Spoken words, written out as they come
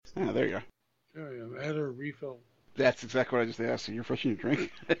Ah, there you go. Sorry, I'm at a refill. That's exactly what I just asked. So you're freshening your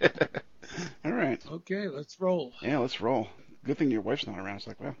drink? All right. Okay, let's roll. Yeah, let's roll. Good thing your wife's not around. It's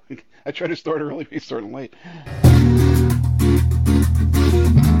like, well, I tried to start early, but he's starting late.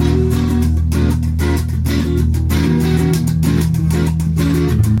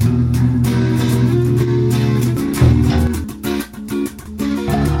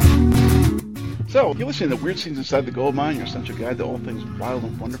 So, if you're listening to Weird Scenes Inside the Gold Mine, your essential guide to all things wild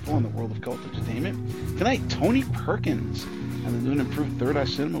and wonderful in the world of cult entertainment, tonight, Tony Perkins on the new and improved Third Eye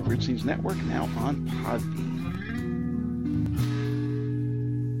Cinema Weird Scenes Network, now on Podbean.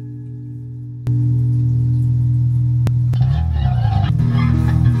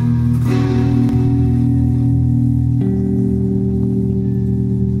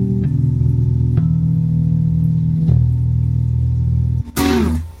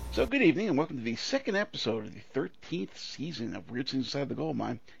 So good evening and welcome to the second episode of the 13th season of Weird Scenes Inside the Gold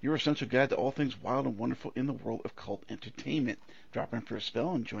Mine, your essential guide to all things wild and wonderful in the world of cult entertainment. Drop in for a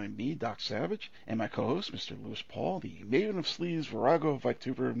spell and join me, Doc Savage, and my co-host, Mr. Lewis Paul, the maven of sleeves, virago of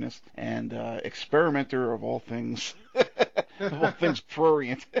vituperousness, and experimenter of all things,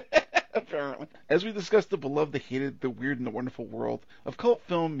 prurient. Apparently, as we discuss the beloved, the hated, the weird, and the wonderful world of cult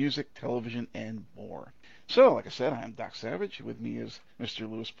film, music, television, and more. So, like I said, I'm Doc Savage. With me is Mr.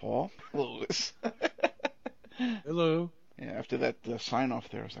 Lewis Paul. Lewis. Hello. Yeah, after that sign-off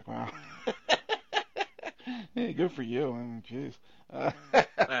there, I was like, wow. Hey, good for you. I mean, jeez.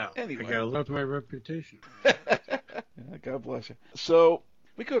 Wow. Anyway. I gotta live up to my reputation. Yeah, God bless you. So,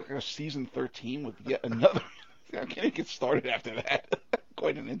 we go to season 13 with yet another... I can't even get started after that.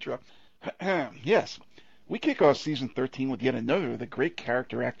 Quite an intro. Yes. We kick off season 13 with yet another of the great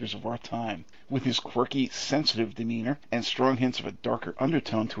character actors of our time. With his quirky, sensitive demeanor and strong hints of a darker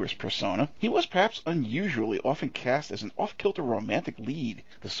undertone to his persona, he was perhaps unusually often cast as an off-kilter romantic lead,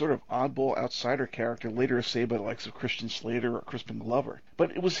 the sort of oddball outsider character later essayed by the likes of Christian Slater or Crispin Glover.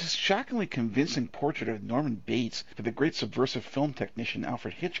 But it was his shockingly convincing portrait of Norman Bates for the great subversive film technician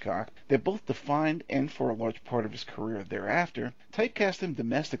Alfred Hitchcock that both defined and for a large part of his career thereafter, typecast him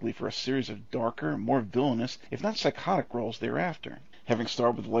domestically for a series of darker, more villainous, if not psychotic roles thereafter. Having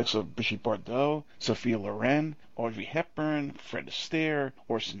starred with the likes of Brigitte Bardot, Sophia Loren, Audrey Hepburn, Fred Astaire,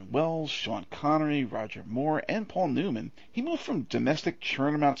 Orson Welles, Sean Connery, Roger Moore, and Paul Newman, he moved from domestic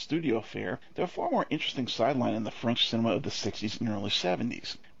churn-em-out studio fare to a far more interesting sideline in the French cinema of the 60s and early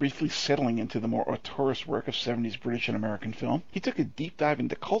 70s. Briefly settling into the more auteurist work of 70s British and American film, he took a deep dive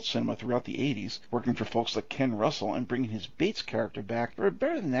into cult cinema throughout the 80s, working for folks like Ken Russell and bringing his Bates character back for a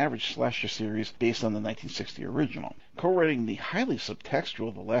better-than-average slasher series based on the 1960 original. Co-writing the highly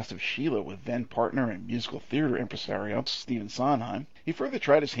subtextual The Last of Sheila with then-partner and musical theater impresario Stephen Sondheim, he further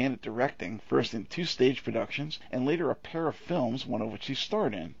tried his hand at directing, first in 2 stage productions, and later a pair of films, one of which he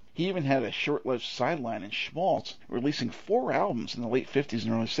starred in. He even had a short-lived sideline in Schmaltz, releasing 4 albums in the late 50s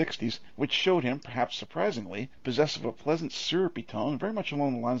and early 60s, which showed him, perhaps surprisingly, possessed of a pleasant syrupy tone very much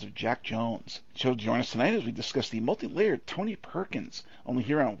along the lines of Jack Jones. So join us tonight as we discuss the multi-layered Tony Perkins, only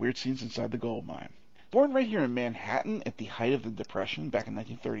here on Weird Scenes Inside the Gold Mine. Born right here in Manhattan at the height of the Depression back in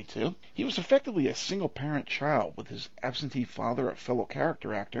 1932, he was effectively a single-parent child with his absentee father, a fellow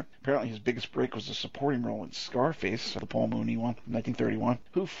character actor. Apparently his biggest break was a supporting role in Scarface, the Paul Mooney one, from 1931,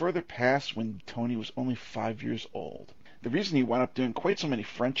 who further passed when Tony was only 5 years old. The reason he wound up doing quite so many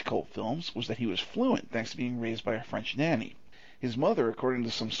French cult films was that he was fluent thanks to being raised by a French nanny. His mother, according to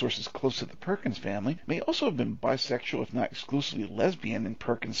some sources close to the Perkins family, may also have been bisexual if not exclusively lesbian in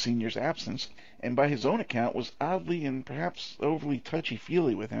Perkins Sr.'s absence, and by his own account was oddly and perhaps overly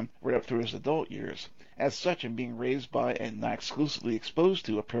touchy-feely with him right up through his adult years. As such, in being raised by and not exclusively exposed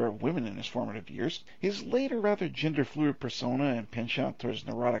to a pair of women in his formative years, his later rather gender-fluid persona and penchant towards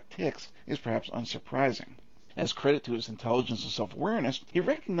neurotic tics is perhaps unsurprising. As credit to his intelligence and self-awareness, he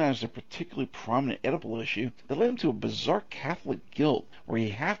recognized a particularly prominent Oedipal issue that led him to a bizarre Catholic guilt where he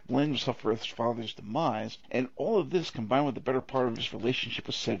half-blamed himself for his father's demise, and all of this, combined with the better part of his relationship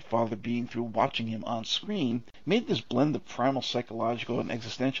with said father being through watching him on screen, made this blend of primal psychological and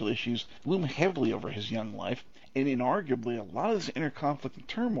existential issues loom heavily over his young life, and inarguably a lot of this inner conflict and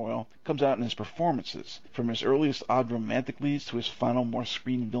turmoil comes out in his performances, from his earliest odd romantic leads to his final more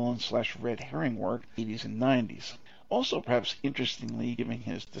screen villain/red herring work, 80s and 90s. Also, perhaps interestingly, given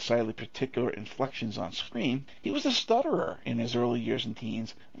his decidedly particular inflections on screen, he was a stutterer in his early years and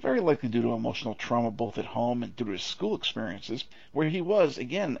teens, very likely due to emotional trauma both at home and due to his school experiences, where he was,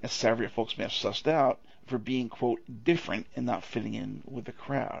 again, as Savrier folks may have sussed out, for being, quote, different and not fitting in with the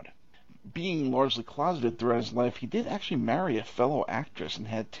crowd. Being largely closeted throughout his life, he did actually marry a fellow actress and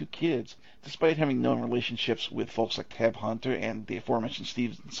had 2 kids, despite having known relationships with folks like Tab Hunter and the aforementioned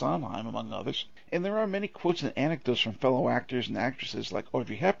Stephen Sondheim, among others. And there are many quotes and anecdotes from fellow actors and actresses like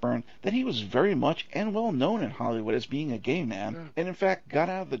Audrey Hepburn that he was very much and well known in Hollywood as being a gay man, and in fact got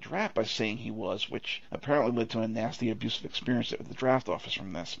out of the draft by saying he was, which apparently led to a nasty abusive experience at the draft office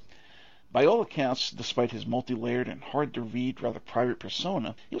from this. By all accounts, despite his multi-layered and hard-to-read, rather private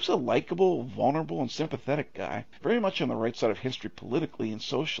persona, he was a likable, vulnerable, and sympathetic guy, very much on the right side of history politically and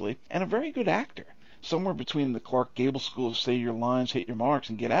socially, and a very good actor. Somewhere between the Clark Gable school of say your lines, hit your marks,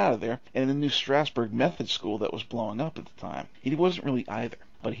 and get out of there, and the new Strasberg method school that was blowing up at the time. He wasn't really either,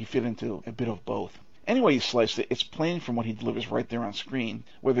 but he fit into a bit of both. Anyway you slice it, it's plain from what he delivers right there on screen,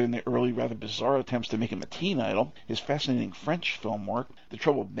 whether in the early, rather bizarre attempts to make him a teen idol, his fascinating French film work, the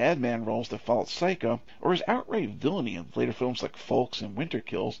troubled madman roles that followed Psycho, or his outright villainy in later films like Folks and Winter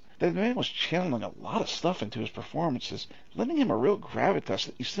Kills, that the man was channeling a lot of stuff into his performances, lending him a real gravitas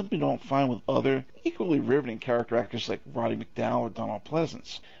that you simply don't find with other, equally riveting character actors like Roddy McDowall or Donald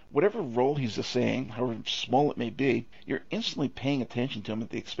Pleasance. Whatever role he's essaying, however small it may be, you're instantly paying attention to him at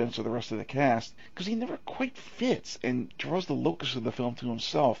the expense of the rest of the cast, because he never quite fits and draws the locus of the film to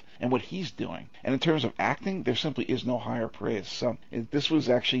himself and what he's doing. And in terms of acting, there simply is no higher praise. So this was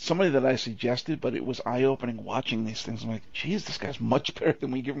actually somebody that I suggested, but it was eye-opening watching these things. I'm like, geez, this guy's much better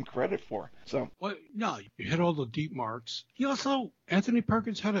than we give him credit for. So, Well, no, you hit all the deep marks. Anthony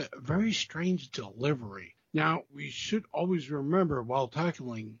Perkins had a very strange delivery. Now, we should always remember while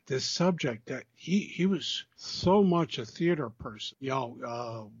tackling this subject that he was so much a theater person.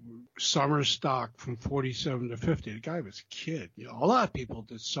 Summer stock from 47 to 50. The guy was a kid. A lot of people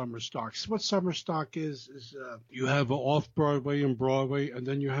did summer stock. So what summer stock is you have off-Broadway and Broadway, and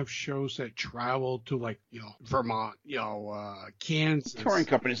then you have shows that travel to Vermont, Kansas. Touring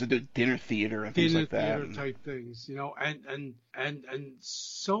companies that do dinner theater and things like that. Dinner theater type things, and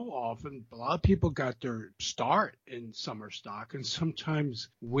so often a lot of people got their start in summer stock, and sometimes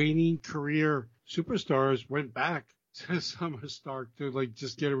waning career superstars went back to summer stock to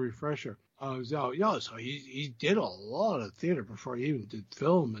just get a refresher. So he did a lot of theater before he even did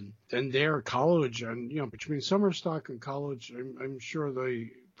film, and then there college, and between summer stock and college, I'm sure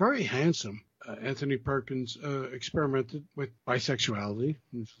they very handsome. Anthony Perkins experimented with bisexuality.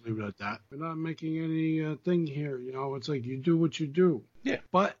 Let's leave it at that. We're not making any thing here. It's like you do what you do. Yeah.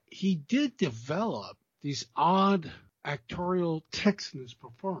 But he did develop these odd actorial tics in his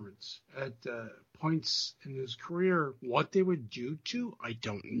performance at points in his career. What they would due to, I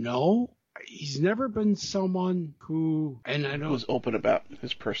don't know. He's never been someone who, and I know, was open about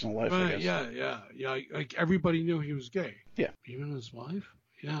his personal life. I guess. Yeah. Like everybody knew he was gay. Yeah. Even his wife.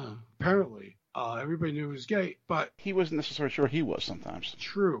 Yeah, apparently. Everybody knew he was gay, but he wasn't necessarily sure he was sometimes.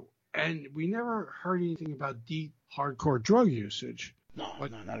 True. And we never heard anything about deep, hardcore drug usage. No,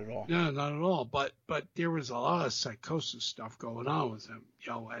 not at all. No, not at all. But there was a lot of psychosis stuff going on with him,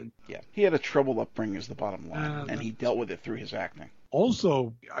 and yeah, he had a troubled upbringing is the bottom line, and he dealt with it through his acting.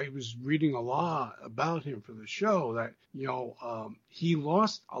 Also, I was reading a lot about him for the show that, he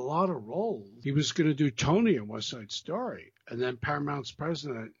lost a lot of roles. He was going to do Tony in West Side Story. And then Paramount's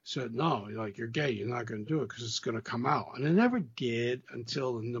president said, no, you're gay. You're not going to do it because it's going to come out. And it never did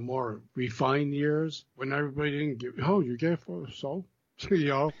until in the more refined years when everybody didn't give, you're gay for so,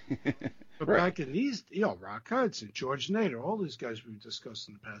 But right. Back in these, Rock Hudson, George Nader, all these guys we've discussed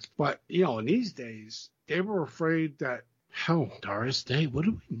in the past. But, in these days, they were afraid that, Doris Day, what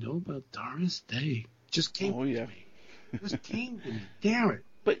do we know about Doris Day? Just came to me. Just came to me. Damn it.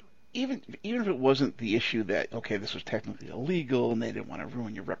 But even if it wasn't the issue that, okay, this was technically illegal and they didn't want to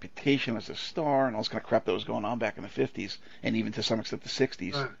ruin your reputation as a star and all this kind of crap that was going on back in the 50s and even to some extent the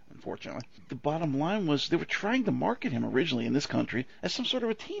 60s, unfortunately. The bottom line was they were trying to market him originally in this country as some sort of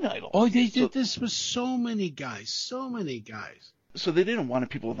a teen idol. Oh, they did this with so many guys. So they didn't want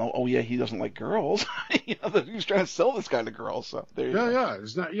people to know, oh yeah, he doesn't like girls. He was trying to sell this guy to girls. So there you go.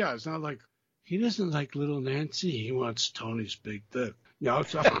 Yeah. It's not like he doesn't like little Nancy. He wants Tony's big dick.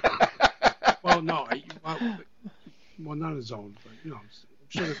 So, well, no, well, not his own, but I'm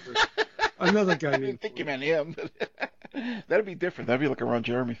sure there's another guy. I didn't think you meant him. That'd be different. That'd be like a Ron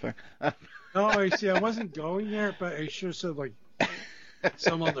Jeremy thing. No, I wasn't going there, but I should have said like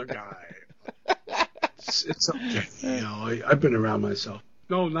some other guy. It's okay. I've been around myself.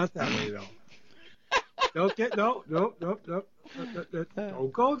 No, not that way though. Nope.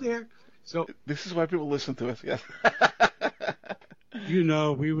 Don't go there. So this is why people listen to us. Yes.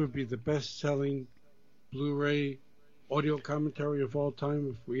 We would be the best-selling Blu-ray audio commentary of all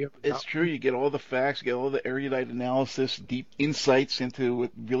time. If we ever It's got true. one. You get all the facts, you get all the erudite analysis, deep insights into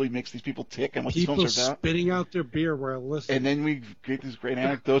what really makes these people tick and what these People films are about. spitting out their beer while listening. And then we get these great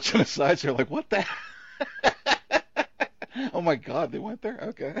anecdotes and asides. They're like, what the? Oh my God, they went there?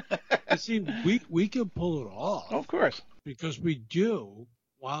 Okay. You see, we can pull it off. Of course. Because we do,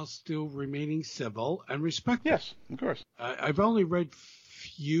 while still remaining civil and respectful. Yes, of course. I've only read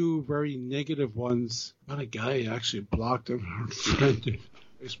few very negative ones. Not a guy actually blocked him on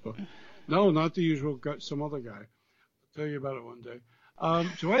Facebook. No, not the usual guy, some other guy. I'll tell you about it one day.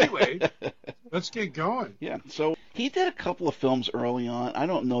 So anyway, let's get going. Yeah, so he did a couple of films early on. I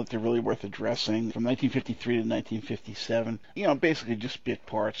don't know if they're really worth addressing. From 1953 to 1957, basically just bit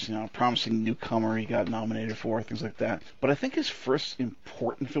parts. Promising Newcomer he got nominated for, things like that. But I think his first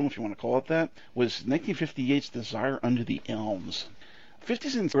important film, if you want to call it that, was 1958's Desire Under the Elms.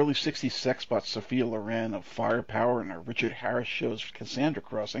 50s and early 60s sex bot Sophia Loren of Firepower and her Richard Harris show's Cassandra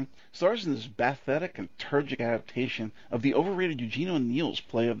Crossing stars in this pathetic and turgid adaptation of the overrated Eugene O'Neill's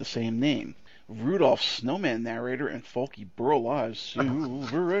play of the same name. Rudolph's snowman narrator and folky Burl Ives,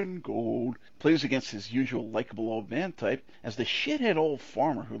 silver and gold, plays against his usual likable old man type as the shithead old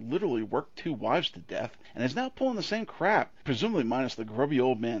farmer who literally worked 2 wives to death and is now pulling the same crap, presumably minus the grubby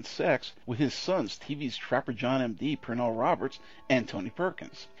old man sex, with his sons, TV's Trapper John M.D., Pernell Roberts, and Tony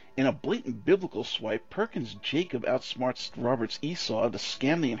Perkins. In a blatant biblical swipe, Perkins' Jacob outsmarts Roberts' Esau to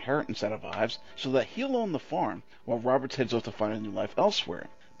scam the inheritance out of Ives so that he'll own the farm, while Roberts heads off to find a new life elsewhere.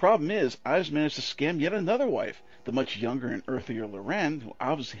 Problem is, Ives managed to scam yet another wife, the much younger and earthier Loren, who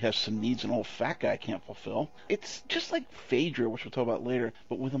obviously has some needs an old fat guy can't fulfill. It's just like Phaedra, which we'll talk about later,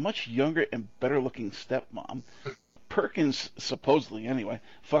 but with a much younger and better-looking stepmom. Perkins, supposedly anyway,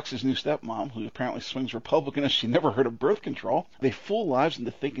 fucks his new stepmom, who apparently swings Republican as she never heard of birth control. They fool Ives into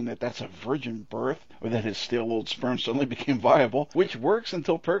thinking that that's a virgin birth, or that his stale old sperm suddenly became viable, which works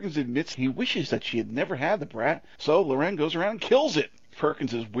until Perkins admits he wishes that she had never had the brat, so Loren goes around and kills it.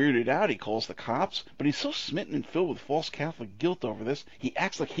 Perkins is weirded out. He calls the cops, but he's so smitten and filled with false Catholic guilt over this, he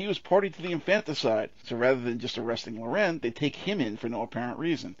acts like he was party to the infanticide. So rather than just arresting Loren, they take him in for no apparent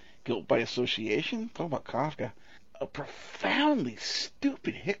reason. Guilt by association? Talk about Kafka. A profoundly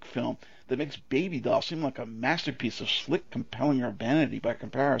stupid hick film that makes Baby Doll seem like a masterpiece of slick, compelling urbanity by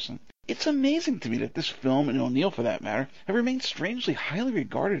comparison. It's amazing to me that this film, and O'Neill for that matter, have remained strangely highly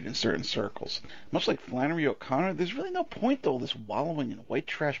regarded in certain circles. Much like Flannery O'Connor, there's really no point to all this wallowing in white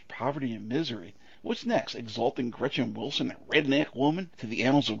trash poverty and misery. What's next? Exalting Gretchen Wilson, a redneck woman, to the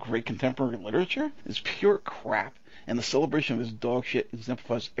annals of great contemporary literature? It's pure crap, and the celebration of this dog shit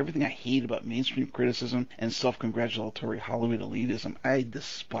exemplifies everything I hate about mainstream criticism and self-congratulatory Hollywood elitism. I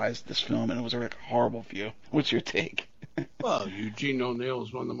despised this film, and it was a horrible view. What's your take? Well, Eugene O'Neill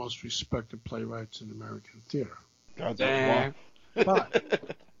is one of the most respected playwrights in American theater. God, that's wrong.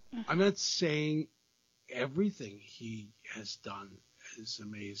 But I'm not saying everything he has done is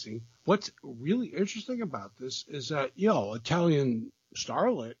amazing. What's really interesting about this is that, Italian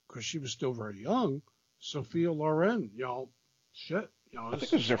starlet, because she was still very young, Sophia Loren, shit. I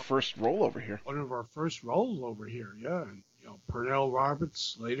think it was their first role over here. One of our first roles over here, yeah. And, Pernell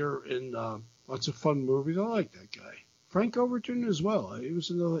Roberts later in lots of fun movies. I like that guy. Frank Overton as well. He was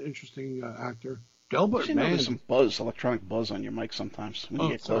another interesting actor. Delbert Mann. There's some buzz, electronic buzz on your mic sometimes. When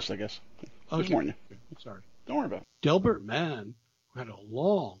you get close, I guess. Just warn you. Sorry. Don't worry about it. Delbert Mann, who had a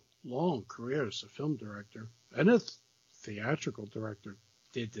long, long career as a film director and a theatrical director,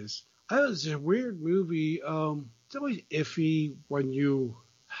 did this. It was a weird movie. It's always iffy when you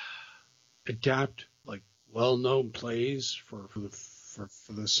adapt like well-known plays for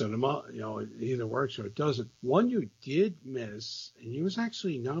the cinema. It either works or it doesn't. One you did miss, and he was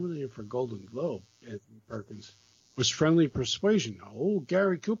actually nominated for Golden Globe, Anthony Perkins, was Friendly Persuasion, an old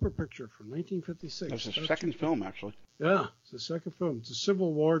Gary Cooper picture from 1956. That was his second film, actually. Yeah, it's the second film. It's a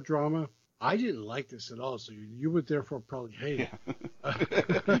Civil War drama. I didn't like this at all, so you would therefore probably hate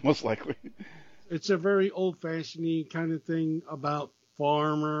it. Most likely. It's a very old-fashioned kind of thing about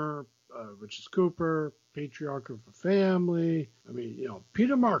farmer, Richard Cooper, patriarch of a family. I mean,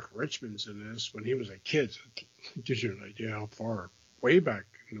 Peter Mark Richmond's in this when he was a kid. So it gives you an idea how far way back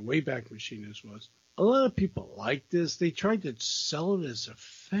in the Wayback Machine this was. A lot of people like this. They tried to sell it as a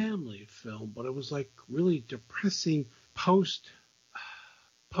family film, but it was like really depressing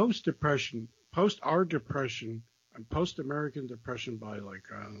post-Depression, post-our Depression, and post-American Depression by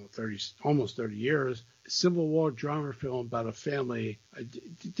almost 30 years. Civil War drama film about a family.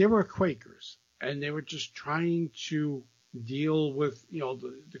 They were Quakers, and they were just trying to deal with,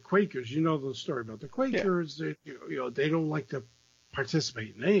 the Quakers. You know the story about the Quakers. Yeah. They don't like to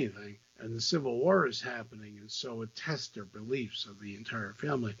participate in anything. and the Civil War is happening, and so it tests their beliefs of the entire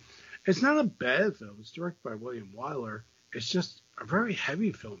family. It's not a bad film. It's directed by William Wyler. It's just a very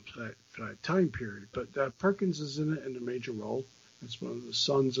heavy film for that time period. But Perkins is in it in a major role. It's one of the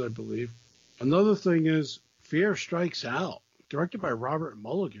sons, I believe. Another thing is Fear Strikes Out, directed by Robert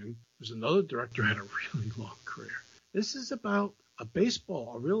Mulligan, who's another director who had a really long career. This is about a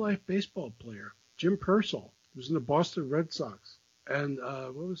real-life baseball player, Jim Purcell, who's in the Boston Red Sox. And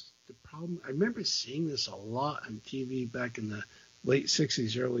what was the problem? I remember seeing this a lot on TV back in the late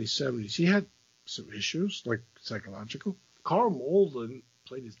 60s, early 70s. He had some issues, like psychological. Carl Malden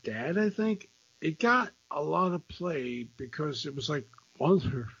played his dad, I think. It got a lot of play because it was like one of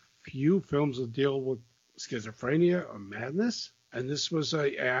the few films that deal with schizophrenia or madness. And this was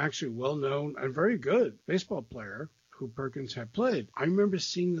a actually well-known and very good baseball player who Perkins had played. I remember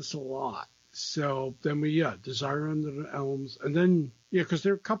seeing this a lot. So then Desire Under the Elms. And then, because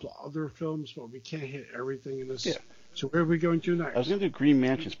there are a couple of other films, but we can't hit everything in this. Yeah. So where are we going to next? I was going to do Green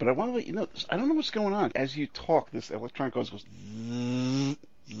Mansions, but I want to let you know, I don't know what's going on. As you talk, this electronic goes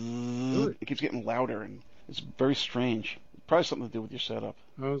Really? It keeps getting louder, and it's very strange. Probably something to do with your setup.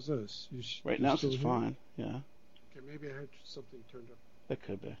 How's this? Right now it's fine, yeah. Okay, maybe I had something turned up. That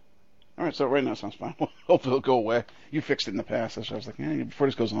could be. All right, so right now it sounds fine. Hopefully it'll go away. You fixed it in the past. That's why I was like, before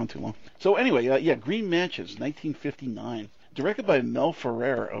this goes on too long. So anyway, Green Mansions, 1959. Directed by Mel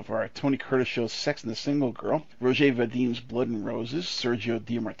Ferrer of our Tony Curtis show Sex and the Single Girl, Roger Vadim's Blood and Roses, Sergio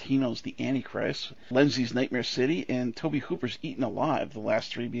DiMartino's The Antichrist, Lenzi's Nightmare City, and Tobe Hooper's Eaten Alive, the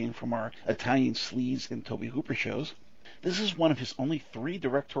last three being from our Italian Sleaze and Tobe Hooper shows. This is one of his only 3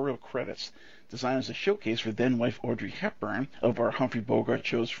 directorial credits, designed as a showcase for then-wife Audrey Hepburn of our Humphrey Bogart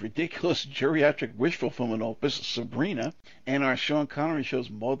show's ridiculous geriatric wish fulfillment opus Sabrina, and our Sean Connery show's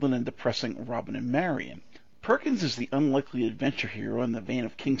maudlin and depressing Robin and Marion. Perkins is the unlikely adventure hero in the vein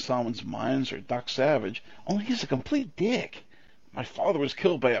of King Solomon's Mines or Doc Savage, only he's a complete dick. My father was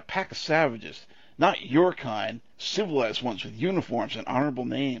killed by a pack of savages, not your kind, civilized ones with uniforms and honorable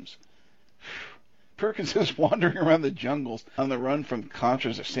names. Perkins is wandering around the jungles on the run from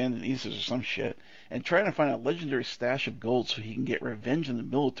Contras or Sandinistas or some shit, and trying to find a legendary stash of gold so he can get revenge on the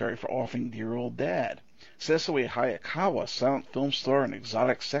military for offing dear old dad. Cecily Hayakawa, silent film star and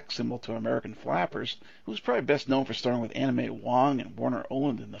exotic sex symbol to American flappers, who's probably best known for starring with Anna Mae Wong and Warner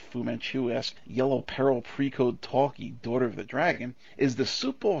Oland in the Fu Manchu-esque Yellow Peril pre-code talkie Daughter of the Dragon, is the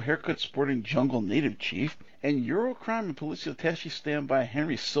soup bowl haircut sporting jungle native chief, and Eurocrime and Policio Tesci standby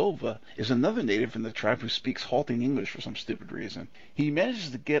Henry Silva is another native in the tribe who speaks halting English for some stupid reason. He manages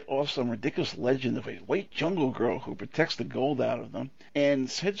to get off some ridiculous legend of a white jungle girl who protects the gold out of them, and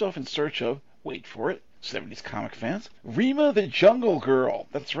heads off in search of, wait for it, 70s comic fans, Rima the Jungle Girl.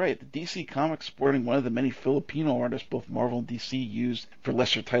 That's right, the DC comic sporting one of the many Filipino artists both Marvel and DC used for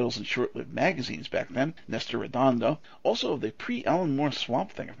lesser titles in short-lived magazines back then, Nestor Redondo, also of the pre-Alan Moore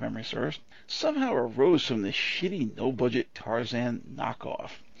Swamp Thing, if memory serves, somehow arose from this shitty no-budget Tarzan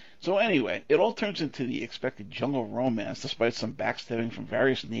knockoff. So anyway, it all turns into the expected jungle romance despite some backstabbing from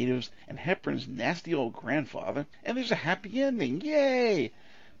various natives and Hepburn's nasty old grandfather, and there's a happy ending, yay!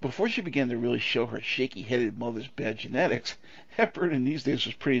 Before she began to really show her shaky-headed mother's bad genetics, Hepburn in these days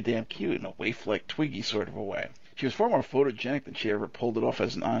was pretty damn cute in a waif-like Twiggy sort of a way. She was far more photogenic than she ever pulled it off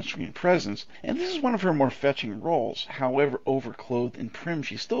as an on-screen presence, and this is one of her more fetching roles. However overclothed and prim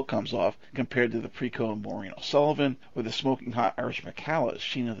she still comes off compared to the pre-code Maureen O'Sullivan or the smoking hot Irish McCalla as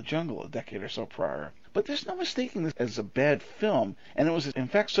Sheena the Jungle a decade or so prior. But there's no mistaking this as a bad film, and it was in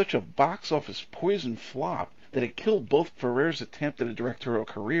fact such a box-office poison flop that it killed both Ferrer's attempt at a directorial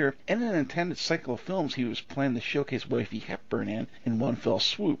career and an intended cycle of films he was planning to showcase wifey Hepburn in one fell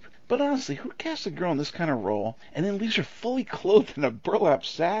swoop. But honestly, who casts a girl in this kind of role and then leaves her fully clothed in a burlap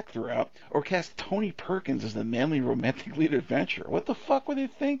sack throughout, or casts Tony Perkins as the manly romantic lead adventurer? What the fuck were they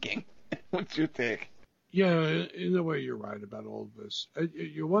thinking? What's your take? Yeah, in a way you're right about all of this.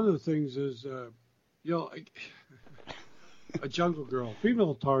 One of the things is, a jungle girl,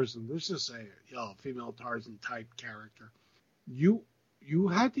 female Tarzan, let's just say it, female Tarzan type character. You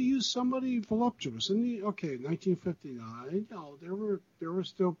had to use somebody voluptuous. In 1959, there were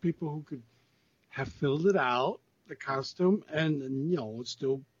still people who could have filled it out, the costume, and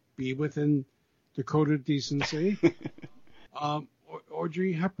still be within the code of decency.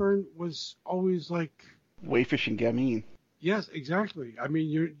 Audrey Hepburn was always like waifish and gamine. Yes, exactly. I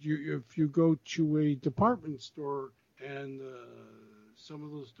mean, if you go to a department store and some of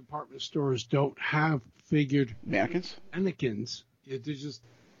those department stores don't have figured mannequins. They're just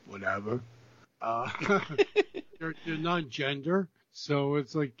whatever. They're non-gender, so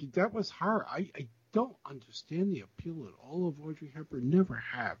it's like that was her. I don't understand the appeal at all of Audrey Hepburn. Never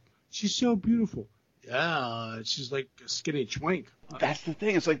have. she's so beautiful. Yeah, she's like a skinny twink. That's the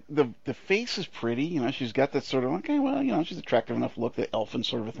thing. It's like the face is pretty. She's got that sort of, okay, well, she's attractive enough look, the elfin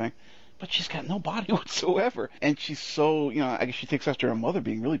sort of a thing. But she's got no body whatsoever. And she's so, I guess she takes after her mother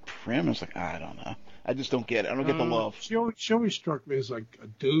being really prim. It's like, I don't know. I just don't get it. I don't get the love. She always struck me as like a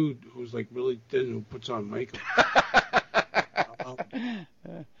dude who's like really thin who puts on makeup.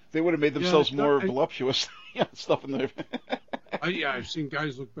 They would have made themselves more voluptuous. Stuff in there. I've seen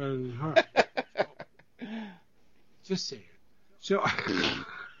guys look better than her. Just saying. So,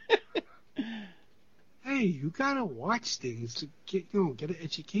 hey, you gotta watch things to get an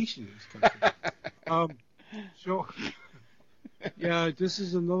education in this country. So, yeah, this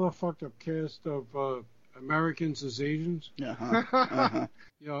is another fucked up cast of Americans as Asians.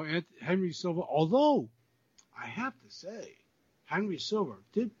 Henry Silva. Although, I have to say, Henry Silva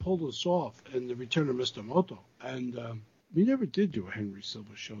did pull this off in The Return of Mr. Moto, and we never did do a Henry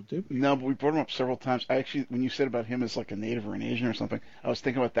Silva show, did we? No, but we brought him up several times. I actually, when you said about him as like a native or an Asian or something, I was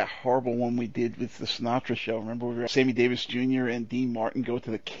thinking about that horrible one we did with the Sinatra show. Remember, we were Sammy Davis Jr. and Dean Martin go to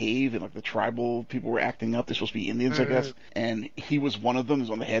the cave, and like the tribal people were acting up. They're supposed to be Indians, I guess, and he was one of them. He was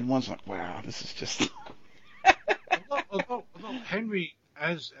one of the head ones. I'm like, wow, this is just. although Henry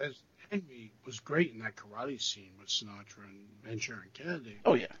Henry was great in that karate scene with Sinatra and Ventura and Kennedy.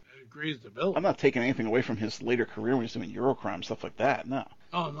 Oh yeah. Agrees the bill. I'm not taking anything away from his later career when he was doing Eurocrime, stuff like that. No.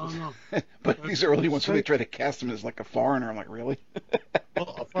 Oh, no. But these early ones where they try to cast him as like a foreigner, I'm like, really?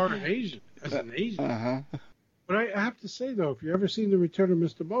 Well, a foreign Asian, as an Asian. Uh-huh. But I have to say, though, if you ever seen The Return of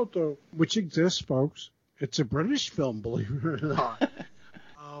Mr. Moto, which exists, folks, it's a British film, believe it or not.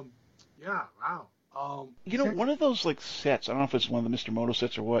 Yeah, wow. One of those like sets, I don't know if it's one of the Mr. Moto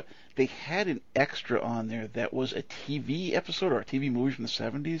sets or what, they had an extra on there that was a TV episode or a TV movie from the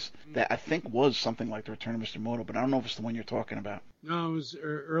 70s that I think was something like The Return of Mr. Moto, but I don't know if it's the one you're talking about. No, it was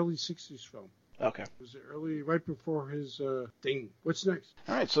early 60s film. Okay. It was right before his thing. What's next?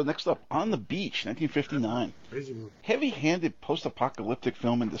 All right, so next up, On the Beach, 1959. Crazy movie. Heavy-handed post-apocalyptic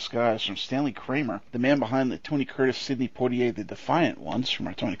film in disguise from Stanley Kramer, the man behind the Tony Curtis, Sidney Poitier, The Defiant Ones from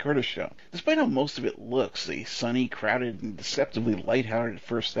our Tony Curtis show. Despite how most of it looks, a sunny, crowded, and deceptively light-hearted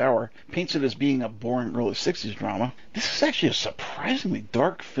first hour paints it as being a boring early 60s drama. This is actually a surprisingly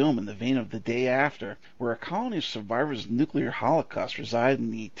dark film in the vein of The Day After, where a colony of survivors of the nuclear holocaust reside in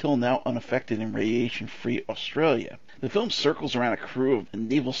the till now unaffected and radiation-free Australia. The film circles around a crew of a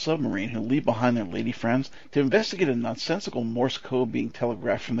naval submarine who leave behind their lady friends to investigate a nonsensical Morse code being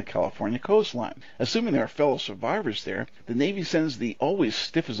telegraphed from the California coastline. Assuming there are fellow survivors there, the Navy sends the always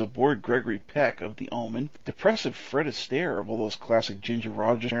stiff-as-a-board Gregory Peck of The Omen, depressive Fred Astaire of all those classic Ginger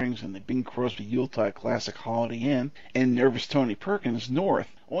Rogers pairings and the Bing Crosby Yuletide classic Holiday Inn, and nervous Tony Perkins north,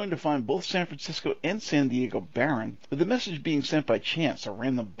 only to find both San Francisco and San Diego barren, with the message being sent by chance, a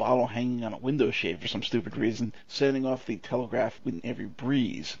random bottle hanging on a window shade for some stupid reason, setting off the telegraph in every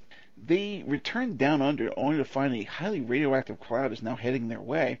breeze. They return down under only to find a highly radioactive cloud is now heading their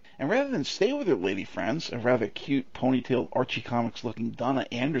way, and rather than stay with their lady friends, a rather cute, ponytailed Archie Comics-looking Donna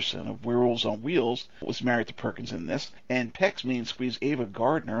Anderson of Werewolves on Wheels was married to Perkins in this, and Peck's main squeeze Ava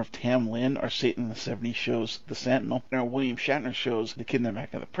Gardner of Tam Lynn, our Satan in the 70s shows The Sentinel, and our William Shatner shows The Kidnapping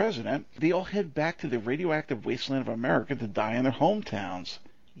of the President, they all head back to the radioactive wasteland of America to die in their hometowns.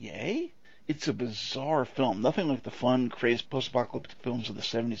 Yay? It's a bizarre film, nothing like the fun, crazed post-apocalyptic films of the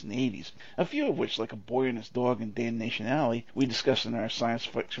 70s and 80s, a few of which, like A Boy and His Dog and Damnation Alley, we discussed in our Science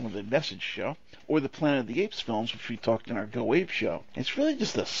Fiction with a Message show, or the Planet of the Apes films, which we talked in our Go Ape show. It's really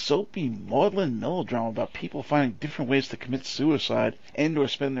just a soapy, maudlin melodrama about people finding different ways to commit suicide and or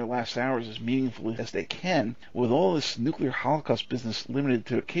spend their last hours as meaningfully as they can, with all this nuclear holocaust business limited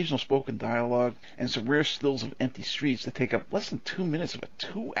to occasional spoken dialogue and some rare stills of empty streets that take up less than 2 minutes of a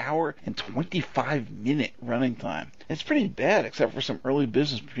 2-hour and 25-minute running time. It's pretty bad, except for some early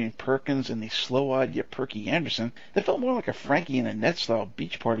business between Perkins and the slow-eyed yet perky Anderson that felt more like a Frankie and Annette-style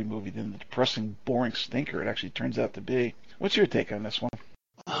beach party movie than the depressing, boring stinker it actually turns out to be. What's your take on this one?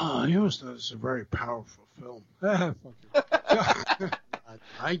 I always thought it was a very powerful film. Fuck you.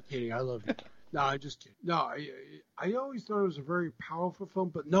 I'm kidding. I love you. No, I'm just kidding. No, I always thought it was a very powerful film,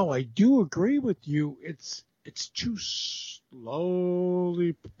 but no, I do agree with you. It's too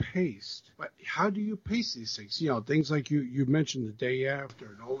slowly paced. But how do you pace these things? Things like you mentioned The Day After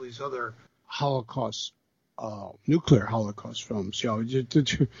and all these other Holocaust, nuclear Holocaust films. You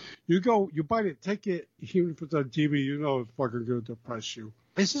buy the ticket, even if it's on TV, it's fucking going to depress you.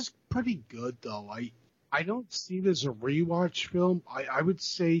 This is pretty good, though. I don't see it as a rewatch film. I would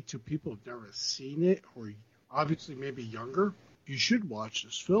say to people who've never seen it, or obviously maybe younger, you should watch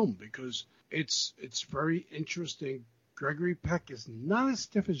this film because it's very interesting Gregory Peck is not as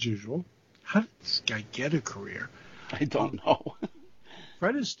stiff as usual. How did this guy get a career? I don't know.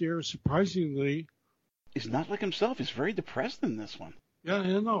 Fred Astaire, surprisingly, He's not like himself. He's very depressed in this one. yeah,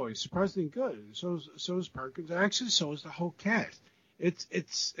 I know, he's surprisingly good. And so is Perkins. Actually, so is the whole cast.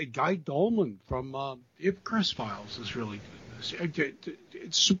 It's a Guy Dolman from the Ipcress Files is really good.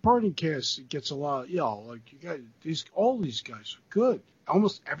 It's supporting cast. It gets a lot. Like you got all these guys are good.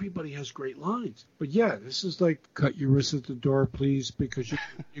 Almost everybody has great lines. But yeah, this is like cut your wrist at the door, please, because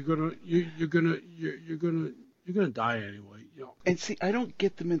you're gonna die anyway. And see, I don't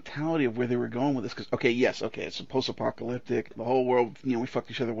get the mentality of where they were going with this. Because it's a post-apocalyptic, the whole world, we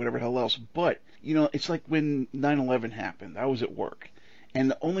fucked each other, whatever the hell else. But it's like when 9/11 happened. I was at work, and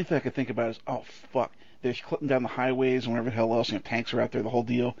the only thing I could think about is, oh fuck, they're clipping down the highways and whatever the hell else. Tanks are out there, the whole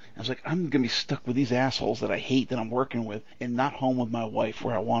deal. I was like, I'm gonna be stuck with these assholes that I hate, that I'm working with, and not home with my wife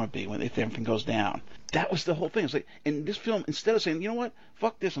where I want to be when everything goes down. That was the whole thing. It's like, in this film, instead of saying, you know what,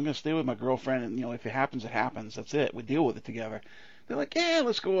 fuck this, I'm going to stay with my girlfriend, and, if it happens, it happens. That's it. We deal with it together. They're like, yeah,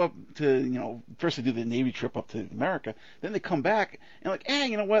 let's go up to, first they do the Navy trip up to America. Then they come back, and like,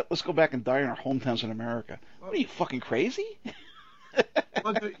 you know what, let's go back and die in our hometowns in America. What are you, fucking crazy?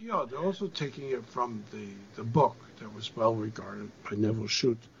 But they're also taking it from the book that was well regarded by Neville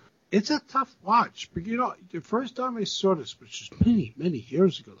Shute. It's a tough watch, but the first time I saw this, which was many, many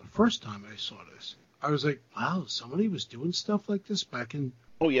years ago, the first time I saw this, I was like, wow, somebody was doing stuff like this back in...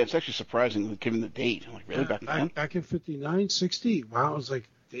 Oh, yeah, it's actually surprising, given the date. I'm like, really, back in 59, 60? Wow, I was like,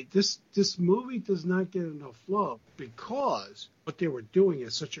 this movie does not get enough love because what they were doing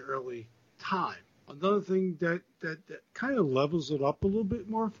at such an early time. Another thing that kind of levels it up a little bit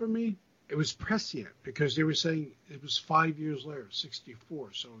more for me, it was prescient, because they were saying it was 5 years later,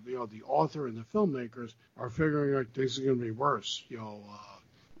 64. So, the author and the filmmakers are figuring like things are going to be worse,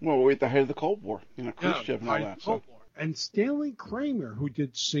 Well, we're at the height of the Cold War, Khrushchev and all that. So. And Stanley Kramer, who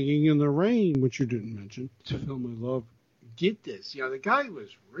did Singing in the Rain, which you didn't mention, it's a film I love, did this. The guy was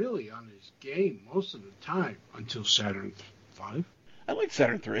really on his game most of the time until Saturn V. I like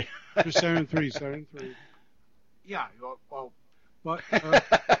Saturn 3. Saturn 3. Yeah, well, but Kirk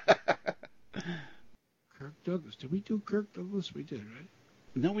Douglas. Did we do Kirk Douglas? We did, right?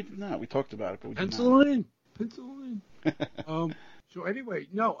 No, we did not. We talked about it, but we did Pencil not. Pencil in. So anyway,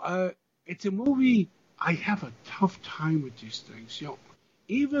 no, it's a movie. I have a tough time with these things.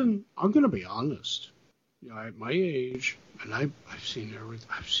 Even I'm going to be honest. At my age, and I've seen everything.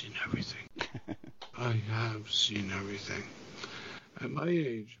 I have seen everything. At my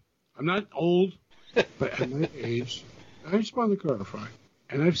age, I'm not old, but at my age, I just want to clarify,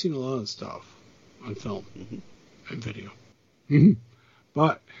 and I've seen a lot of stuff on film and video.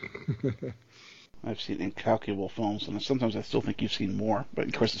 But I've seen incalculable films, and sometimes I still think you've seen more. But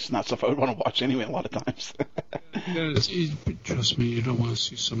of course, it's not stuff I would want to watch anyway. A lot of times. Trust me, you don't want to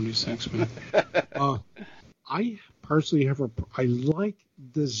see some of these things, man. I personally I like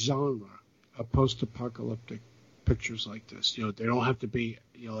the genre of post-apocalyptic pictures like this. They don't have to be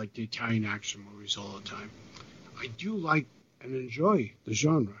like the Italian action movies all the time. I do like and enjoy the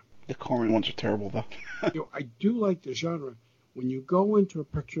genre. The Corman ones are terrible, though. I do like the genre. When you go into a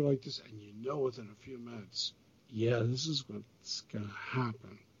picture like this and within a few minutes, this is what's going to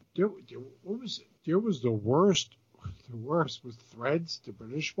happen. What was it? There was the worst was Threads, the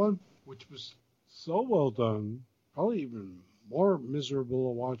British one, which was so well done, probably even more miserable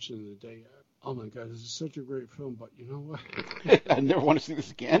to watch than the day. Oh my God, this is such a great film, but you know what? I never want to see this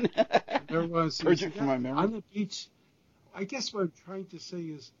again. Never want to see Purge it from my memory. On the Beach, I guess what I'm trying to say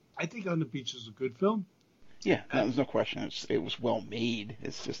is, I think On the Beach is a good film. Yeah, there's no question. It was well made.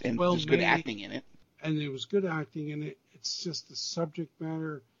 It's just, and well there's good made, acting in it. And there was good acting in it. It's just the subject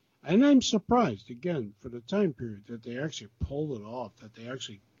matter. And I'm surprised, again, for the time period, that they actually pulled it off, that they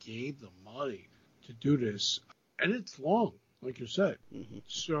actually gave the money to do this. And it's long, like you said. Mm-hmm.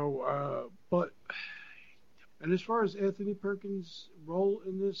 So, and as far as Anthony Perkins' role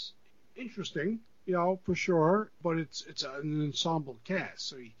in this, interesting, for sure. But it's an ensemble cast,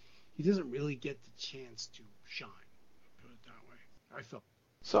 so he doesn't really get the chance to shine. Put it that way. I felt.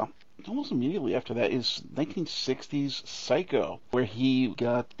 So, almost immediately after that is 1960's Psycho, where he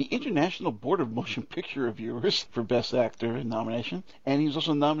got the International Board of Motion Picture Reviewers for Best Actor nomination, and he was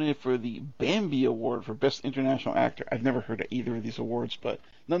also nominated for the Bambi Award for Best International Actor. I've never heard of either of these awards, but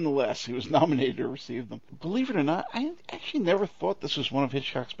nonetheless, he was nominated to receive them. Believe it or not, I actually never thought this was one of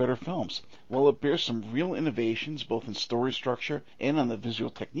Hitchcock's better films. While it bears some real innovations, both in story structure and on the visual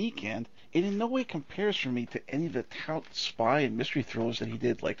technique end, it in no way compares for me to any of the tout spy and mystery thrillers that he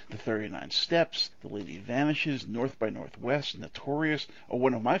did, like The 39 Steps, The Lady Vanishes, North by Northwest, Notorious, or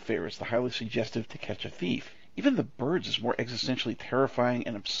one of my favorites, the highly suggestive To Catch a Thief. Even The Birds is more existentially terrifying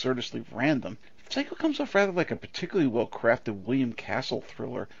and absurdistly random. Psycho comes off rather like a particularly well-crafted William Castle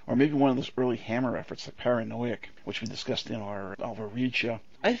thriller, or maybe one of those early Hammer efforts like Paranoiac, which we discussed in our Oliver Reed show.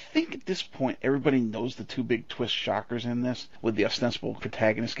 I think at this point everybody knows the two big twist shockers in this, with the ostensible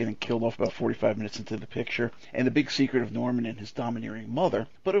protagonist getting killed off about 45 minutes into the picture, and the big secret of Norman and his domineering mother.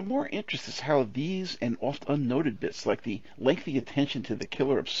 But of more interest is how these and oft unnoted bits, like the lengthy attention to the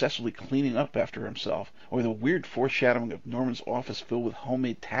killer obsessively cleaning up after himself, or the weird foreshadowing of Norman's office filled with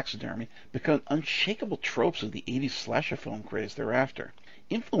homemade taxidermy, become unshakable tropes of the 80s slasher film craze thereafter.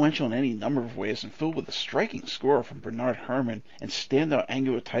 Influential in any number of ways and filled with a striking score from Bernard Herrmann and standout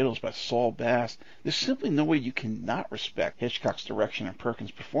angular titles by Saul Bass, there's simply no way you cannot respect Hitchcock's direction and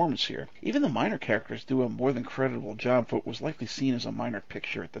Perkins' performance here. Even the minor characters do a more than creditable job for what was likely seen as a minor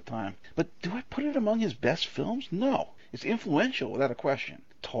picture at the time. But do I put it among his best films? No. It's influential without a question.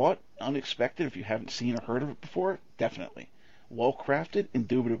 Taut, unexpected if you haven't seen or heard of it before? Definitely. Well-crafted?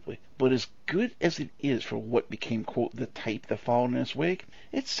 Indubitably. But as good as it is for what became, quote, the type that followed in its wake,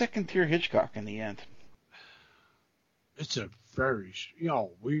 it's second-tier Hitchcock in the end. It's a very,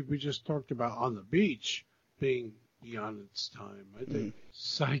 we just talked about On the Beach being beyond its time. I think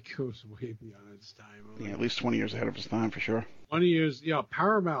Psycho's way beyond its time. Yeah, at least 20 years ahead of its time, for sure. 20 years,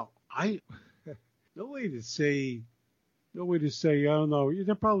 Paramount, no way to say, I don't know.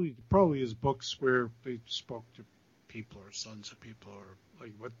 There probably is books where they spoke to people or sons of people, or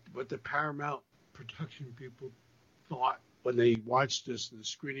like what the Paramount production people thought when they watched this in the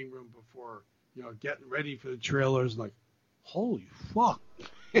screening room before, getting ready for the trailers. Like, holy fuck!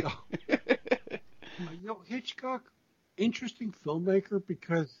 Hitchcock, interesting filmmaker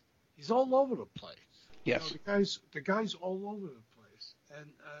because he's all over the place. Yes, the guy's all over the place, and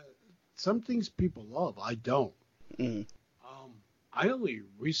some things people love, I don't. I only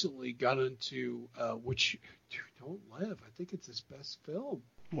recently got into which don't laugh. I think it's his best film.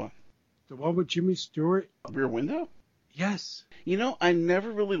 What? The one with Jimmy Stewart. Rear Window? Yes. I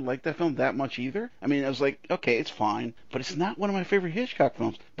never really liked that film that much either. I mean, I was like, okay, it's fine, but it's not one of my favorite Hitchcock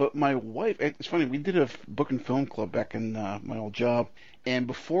films. But my wife, it's funny, we did a book and film club back in my old job, and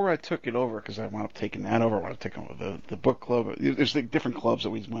before I took it over, because I wound up taking that over, I wound up taking over the book club. There's like different clubs that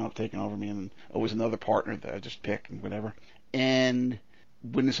we wound up taking over me, and always another partner that I just pick and whatever. And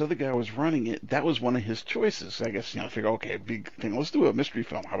when this other guy was running it, that was one of his choices. I guess, I figured, okay, big thing, let's do a mystery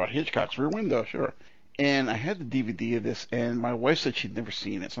film. How about Hitchcock's Rear Window? Sure. And I had the DVD of this, and my wife said she'd never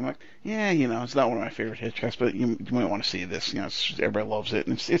seen it. So I'm like, yeah, it's not one of my favorite Hitchcocks, but you might want to see this. Everybody loves it,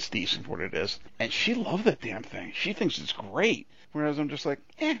 and it's decent for what it is. And she loved that damn thing. She thinks it's great. Whereas I'm just like,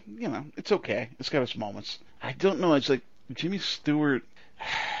 it's okay. It's got its moments. I don't know. It's like Jimmy Stewart.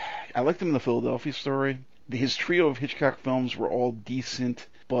 I liked him in The Philadelphia Story. His trio of Hitchcock films were all decent,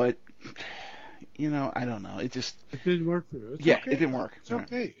 but I don't know. It didn't work for you. It didn't work. It's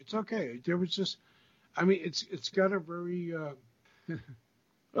okay. It's okay. There was just, it's got a very. I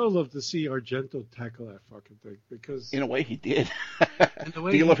would love to see Argento tackle that fucking thing because. In a way, he did. In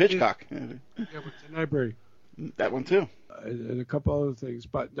way, Do you love Hitchcock? Yeah, with the library. That one too. And a couple other things,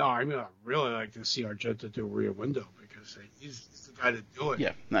 but no, I'd really like to see Argento do Rear Window because he's the guy to do it.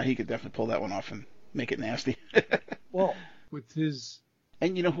 Yeah, no, he could definitely pull that one off and make it nasty. Well, with his...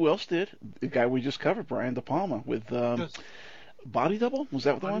 And you know who else did? The guy we just covered, Brian De Palma, with Body Double? Was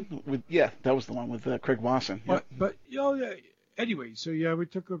that the one? That was the one with Craig Wasson. But anyway, so we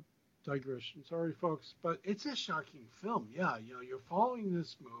took a digression. Sorry, folks, but it's a shocking film. Yeah, you're following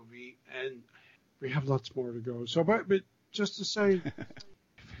this movie, and we have lots more to go. So, but just to say,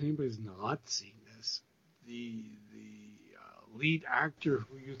 if anybody's not seen this, the lead actor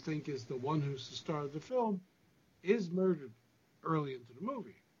who you think is the one who's the star of the film is murdered early into the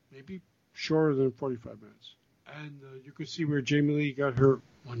movie, maybe shorter than 45 minutes. And you can see where Jamie Lee got her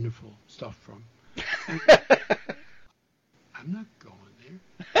wonderful stuff from. I'm not going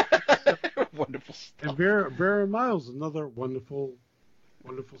there. Wonderful stuff. And Vera Miles, another wonderful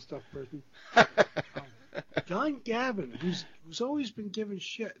stuff person. John Gavin, who's always been given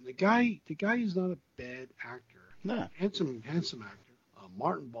shit. And the guy is not a bad actor. No. Handsome actor.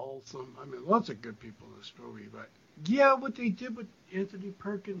 Martin Balsam. Lots of good people in this movie. But what they did with Anthony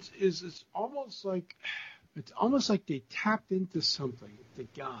Perkins is it's almost like they tapped into something. The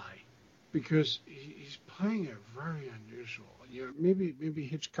guy, because he's playing a very unusual. Maybe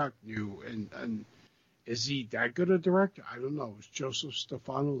Hitchcock knew. And is he that good a director? I don't know. Was Joseph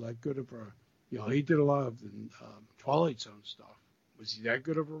Stefano that good of a? He did a lot of the Twilight Zone stuff. Was he that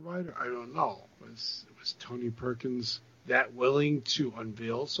good of a writer? I don't know. Was Tony Perkins that willing to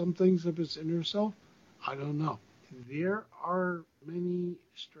unveil some things of his inner self? I don't know. There are many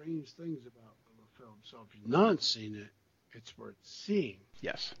strange things about the film. So if you've not seen it, it's worth seeing.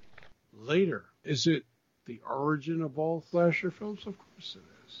 Yes. Later, is it the origin of all slasher films? Of course it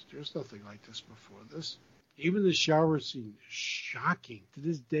is. There's nothing like this before this. Even the shower scene is shocking to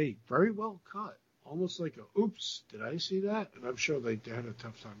this day. Very well cut. Almost like a, oops, did I see that? And I'm sure they had a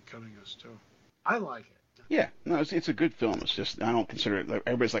tough time cutting us, too. I like it. Yeah, no, it's a good film. It's just, I don't consider it, like,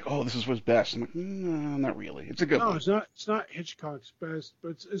 everybody's like, oh, this is what's best. I'm like, no, not really. It's a good one. No, it's not Hitchcock's best,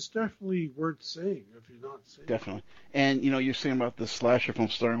 but it's definitely worth seeing if you're not seeing Definitely. And, you're saying about the slasher film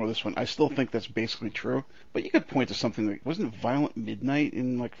starting with this one. I still think that's basically true. But you could point to something like, wasn't it Violent Midnight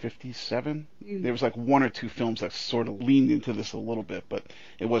in, like, 57? There was, like, one or two films that sort of leaned into this a little bit, but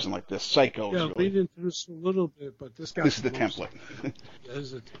it wasn't like this. Psycho was really... leaned into this a little bit, but this is the template.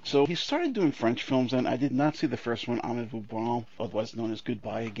 So he started doing French films, and I did not see the first one, Amour vous bon, otherwise known as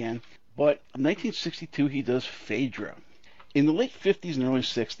Goodbye Again. But in 1962, he does Phaedra. In the late 50s and early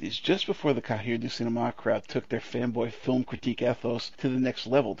 60s, just before the Cahiers du Cinéma crowd took their fanboy film critique ethos to the next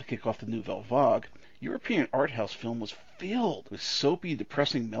level to kick off the Nouvelle Vague, European art house film was filled with soapy,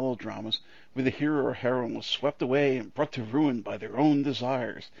 depressing melodramas where the hero or heroine was swept away and brought to ruin by their own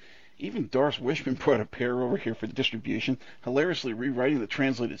desires. Even Doris Wishman brought a pair over here for distribution, hilariously rewriting the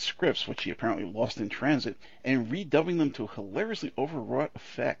translated scripts, which she apparently lost in transit, and redubbing them to a hilariously overwrought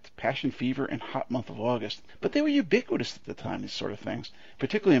effect, Passion Fever and Hot Month of August. But they were ubiquitous at the time, these sort of things,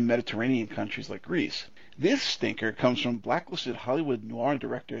 particularly in Mediterranean countries like Greece. This stinker comes from blacklisted Hollywood noir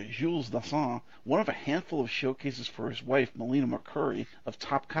director Jules Dassin, one of a handful of showcases for his wife, Melina Mercouri, of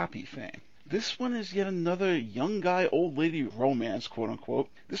Top Copy fame. This one is yet another young guy, old lady romance, quote-unquote,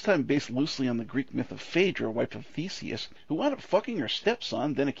 this time based loosely on the Greek myth of Phaedra, wife of Theseus, who wound up fucking her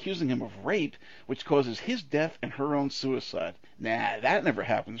stepson, then accusing him of rape, which causes his death and her own suicide. Nah, that never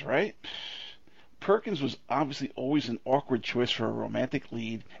happens, right? Perkins was obviously always an awkward choice for a romantic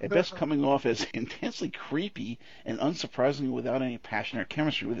lead, at best coming off as intensely creepy and unsurprisingly without any passion or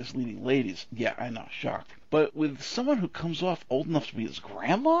chemistry with his leading ladies. Yeah, I know, shocked. But with someone who comes off old enough to be his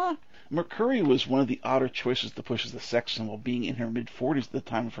grandma? Mercury was one of the odder choices to push as the sex symbol, being in her mid-40s at the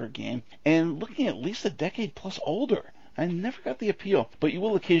time of her game, and looking at least a decade plus older. I never got the appeal, but you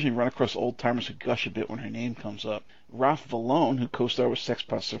will occasionally run across old-timers who gush a bit when her name comes up. Ralph Vallone, who co-starred with sex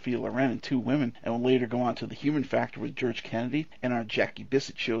pot Sophia Loren and Two Women, and will later go on to The Human Factor with George Kennedy, and our Jackie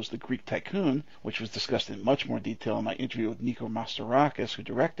Bissett shows The Greek Tycoon, which was discussed in much more detail in my interview with Nico Mastorakis, who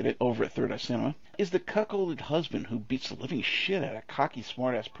directed it, over at Third Eye Cinema, is the cuckolded husband who beats the living shit out of cocky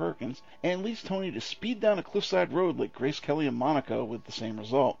smartass Perkins, and leads Tony to speed down a cliffside road like Grace Kelly and Monaco with the same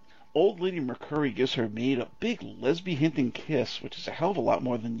result. Old Lady Mercury gives her maid a big lesbian-hinting kiss, which is a hell of a lot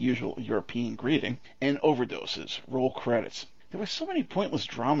more than the usual European greeting, and overdoses. Roll credits. There were so many pointless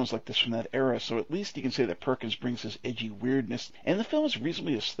dramas like this from that era, so at least you can say that Perkins brings his edgy weirdness, and the film is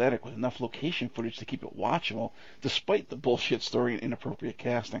reasonably aesthetic with enough location footage to keep it watchable, despite the bullshit story and inappropriate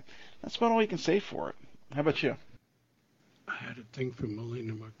casting. That's about all you can say for it. How about you? I had a thing for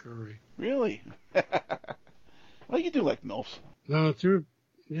Melina Mercouri. Really? Well, you do like MILFs. No, through...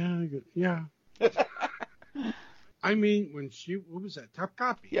 Yeah. I mean, when she, what was that? Top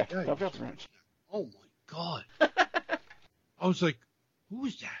Copy. Yeah, Top Copy. Right. Oh my God. I was like, who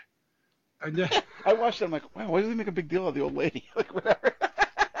is that? And then I watched it. I'm like, wow, why do they make a big deal of the old lady? Like, whatever.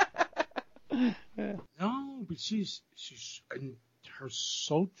 Yeah. No, but she's and her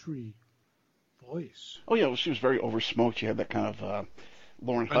sultry voice. Oh yeah, well, she was very oversmoked. She had that kind of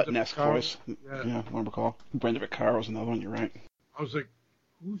Lauren Hutton-esque voice. Yeah, Lauren Bacall. Brenda Vaccaro's another one. You're right. I was like,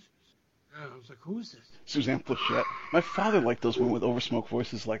 who's this? Yeah, I was like, who is this? Suzanne Plachette. My father liked those women with oversmoked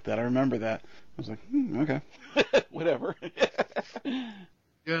voices like that. I remember that. I was like, okay, whatever.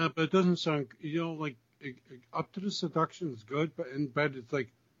 Yeah, but it doesn't sound, like Up to the Seduction is good, but in bed it's like,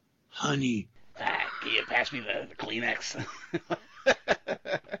 honey. Can you pass me the Kleenex?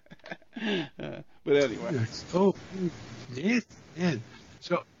 But anyway. Oh, man.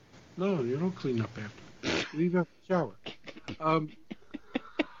 So, no, you don't clean up after. Leave after the shower.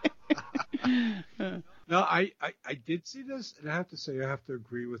 No, I did see this, and I have to say I have to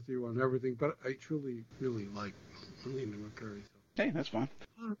agree with you on everything, but I truly, really like Melina Mercouri. Hey, that's fine.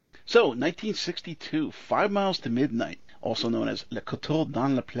 So, 1962, 5 Miles to Midnight, also known as Le Couteau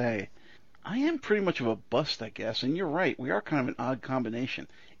dans la Plaie. I am pretty much of a bust, I guess, and you're right, we are kind of an odd combination.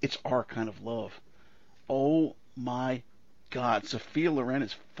 It's our kind of love. Oh my God, Sophia Loren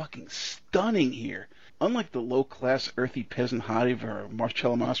is fucking stunning here. Unlike the low-class, earthy peasant hottie of her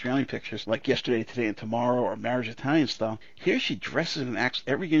Marcello Mastroianni pictures, like Yesterday, Today, and Tomorrow or Marriage Italian Style, here she dresses and acts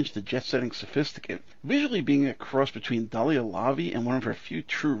every inch the jet-setting sophisticate, visually being a cross between Dalia Lavi and one of her few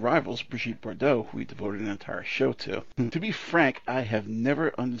true rivals, Brigitte Bardot, who we devoted an entire show to. To be frank, I have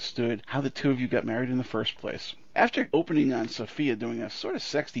never understood how the two of you got married in the first place. After opening on Sophia doing a sort of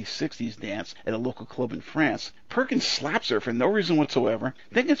sexy 60s dance at a local club in France, Perkins slaps her for no reason whatsoever,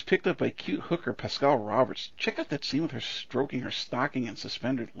 then gets picked up by cute hooker Pascal Roberts. Check out that scene with her stroking her stocking and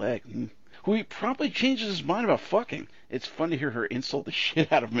suspended leg. Who he promptly changes his mind about fucking. It's fun to hear her insult the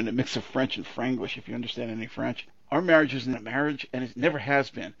shit out of him in a mix of French and Franglish, if you understand any French. Our marriage isn't a marriage, and it never has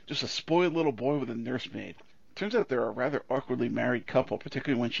been. Just a spoiled little boy with a nursemaid. Turns out they're a rather awkwardly married couple,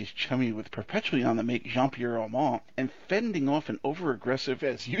 particularly when she's chummy with perpetually on the make Jean-Pierre Armand, and fending off an over-aggressive,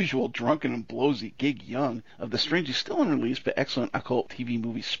 as usual, drunken and blowsy Gig Young of the strangely still unreleased but excellent occult TV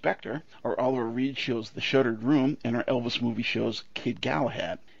movie Spectre, our Oliver Reed show's The Shuttered Room, and our Elvis movie show's Kid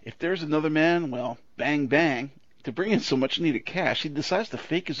Galahad. If there's another man, well, bang bang. To bring in so much needed cash, he decides to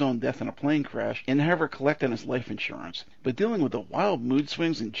fake his own death in a plane crash and have her collect on his life insurance. But dealing with the wild mood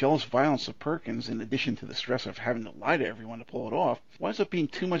swings and jealous violence of Perkins, in addition to the stress of having to lie to everyone to pull it off, winds up being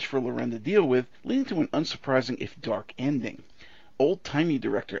too much for Loren to deal with, leading to an unsurprising if dark ending. Old-timey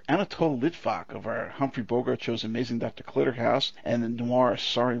director Anatole Litvak of our Humphrey Bogart show's Amazing Dr. Clitterhouse and the noir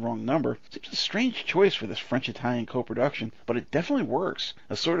Sorry Wrong Number seems a strange choice for this French-Italian co-production, but it definitely works.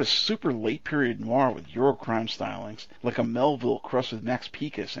 A sort of super late-period noir with Eurocrime stylings, like a Melville crossed with Max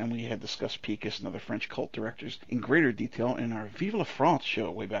Picas, and we had discussed Picas and other French cult directors in greater detail in our Vive la France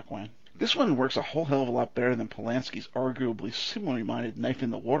show way back when. This one works a whole hell of a lot better than Polanski's arguably similarly minded Knife in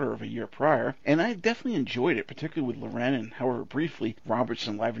the Water of a year prior, and I definitely enjoyed it, particularly with Loren and, however briefly, Roberts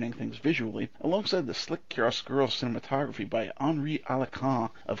enlivening things visually, alongside the slick chiaroscuro cinematography by Henri Alecan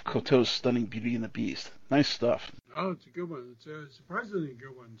of Cocteau's stunning Beauty and the Beast. Nice stuff. Oh, it's a good one. It's a surprisingly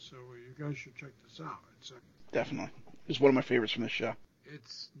good one, so you guys should check this out. Definitely. It's one of my favorites from the show.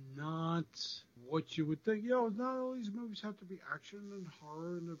 It's not what you would think. Not all these movies have to be action and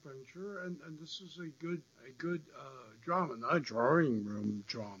horror and adventure, and this is a good drama, not a drawing room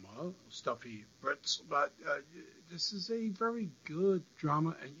drama, stuffy Brits, but this is a very good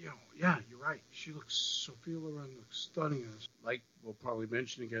drama. And yeah, you're right. Sophia Loren looks stunning, as like we'll probably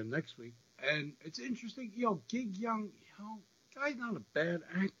mention again next week. And it's interesting, Gig Young, guy's not a bad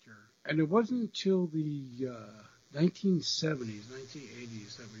actor, and it wasn't until the 1970s,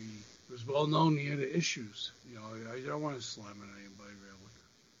 1980s that it was well known he had issues. I don't want to slam at anybody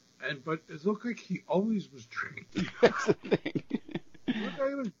really. But it looked like he always was drinking. That's the thing. It looked like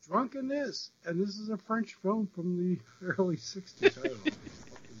he was drunk in this. And this is a French film from the early 60s. I don't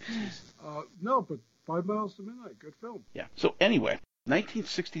know. No, but 5 Miles to Midnight, good film. Yeah. So anyway,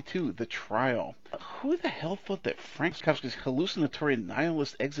 1962, The Trial. Who the hell thought that Frank Kafka's hallucinatory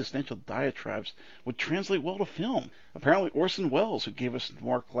nihilist existential diatribes would translate well to film? Apparently Orson Welles, who gave us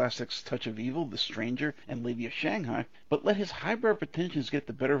noir classics Touch of Evil, The Stranger, and Lady of Shanghai, but let his highbrow pretensions get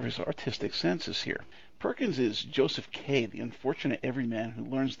the better of his artistic senses here. Perkins is Joseph K., the unfortunate everyman who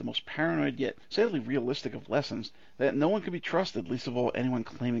learns the most paranoid yet sadly realistic of lessons, that no one can be trusted, least of all anyone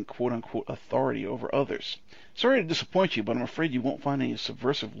claiming quote-unquote authority over others. Sorry to disappoint you, but I'm afraid you won't find any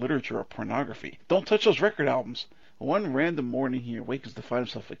subversive literature or pornography. Don't touch those record albums. One random morning he awakens to find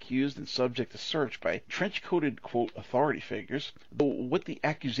himself accused and subject to search by trench-coated, quote, authority figures, though what the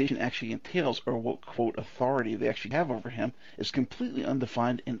accusation actually entails or what, quote, authority they actually have over him is completely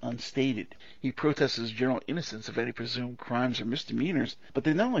undefined and unstated. He protests his general innocence of any presumed crimes or misdemeanors, but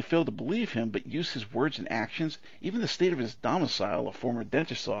they not only fail to believe him, but use his words and actions, even the state of his domicile, a former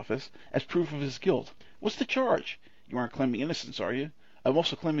dentist's office, as proof of his guilt. What's the charge? You aren't claiming innocence, are you? I'm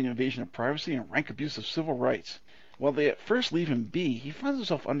also claiming invasion of privacy and rank abuse of civil rights. While they at first leave him be, he finds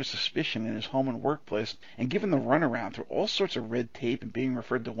himself under suspicion in his home and workplace, and given the runaround through all sorts of red tape and being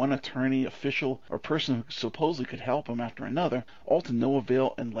referred to one attorney, official, or person who supposedly could help him after another, all to no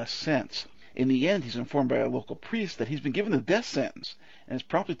avail and less sense. In the end, he's informed by a local priest that he's been given the death sentence, and is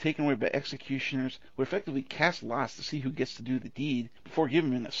promptly taken away by executioners who effectively cast lots to see who gets to do the deed before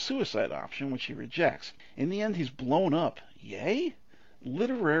giving him a suicide option, which he rejects. In the end, he's blown up. Yay?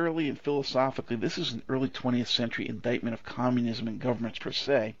 Literarily and philosophically, this is an early 20th century indictment of communism and governments per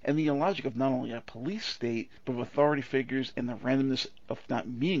se, and the illogic of not only a police state, but of authority figures and the randomness, if not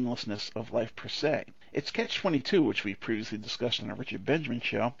meaninglessness, of life per se. It's Catch-22, which we previously discussed on our Richard Benjamin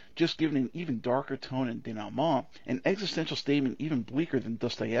show, just given an even darker tone and denouement, an existential statement even bleaker than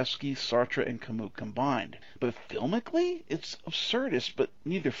Dostoevsky, Sartre, and Camus combined. But filmically, it's absurdist, but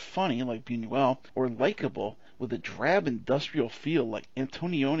neither funny, like Buñuel, or likable, with a drab industrial feel like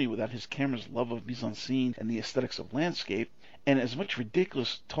Antonioni without his camera's love of mise-en-scene and the aesthetics of landscape, and as much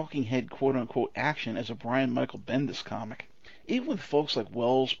ridiculous talking head quote-unquote action as a Brian Michael Bendis comic. Even with folks like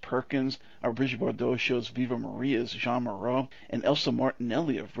Wells, Perkins, or Brigitte Bardot shows Viva Maria's Jean Moreau, and Elsa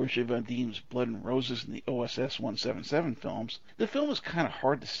Martinelli of Roger Vadim's Blood and Roses in the OSS 177 films, the film is kind of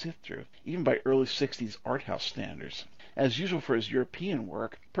hard to sift through, even by early 60s art house standards. As usual for his European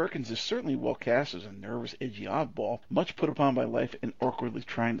work, Perkins is certainly well cast as a nervous, edgy oddball, much put upon by life and awkwardly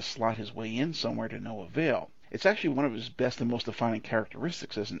trying to slot his way in somewhere to no avail. It's actually one of his best and most defining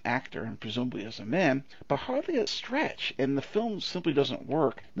characteristics as an actor and presumably as a man, but hardly a stretch, and the film simply doesn't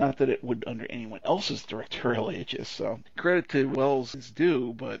work, not that it would under anyone else's directorial aegis, so credit to Wells is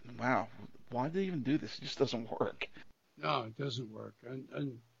due, but wow, why did they even do this? It just doesn't work. No, it doesn't work.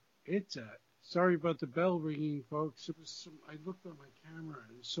 And it's sorry about the bell ringing, folks. It was I looked on my camera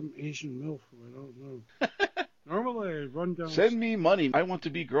and some Asian MILF who I don't know. Normally I run down. Send me money. I want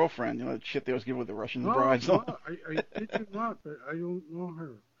to be girlfriend. You know, the shit they always give with the Russian brides. No, I did not, but I don't know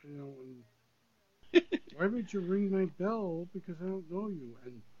her. You know, and why would you ring my bell? Because I don't know you.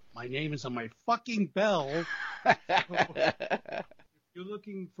 And my name is on my fucking bell. So, if you're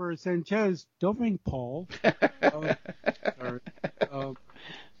looking for Sanchez, don't ring Paul. Sorry. I'll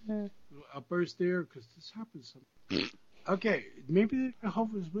burst there because this happens sometimes. Okay, maybe they're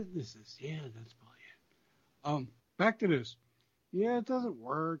Jehovah's Witnesses. Yeah, that's probably it. Back to this. Yeah, it doesn't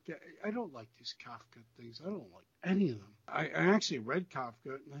work. I don't like these Kafka things. I don't like any of them. I actually read Kafka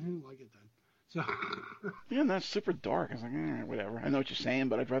and I didn't like it then. So yeah, that's super dark. I was like, whatever. I know what you're saying,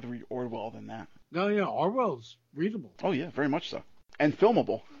 but I'd rather read Orwell than that. No, yeah, Orwell's readable. Oh yeah, very much so, and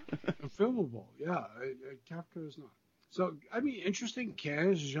filmable. And filmable, yeah. Kafka is not. So, I mean, interesting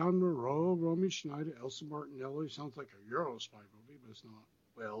cast. Jean Moreau, Romy Schneider, Elsa Martinelli. Sounds like a Euro spy movie, but it's not.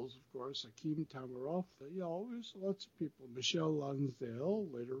 Wells, of course, Akeem Tamaroff. There's lots of people. Michelle Lansdale,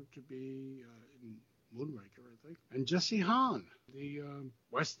 later to be in Moonraker, I think. And Jesse Hahn, the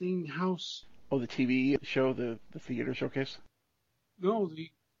Westinghouse. Oh, the TV show, the theater showcase? No, the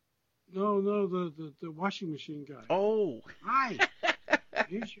washing machine guy. Oh. Hi.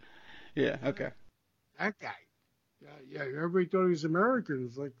 Yeah, okay. That guy. Yeah, everybody thought he was American.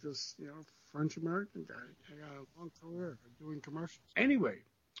 It's like this, French-American guy. I got a long career doing commercials. Anyway,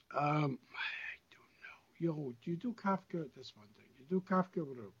 I don't know. You do Kafka, that's one thing. You do Kafka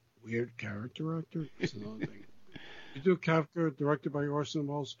with a weird character actor, that's another thing. You do Kafka directed by Orson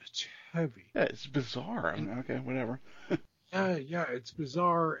Welles, it's heavy. Yeah, it's bizarre. I mean, okay, whatever. Yeah, it's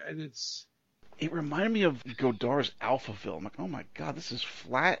bizarre, and It reminded me of Godard's Alpha film. Like, oh my god, this is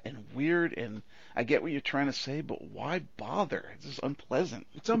flat and weird, and I get what you're trying to say, but why bother? It's just unpleasant.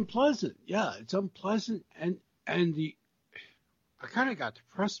 It's unpleasant. Yeah, it's unpleasant, and I kind of got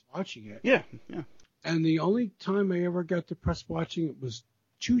depressed watching it. Yeah. And the only time I ever got depressed watching it was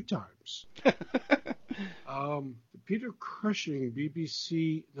 2 times. The Peter Cushing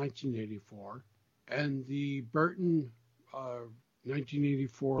BBC 1984 and the Burton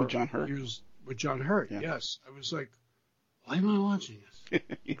 1984 with John Hurt. With John Hurt, yeah. Yes. I was like, why am I watching this?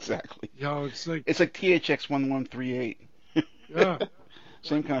 Exactly. It's like THX 1138. Yeah.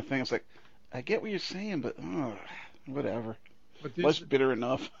 Same kind of thing. It's like, I get what you're saying, but whatever. But Life's bitter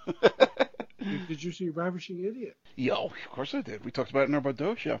enough. Did you see Ravishing Idiot? Yo, of course I did. We talked about it in our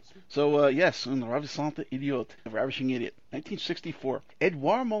Bardot show. So, yes, Un Ravissant Idiot, Ravishing Idiot, 1964.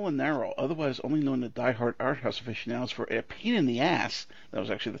 Edouard Molinaro, otherwise only known to diehard art house aficionados for A Pain in the Ass, that was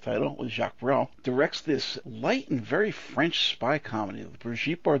actually the title, with Jacques Brel, directs this light and very French spy comedy with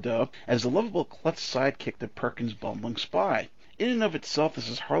Brigitte Bardot as the lovable klutz sidekick to Perkins' bumbling spy. In and of itself, this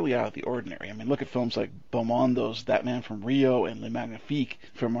is hardly out of the ordinary. I mean, look at films like Belmondo's That Man from Rio and Le Magnifique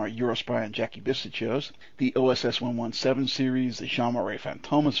from our Eurospy and Jackie Bisset shows, the OSS 117 series, the Jean-Marie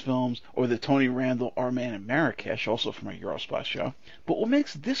Fantomas films, or the Tony Randall Our Man in Marrakesh, also from our Eurospy show. But what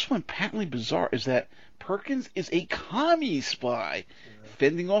makes this one patently bizarre is that Perkins is a commie spy,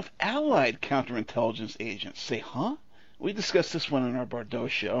 fending off Allied counterintelligence agents. Say, huh? We discussed this one in our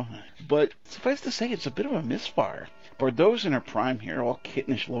Bardot show, but suffice to say, it's a bit of a misfire. Bardot's in her prime here, all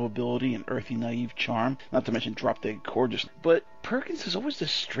kittenish lovability and earthy naive charm, not to mention drop-dead gorgeous. But Perkins is always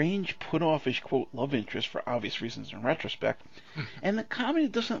this strange, put-offish, quote, love interest for obvious reasons in retrospect, and the comedy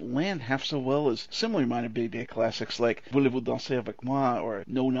doesn't land half so well as similar-minded big day classics like Voulez-vous danser avec moi or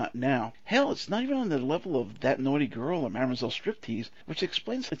No Not Now. Hell, it's not even on the level of That Naughty Girl or Mademoiselle Striptease, which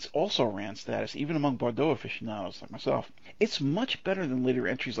explains its also-ran status even among Bardot aficionados like myself. It's much better than later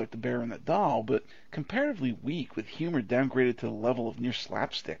entries like The Bear and the Doll, but comparatively weak, with humor downgraded to the level of near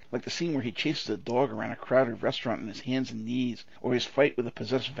slapstick, like the scene where he chases a dog around a crowded restaurant on his hands and knees or his fight with a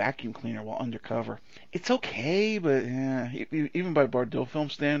possessed vacuum cleaner while undercover. It's okay, but even by Bardot film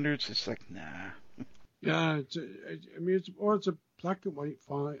standards, it's like, nah. Yeah, it's a black and white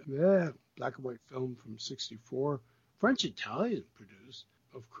black and white film from '64, French Italian produced.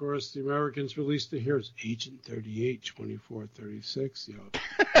 Of course, the Americans released it here as Agent 38, 2436.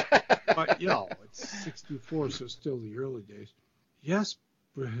 But it's '64, so still the early days. Yes,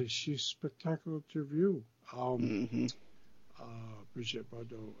 she's spectacular to view. Brigitte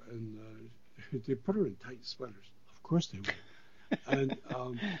Bardot, and they put her in tight sweaters. Of course they will. And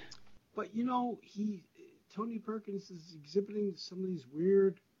but Tony Perkins is exhibiting some of these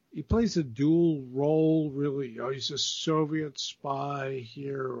weird. He plays a dual role, really. He's a Soviet spy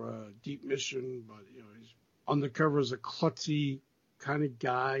here, deep mission, but he's undercover as a klutzy kind of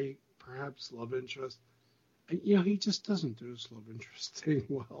guy, perhaps love interest. And he just doesn't do his love interest thing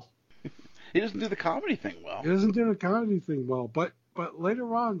well. He doesn't do the comedy thing well. He doesn't do the comedy thing well, but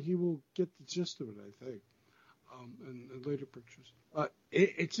later on he will get the gist of it, I think, in later pictures.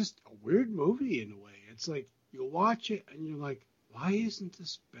 It's just a weird movie in a way. It's like you watch it and you're like, why isn't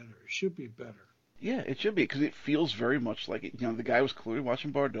this better? It should be better. Yeah, it should be, because it feels very much like it. The guy was clearly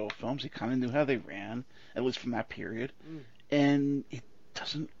watching Bardot films. He kind of knew how they ran, at least from that period, and it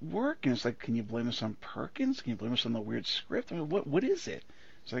doesn't work. And it's like, can you blame this on Perkins? Can you blame this on the weird script? I mean, what is it?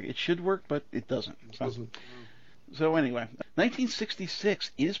 It's like, it should work, but it doesn't. So anyway,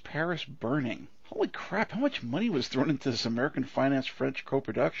 1966 is Paris Burning. Holy crap, how much money was thrown into this American-financed French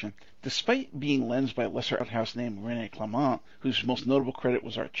co-production? Despite being lensed by a lesser art house named René Clément, whose most notable credit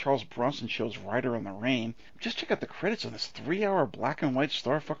was our Charles Bronson show's Rider on the Rain, just check out the credits on this 3-hour black-and-white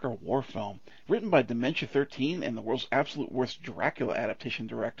starfucker war film. Written by Dementia 13 and the world's absolute worst Dracula adaptation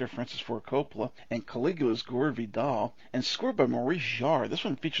director Francis Ford Coppola and Caligula's Gore Vidal, and scored by Maurice Jarre, this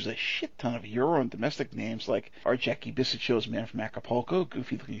one features a shit ton of Euro and domestic names like our Jackie Bissett show's Man from Acapulco,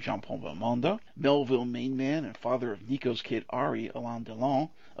 goofy-looking Jean-Paul Belmondo, Melville Mainman and father of Nico's kid Ari, Alain Delon,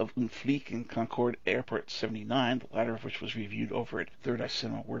 of Un Flic in Concorde Airport 79, the latter of which was reviewed over at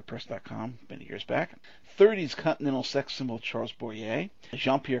thirdeyecinemawordpress.com many years back. 30s continental sex symbol Charles Boyer,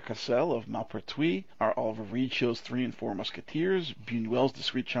 Jean-Pierre Cassel of Maupertuis, our Oliver Reed show's 3 and 4 Musketeers, Buñuel's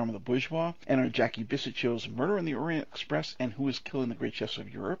Discreet Charm of the Bourgeois, and our Jackie Bissett show's Murder in the Orient Express and Who is Killing the Great Chefs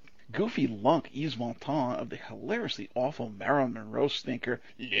of Europe. Goofy lunk Yves Montand of the hilariously awful Marilyn Monroe stinker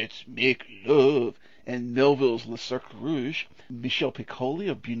Let's Make Love, and Melville's Le Cercle Rouge, Michel Piccoli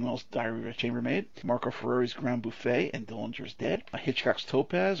of Buñuel's Diary of a Chambermaid, Marco Ferreri's Grand Buffet and Dillinger's Dead, Hitchcock's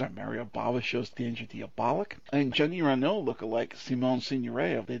Topaz, our Mario Bava show's Danger Diabolique, and Johnny Renault lookalike Simone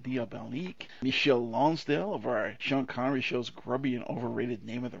Signoret of Les Diaboliques, Michel Lonsdale of our Sean Connery show's Grubby and Overrated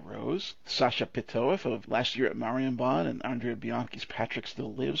Name of the Rose, Sasha Pitoeff of Last Year at Marienbad and Andrea Bianchi's Patrick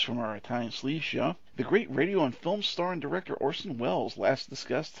Still Lives from our Italian Sleeve show, the great radio and film star and director Orson Welles, last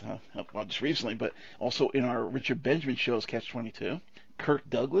discussed, just recently, but also in our Richard Benjamin show's Catch-22. Kirk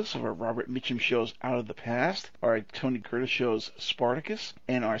Douglas of our Robert Mitchum show's Out of the Past, our Tony Curtis show's Spartacus,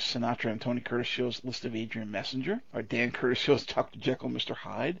 and our Sinatra and Tony Curtis show's List of Adrian Messenger, our Dan Curtis show's Dr. Jekyll and Mr.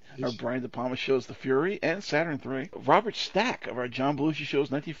 Hyde, our Brian De Palma show's The Fury, and Saturn III, Robert Stack of our John Belushi show's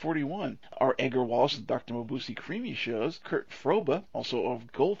 1941, our Edgar Wallace and Dr. Mabuse Creamy shows, Kurt Froba, also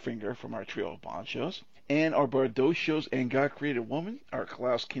of Goldfinger from our trio of Bond shows, and our Bardot show's And God Created Woman, our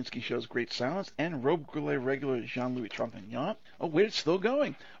Klaus Kinski show's Great Silence, and Robe Goulet regular Jean-Louis Trintignant. Oh, wait, it's still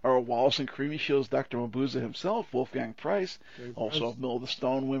going. Our Wallace and Creamy show's Dr. Mabuse himself, Wolfgang Price, also of Mill of the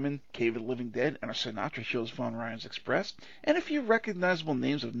Stone Women, Cave of the Living Dead, and our Sinatra show's Von Ryan's Express, and a few recognizable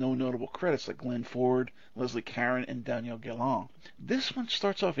names of no notable credits like Glenn Ford, Leslie Caron, and Daniel Galland. This one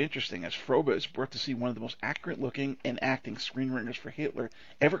starts off interesting as Froba is brought to see one of the most accurate-looking and acting screenwriters for Hitler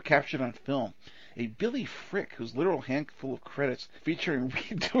ever captured on film. A Billy Frick, whose literal handful of credits featuring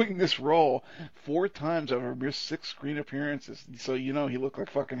redoing this role 4 times over mere 6 screen appearances. So he looked like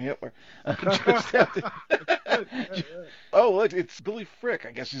fucking Hitler. Oh, look, it's Billy Frick.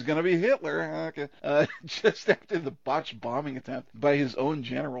 I guess he's going to be Hitler. Okay. Just after the botched bombing attempt by his own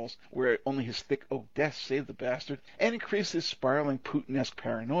generals, where only his thick oak desk saved the bastard, and increased his spiraling Putin-esque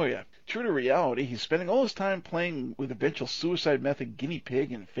paranoia. True to reality, he's spending all his time playing with eventual suicide method guinea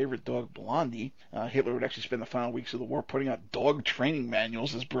pig and favorite dog Blondie. Hitler would actually spend the final weeks of the war putting out dog training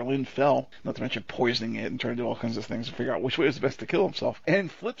manuals as Berlin fell, not to mention poisoning it and trying to do all kinds of things to figure out which way was the best to kill himself,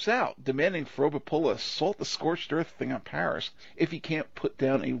 and flips out, demanding Froba pull a salt the scorched earth thing on Paris if he can't put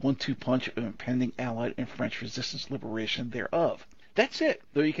down a 1-2 punch of impending Allied and French resistance liberation thereof. That's it.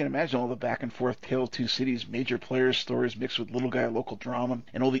 Though you can imagine all the back and forth Tale of Two Cities, major players' stories mixed with little guy local drama,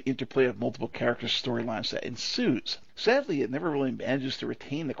 and all the interplay of multiple characters' storylines that ensues. Sadly, it never really manages to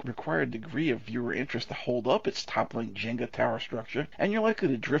retain the required degree of viewer interest to hold up its toppling Jenga tower structure, and you're likely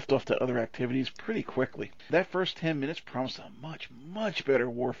to drift off to other activities pretty quickly. That first 10 minutes promised a much, much better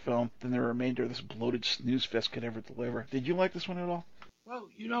war film than the remainder of this bloated snooze fest could ever deliver. Did you like this one at all? Well,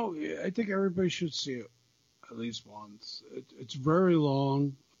 I think everybody should see it at least once. It's very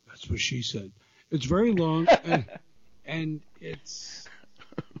long. That's what she said. It's very long, and it's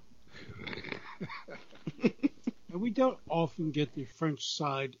and we don't often get the French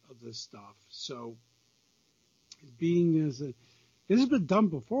side of this stuff. So, being as this has been done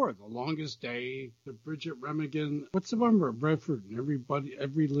before. The Longest Day, the Bridget Remigan. What's the one where Redford and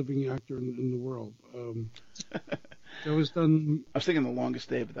every living actor in the world. That was done. I was thinking The Longest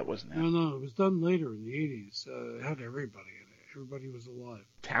Day, but that wasn't it. No, it was done later in the 80s. It had everybody in it. Everybody was alive.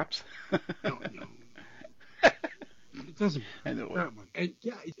 Taps? No. It doesn't matter. That one. And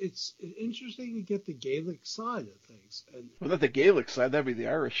yeah, it's interesting to get the Gaelic side of things. And well, not the Gaelic side. That'd be the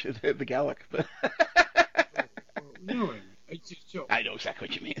Irish, the Gaelic. But you know what I mean. So, I know exactly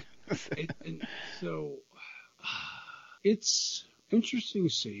what you mean. and so it's interesting to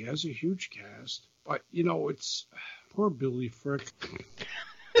see. It has a huge cast, but it's poor Billy Frick.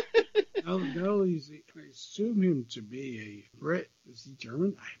 Now I assume him to be a Brit. Is he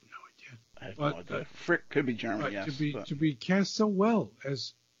German? I have no idea. No idea. Frick could be German, yes. To be cast so well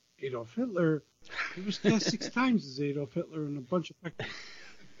as Adolf Hitler, he was cast 6 times as Adolf Hitler in a bunch of pictures.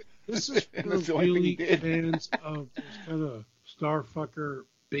 This is for really fans of those kind of starfucker,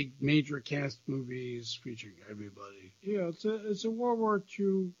 big major cast movies featuring everybody. Yeah, it's a World War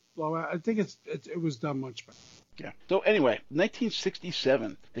II blowout. I think it was done much better. Yeah. So anyway,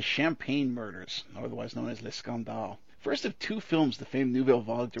 1967, The Champagne Murders, otherwise known as Les Scandales. First of 2 films the famed Nouvelle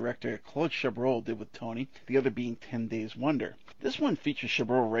Vague director Claude Chabrol did with Tony, the other being 10 Days Wonder. This one features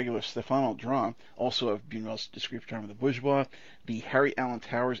Chabrol regular Stéphane Audran, also of Buñuel's Discreet Charm of the Bourgeois, the Harry Allen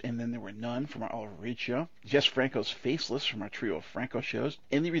Towers and Then There Were None from our Oliver Reed show, Jess Franco's Faceless from our trio of Franco shows,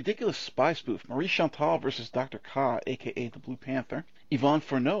 and the ridiculous spy spoof Marie Chantal vs. Dr. K, a.k.a. the Blue Panther, Yvonne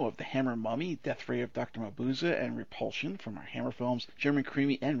Fourneau of The Hammer Mummy, Death Ray of Dr. Mabuse, and Repulsion from our Hammer films, German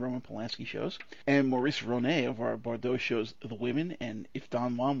Creamy and Roman Polanski shows, and Maurice Ronet of our Bordeaux shows The Women and If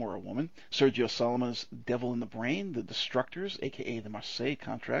Don Juan Were a Woman, Sergio Solomon's Devil in the Brain, The Destructors, a.k.a. the Marseille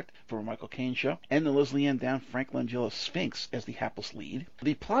Contract for a Michael Caine show, and the Leslie Ann Down Frank Langella Sphinx as the hapless lead.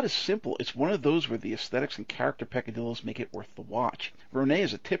 The plot is simple. It's one of those where the aesthetics and character peccadillos make it worth the watch. Ronet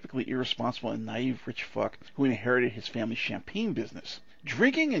is a typically irresponsible and naive rich fuck who inherited his family's champagne business.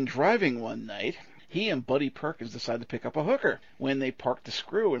 Drinking and driving one night, he and Buddy Perkins decide to pick up a hooker. When they park the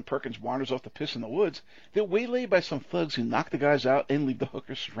screw and Perkins wanders off to piss in the woods, they're waylaid by some thugs who knock the guys out and leave the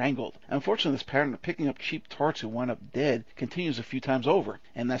hooker strangled. Unfortunately, this pattern of picking up cheap tarts who wind up dead continues a few times over,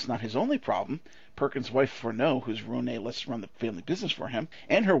 and that's not his only problem. Perkins' wife Fourneau, who's Ronet lets run the family business for him,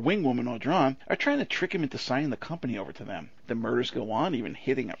 and her wingwoman Audran are trying to trick him into signing the company over to them. The murders go on, even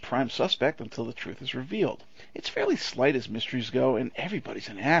hitting a prime suspect until the truth is revealed. It's fairly slight as mysteries go, and everybody's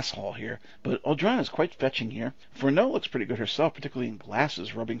an asshole here, but Audran is quite fetching here. Fourneau looks pretty good herself, particularly in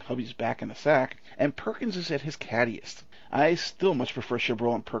glasses, rubbing hubby's back in the sack, and Perkins is at his cattiest. I still much prefer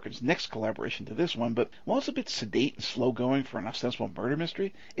Chabrol and Perkins' next collaboration to this one, but while it's a bit sedate and slow-going for an ostensible murder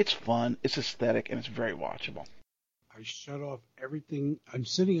mystery, it's fun, it's aesthetic, and it's very watchable. I shut off everything. I'm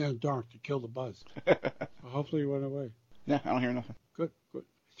sitting in the dark to kill the buzz. Hopefully it went away. Yeah, I don't hear nothing. Good.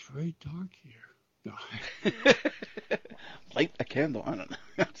 It's very dark here. No. Light a candle. I don't know.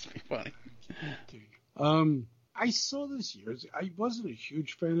 That's be funny. I saw this years. I wasn't a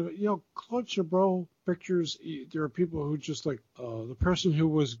huge fan of it. Claude Chabrol pictures, there are people who just like the person who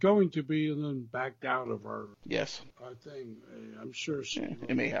was going to be and then backed out of our thing. I'm sure she...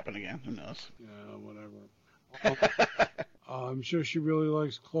 it may happen again. Who knows? Yeah, whatever. I'm sure she really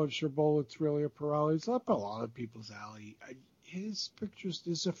likes Claude Chabrol. It's really up her alley. It's up a lot of people's alley. His pictures,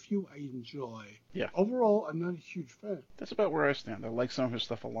 there's a few I enjoy. Yeah. Overall, I'm not a huge fan. That's about where I stand. I like some of his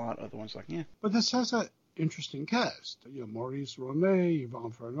stuff a lot. Other ones like, yeah. But this has an interesting cast. Maurice Ronet,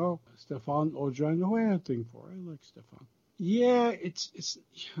 Yvonne Fourneau, Stéphane Audran, who I had a thing for. I like Stéphane. Yeah, it's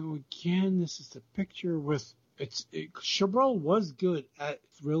again, this is the picture with... Chabrol was good at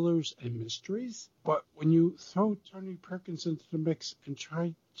thrillers and mysteries, but when you throw Tony Perkins into the mix and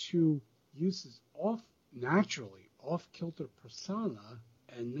try to use his off-kilter persona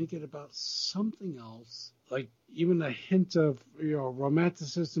and make it about something else, like even a hint of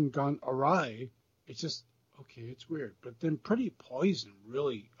romanticism gone awry, it's just okay, it's weird. But then Pretty Poison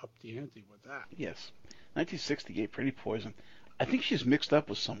really upped the ante with that. Yes. 1968, Pretty Poison. I think she's mixed up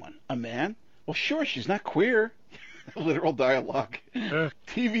with someone. A man? Well, sure, she's not queer. Literal dialogue.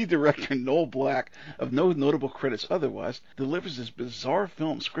 TV director Noel Black, of no notable credits otherwise, delivers this bizarre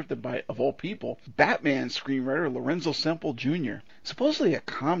film scripted by, of all people, Batman screenwriter Lorenzo Semple Jr. Supposedly a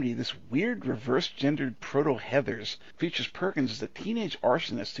comedy, this weird reverse-gendered proto-Heathers features Perkins as a teenage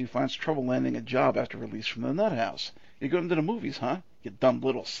arsonist who finds trouble landing a job after release from the nut house. You're going to the movies, huh? You dumb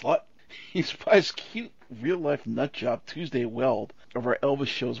little slut. He spies cute real-life nutjob Tuesday Weld of our Elvis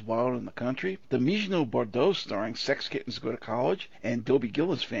shows Wild in the Country, the Mijno Bordeaux starring Sex Kittens Go to College, and Dobie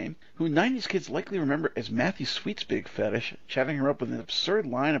Gillis fame, who 90s kids likely remember as Matthew Sweet's big fetish, chatting her up with an absurd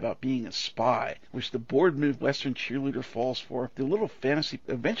line about being a spy, which the bored Midwestern cheerleader falls for, the little fantasy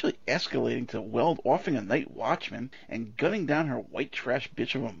eventually escalating to Weld offing a night watchman and gunning down her white trash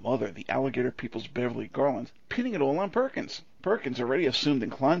bitch of a mother, the alligator people's Beverly Garland, pinning it all on Perkins. Perkins, already assumed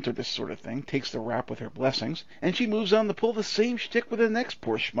inclined to this sort of thing, takes the rap with her blessings, and she moves on to pull the same shtick with the next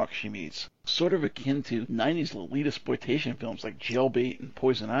poor schmuck she meets. Sort of akin to 90s Lolita-exploitation films like Jailbait and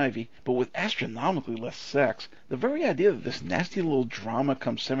Poison Ivy, but with astronomically less sex. The very idea that this nasty little drama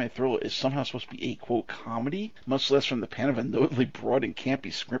come semi-thriller is somehow supposed to be a, quote, comedy, much less from the pen of a notably broad and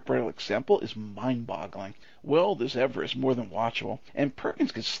campy scriptwriter like Semple, is mind-boggling. Weld, as ever, is more than watchable, and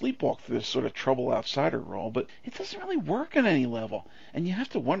Perkins could sleepwalk through this sort of trouble outsider role, but it doesn't really work on any level, and you have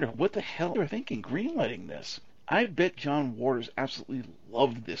to wonder what the hell they're thinking greenlighting this. I bet John Waters absolutely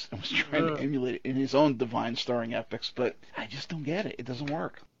loved this and was trying to emulate it in his own divine starring epics, but I just don't get it. It doesn't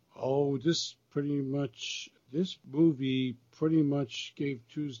work. Oh, this movie pretty much gave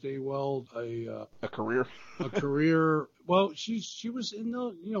Tuesday Weld a career. A career. Well, she was in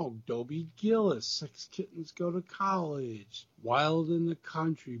the, Dobie Gillis, Sex Kittens Go to College, Wild in the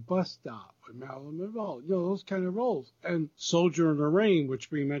Country, Bus Stop with Marilyn Monroe, those kind of roles. And Soldier in the Rain,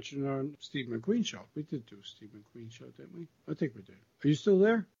 which we mentioned on Steve McQueen show. We did do a Steve McQueen show, didn't we? I think we did. Are you still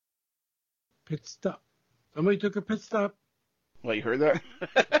there? Pit stop. Somebody took a pit stop. Well, you heard that?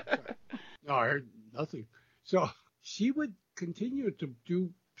 No, I heard nothing. So she would continue to do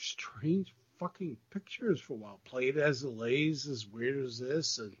strange fucking pictures for a while. Played as Lays, as weird as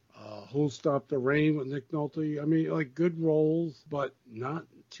this, and Who'll Stop the Rain with Nick Nolte. I mean, like good roles, but not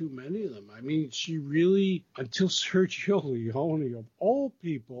too many of them. I mean, she really, until Sergio Leone, of all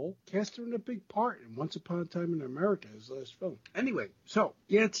people, cast her in a big part in Once Upon a Time in America, his last film. Anyway, so,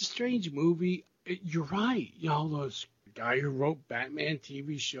 yeah, it's a strange movie. You're right. Those guy who wrote Batman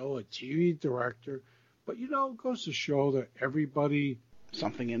TV show, a TV director. But, it goes to show that everybody...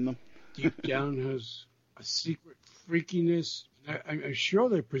 Something in them. Deep down has a secret freakiness. I'm sure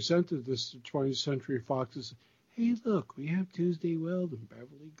they presented this to 20th Century Fox as, hey, look, we have Tuesday Weld and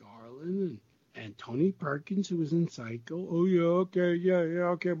Beverly Garland and Tony Perkins, who was in Psycho. Oh, yeah,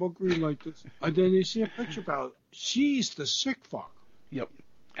 okay, we'll greenlight this. And then they see a picture about, she's the sick fuck. Yep.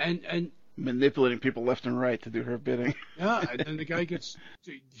 And manipulating people left and right to do her bidding. Yeah, and then the guy gets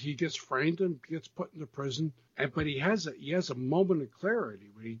framed and gets put into prison. But he has a moment of clarity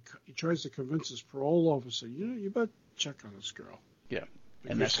when he tries to convince his parole officer, you better check on this girl. Yeah,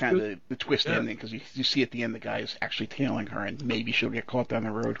 and that's kind of the twist ending, because you see at the end the guy is actually tailing her, and maybe she'll get caught down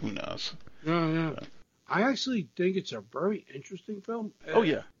the road. Who knows? Yeah. I actually think it's a very interesting film. Oh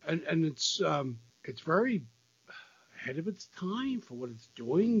yeah, and it's very ahead of its time for what it's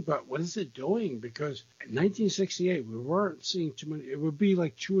doing, but what is it doing? Because in 1968, we weren't seeing too many. It would be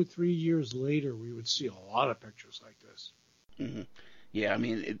like 2 or 3 years later we would see a lot of pictures like this. Mm-hmm. Yeah, I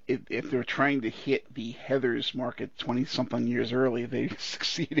mean, if they're trying to hit the Heathers market 20-something years early, they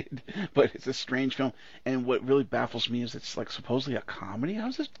succeeded. But it's a strange film, and what really baffles me is it's like supposedly a comedy.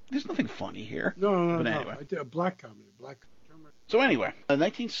 How's this? There's nothing funny here. No. Anyway. A black comedy. So anyway,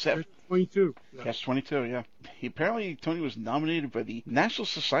 1970. Catch-22. Catch-22, yeah. Apparently, Tony was nominated by the National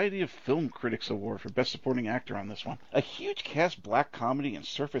Society of Film Critics Award for Best Supporting Actor on this one. A huge cast black comedy and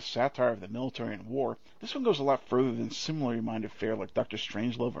surface satire of the military and war, this one goes a lot further than similarly minded fare like Dr.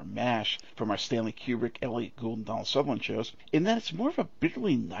 Strangelove or MASH from our Stanley Kubrick, Elliot Gould, and Donald Sutherland shows, in that it's more of a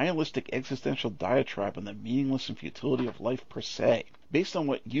bitterly nihilistic existential diatribe on the meaningless and futility of life per se. Based on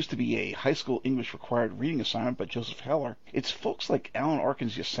what used to be a high school English required reading assignment by Joseph Heller, it's folks like Alan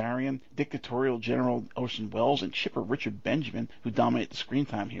Arkin's Yossarian, dictatorial General Orson Welles, and chipper Richard Benjamin who dominate the screen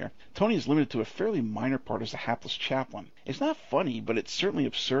time here. Tony is limited to a fairly minor part as a hapless chaplain. It's not funny, but it's certainly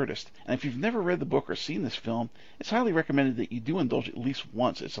absurdist, and if you've never read the book or seen this film, it's highly recommended that you do indulge at least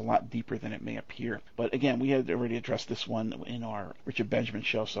once. It's a lot deeper than it may appear. But again, we had already addressed this one in our Richard Benjamin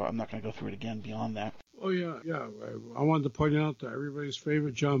show, so I'm not going to go through it again beyond that. Oh, yeah. I wanted to point out that everybody's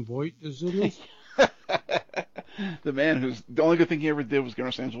favorite John Voight is in this. The man the only good thing he ever did was get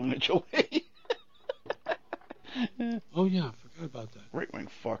us Angelina Jolie. Oh, yeah, I How about that? Right-wing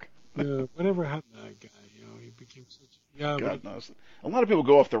fuck. Yeah, whatever happened to that guy? He became such. Yeah, God knows. A lot of people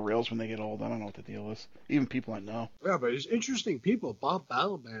go off the rails when they get old. I don't know what the deal is. Even people I know. but it's interesting people. Bob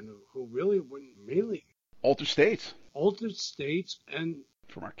Balaban, who really went mainly Altered States. altered states, and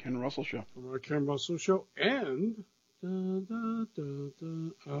From our Ken Russell show. from our Ken Russell show, and the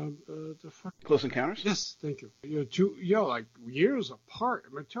fuck. Close Encounters? Yes, thank you. Like years apart.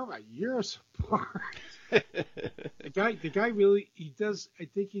 I'm talking about years apart. The guy really, he does. I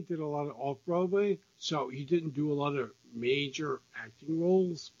think he did a lot of off Broadway, so he didn't do a lot of major acting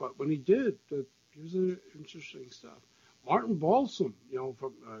roles. But when he did, he was interesting stuff. Martin Balsam,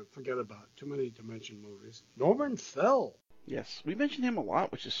 from forget about Too Many Dimension movies. Norman Fell. Yes, we mention him a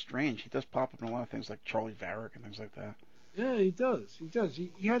lot, which is strange. He does pop up in a lot of things like Charlie Varick and things like that. Yeah, he does.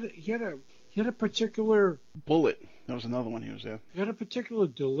 He had a particular Bullet. That was another one he was in. He had a particular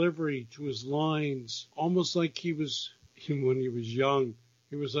delivery to his lines, almost like he was when he was young.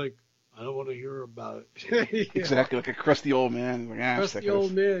 He was like, "I don't want to hear about it." Yeah. Exactly, like a crusty old man. Like, Crusty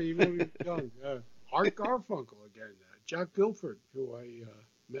old man, even when he was young. Yeah. Art Garfunkel again. Jack Guilford, who I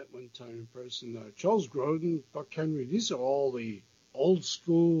met one time in person. Charles Grodin, Buck Henry. These are all the old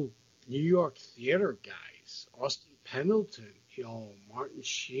school New York theater guys. Austin Pendleton. Martin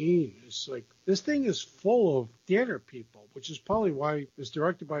Sheen. It's like, this thing is full of theater people, which is probably why it's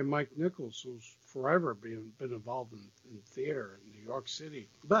directed by Mike Nichols, who's forever been involved in theater in New York City.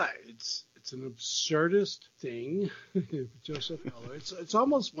 But it's an absurdist thing. Joseph Heller. It's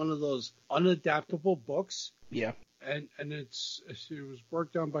almost one of those unadaptable books. Yeah. And it was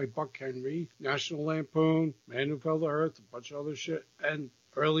worked on by Buck Henry, National Lampoon, Man Who Fell to Earth, a bunch of other shit, and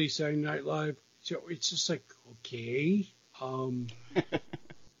early Saturday Night Live. So it's just like, okay.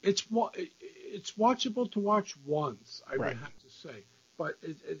 It's watchable to watch once, I would have to say, but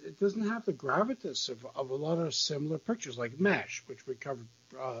it doesn't have the gravitas of a lot of similar pictures like MASH, which we covered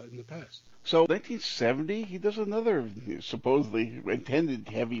in the past. So 1970, he does another supposedly intended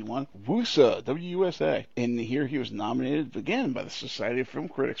heavy one, WUSA, W-U-S-A, and here he was nominated again by the Society of Film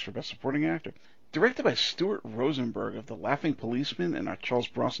Critics for Best Supporting Actor. Directed by Stuart Rosenberg of The Laughing Policeman and our Charles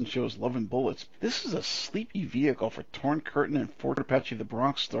Bronson show's Love and Bullets, this is a sleepy vehicle for Torn Curtain and Fort Apache of the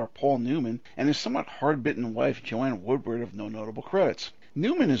Bronx star Paul Newman and his somewhat hard-bitten wife Joanne Woodward of no notable credits.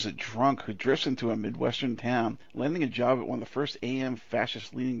 Newman is a drunk who drifts into a Midwestern town, landing a job at one of the first AM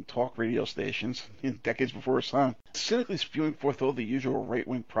fascist-leaning talk radio stations decades before his time, cynically spewing forth all the usual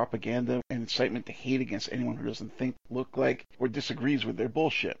right-wing propaganda and incitement to hate against anyone who doesn't think, look like, or disagrees with their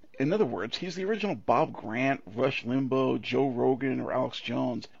bullshit. In other words, he's the original Bob Grant, Rush Limbaugh, Joe Rogan, or Alex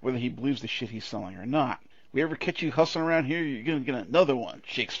Jones, whether he believes the shit he's selling or not. We ever catch you hustling around here, you're gonna get another one,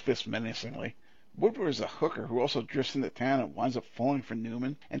 shakes fist menacingly. Woodward is a hooker who also drifts into town and winds up falling for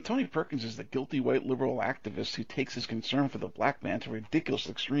Newman, and Tony Perkins is the guilty white liberal activist who takes his concern for the black man to ridiculous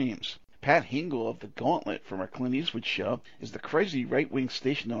extremes. Pat Hingle of The Gauntlet from our Clint Eastwood show is the crazy right-wing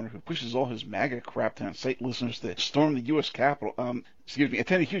station owner who pushes all his MAGA crap to incite listeners to storm the U.S. Capitol,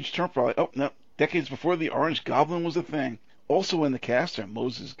 attend a huge Trump rally. Oh, no, decades before the Orange Goblin was a thing. Also in the cast are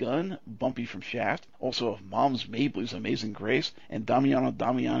Moses Gunn, Bumpy from Shaft, also of Mom's Mabel's Amazing Grace, and Damiano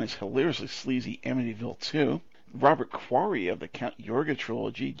Damiani's hilariously sleazy Amityville 2. Robert Quarry of the Count Yorga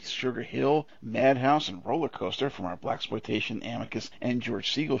trilogy, Sugar Hill, Madhouse, and Roller Coaster from our Blaxploitation, Amicus, and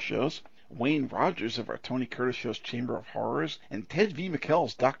George Siegel shows. Wayne Rogers of our Tony Curtis show's Chamber of Horrors, and Ted V.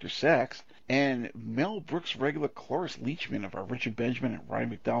 McKell's Dr. Sax, and Mel Brooks' regular Cloris Leachman of our Richard Benjamin and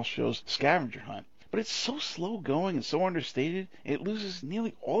Ryan McDowell show's Scavenger Hunt. But it's so slow going and so understated, it loses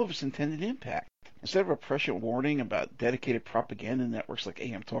nearly all of its intended impact. Instead of a prescient warning about dedicated propaganda networks like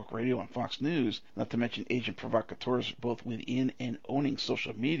AM Talk Radio and Fox News, not to mention agent provocateurs both within and owning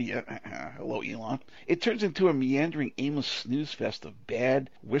social media, hello Elon, it turns into a meandering, aimless snooze fest of bad,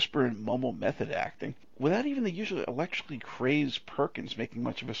 whisper and mumble method acting, without even the usually electrically crazed Perkins making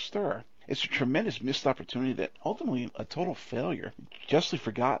much of a stir. It's a tremendous missed opportunity that ultimately a total failure, justly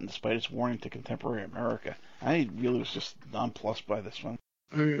forgotten despite its warning to contemporary America. I really was just nonplussed by this one.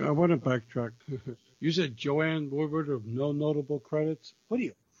 I want to backtrack. You said Joanne Woodward of no notable credits. What are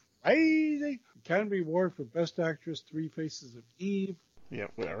you, crazy? Academy Award for Best Actress, Three Faces of Eve. Yeah,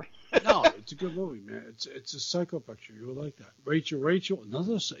 whatever. No, it's a good movie, man. It's a psycho picture. You would like that. Rachel,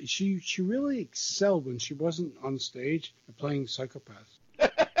 another. She really excelled when she wasn't on stage and playing psychopaths.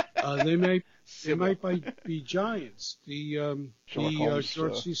 They might be giants. The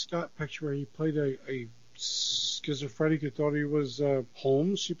George C. Scott picture where he played a schizophrenic who thought he was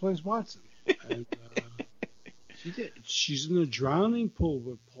Holmes. She plays Watson. And, she did. She's in the drowning pool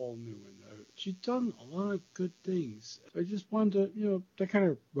with Paul Newman. She's done a lot of good things. I just wanted to, that kind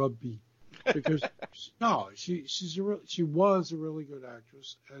of rubbed me. because no, she was a really good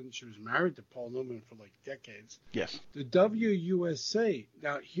actress, and she was married to Paul Newman for like decades. Yes. The WUSA.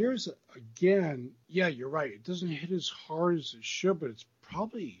 Now here's again, yeah, you're right. It doesn't hit as hard as it should, but it's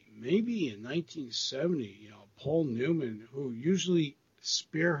probably maybe in 1970. Paul Newman, who usually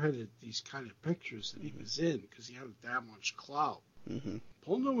spearheaded these kind of pictures that he was in because he had that much clout. Mm-hmm.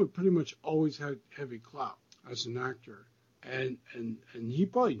 Paul Newman pretty much always had heavy clout as an actor. And he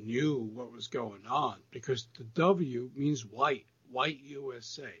probably knew what was going on because the W means white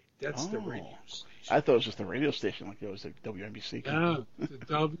USA. That's the radio station. I thought it was just a radio station like it was a WNBC. Yeah, the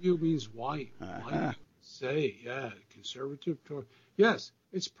W means white USA. Yeah, conservative. Yes,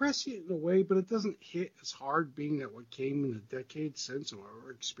 it's prescient in a way, but it doesn't hit as hard being that what came in the decade since what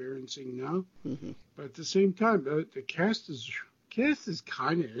we're experiencing now. Mm-hmm. But at the same time, the cast is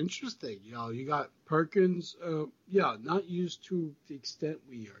kind of interesting. You got Perkins, not used to the extent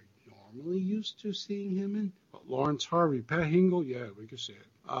we are normally used to seeing him in. But Lawrence Harvey, Pat Hingle, yeah, we could say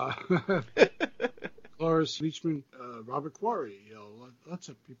it. Cloris Leachman, Robert Quarry, lots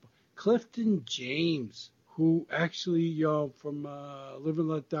of people. Clifton James, who actually from Live and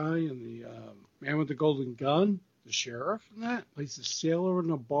Let Die and the Man with the Golden Gun, the sheriff in that, plays the sailor in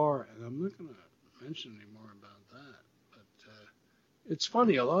a bar, and I'm not going to mention any more about that. It's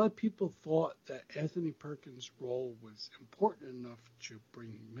funny, a lot of people thought that Anthony Perkins' role was important enough to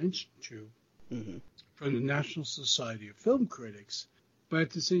bring mention to from the National Society of Film Critics, but at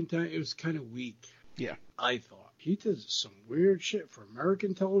the same time, it was kind of weak. Yeah. I thought. He did some weird shit for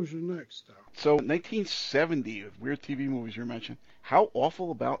American television next, though. So, 1970, with weird TV movies you mentioned, How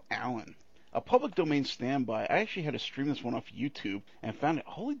Awful About Alan? A public domain standby. I actually had to stream this one off YouTube and found it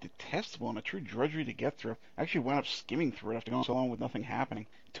wholly detestable and a true drudgery to get through. I actually wound up skimming through it after going so long with nothing happening.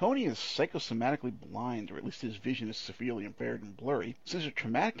 Tony is psychosomatically blind, or at least his vision is severely impaired and blurry, since a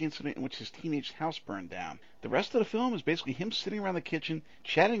traumatic incident in which his teenage house burned down. The rest of the film is basically him sitting around the kitchen,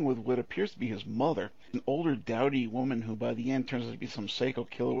 chatting with what appears to be his mother, an older, dowdy woman who by the end turns out to be some psycho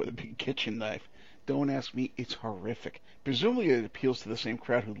killer with a big kitchen knife. Don't ask me, it's horrific. Presumably it appeals to the same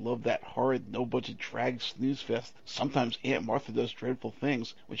crowd who love that horrid, no-budget drag snooze fest. Sometimes Aunt Martha Does Dreadful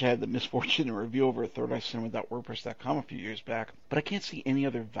Things, which I had the misfortune to review over at thirdeyecinema.wordpress.com a few years back, but I can't see any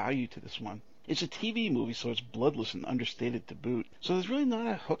other value to this one. It's a TV movie, so it's bloodless and understated to boot, so there's really not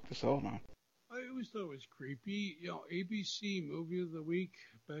a hook to sell on. I always thought it was creepy. ABC Movie of the Week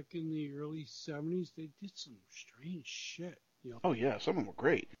back in the early 70s, they did some strange shit. Oh yeah, some of them were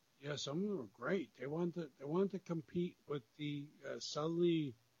great. Yeah, some of them were great. They wanted to compete with the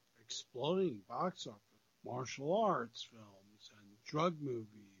suddenly exploding box office, martial arts films and drug movies,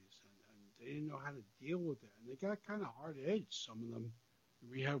 and they didn't know how to deal with it. And they got kind of hard-edged, some of them.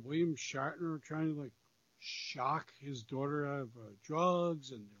 We had William Shatner trying to, shock his daughter out of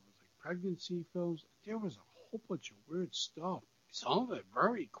drugs, and there was, pregnancy films. There was a whole bunch of weird stuff. Some of it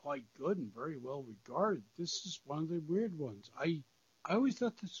very quite good and very well regarded. This is one of the weird ones. I always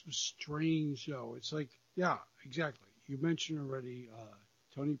thought this was strange, though. It's like, yeah, exactly. You mentioned already,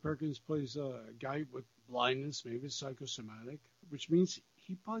 Tony Perkins plays a guy with blindness, maybe psychosomatic, which means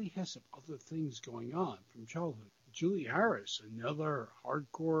he probably has some other things going on from childhood. Julie Harris, another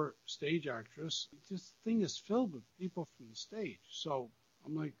hardcore stage actress. This thing is filled with people from the stage. So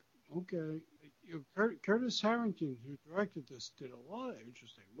I'm like, okay. Curtis Harrington, who directed this, did a lot of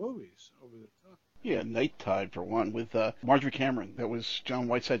interesting movies over the time. Yeah, Night Tide, for one, with Marjorie Cameron. That was John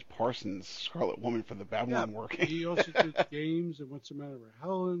Whiteside's Parsons' Scarlet Woman for the Babylon work. He also did Games and What's the Matter with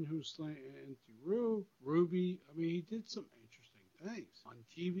Helen, who's slaying Auntie Rue, Ruby. I mean, he did some interesting things. On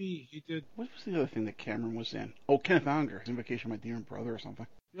TV, he did... What was the other thing that Cameron was in? Oh, Kenneth Anger, Invocation of My Demon Brother or something.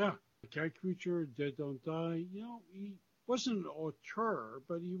 Yeah. Cat Creature, Dead Don't Die. He wasn't an auteur,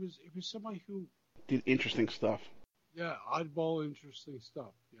 but he was somebody who... did interesting stuff. Yeah, oddball, interesting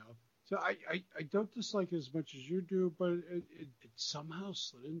stuff, So I don't dislike it as much as you do, but it somehow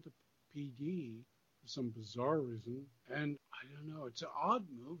slid into PD for some bizarre reason. And I don't know, it's an odd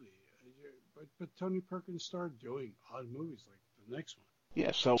movie. But Tony Perkins started doing odd movies like the next one.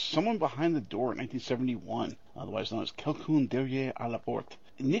 Yeah, so Someone Behind the Door in 1971, otherwise known as Quelqu'un derrière à la porte.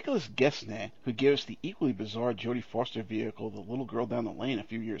 Nicholas Guesnay, who gave us the equally bizarre Jodie Foster vehicle The Little Girl Down the Lane a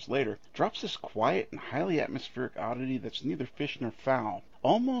few years later, drops this quiet and highly atmospheric oddity that's neither fish nor fowl.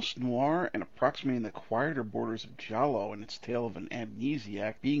 Almost noir and approximating the quieter borders of giallo in its tale of an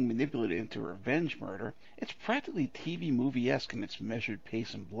amnesiac being manipulated into revenge murder, it's practically TV movie-esque in its measured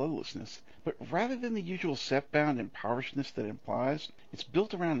pace and bloodlessness, but rather than the usual set-bound impoverishedness that it implies, it's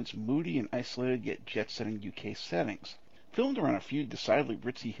built around its moody and isolated yet jet-setting UK settings. Filmed around a few decidedly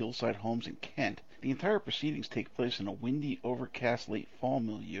ritzy hillside homes in Kent, the entire proceedings take place in a windy, overcast late fall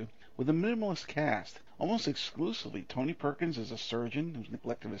milieu, with a minimalist cast. Almost exclusively, Tony Perkins is a surgeon who's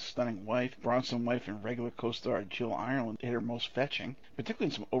neglected his stunning wife. Bronson wife and regular co-star Jill Ireland hit her most fetching, particularly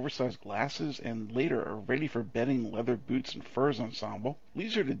in some oversized glasses, and later a ready-for-bedding leather boots and furs ensemble,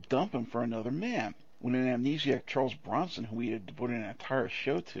 leaves her to dump him for another man. When an amnesiac Charles Bronson, who he had devoted an entire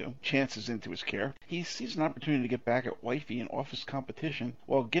show to, chances into his care, he sees an opportunity to get back at wifey and office competition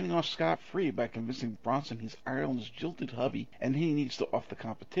while getting off scot-free by convincing Bronson he's Ireland's jilted hubby and he needs to off the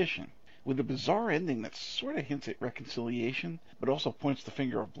competition. With a bizarre ending that sort of hints at reconciliation, but also points the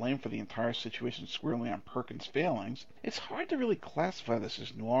finger of blame for the entire situation squarely on Perkins' failings, it's hard to really classify this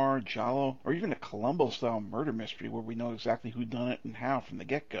as noir, giallo, or even a Columbo-style murder mystery where we know exactly who done it and how from the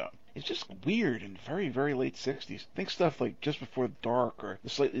get-go. It's just weird and very, very late 60s. Think stuff like Just Before Dark or the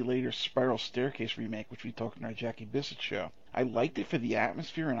slightly later Spiral Staircase remake, which we talked in our Jackie Bissett show. I liked it for the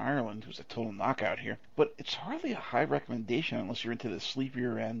atmosphere in Ireland, who's a total knockout here, but it's hardly a high recommendation unless you're into the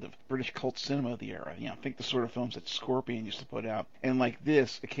sleepier end of British cult cinema of the era. Think the sort of films that Scorpion used to put out, and like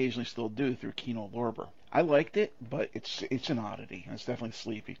this, occasionally still do through Kino Lorber. I liked it, but it's an oddity, and it's definitely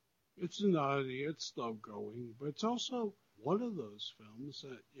sleepy. It's an oddity. It's slow going, but it's also one of those films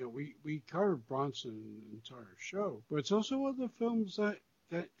that, we covered Bronson in the entire show, but it's also one of the films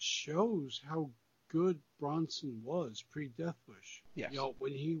that shows how good Bronson was pre-Death Wish. Yes.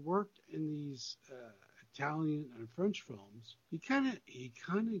 When he worked in these Italian and French films, he kind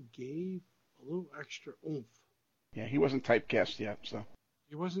of gave a little extra oomph. Yeah, he wasn't typecast yet, so.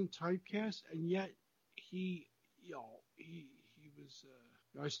 He wasn't typecast, and yet he was.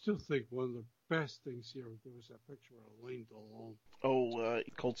 I still think one of the best things here was that picture of Alain Delon. Oh,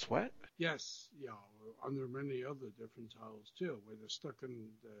 Cold Sweat? Yes, under many other different titles too, where they're stuck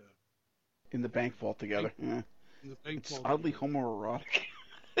in the bank vault together. Yeah. In the bank it's vault oddly together. homoerotic.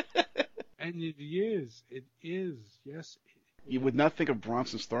 And it is, yes. You would not think of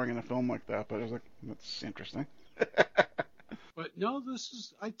Bronson starring in a film like that, but I was like, that's interesting. But no,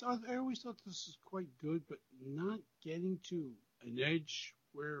 I always thought this is quite good, but not getting to an edge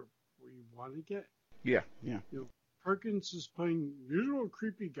where you want to get. Yeah. Perkins is playing usual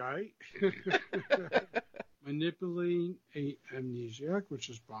creepy guy, manipulating a amnesiac, which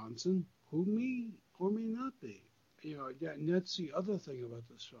is Bronson, who may or may not be. And that's the other thing about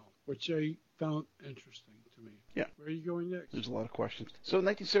this film, which I found interesting to me. Yeah. Where are you going next? There's a lot of questions. So in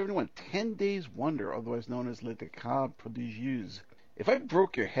 1971, 10 Days Wonder, otherwise known as Le Décade Prodigieuse. If I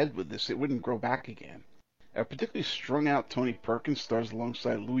broke your head with this, it wouldn't grow back again. A particularly strung-out Tony Perkins stars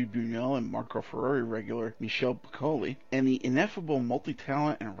alongside Louis Buñuel and Marco Ferreri regular Michel Piccoli, and the ineffable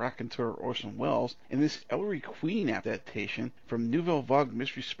multi-talent and raconteur Orson Welles in this Ellery Queen adaptation from Nouvelle Vague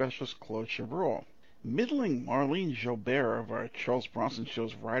mystery specialist Claude Chabrol. Middling Marlene Jobert of our Charles Bronson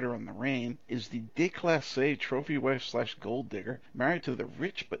show's Rider on the Rain is the déclassée trophy wife / gold digger married to the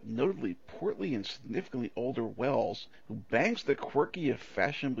rich but notably portly and significantly older Wells, who bangs the quirky if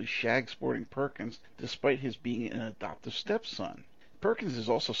fashionably shag-sporting Perkins despite his being an adoptive stepson. Perkins is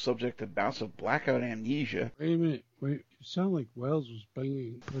also subject to bouts of blackout amnesia. Wait a minute. You sound like Wells was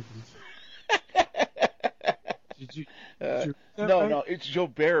banging Perkins. Did you No, it's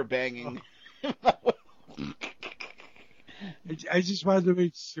Jobert banging. Oh. I just wanted to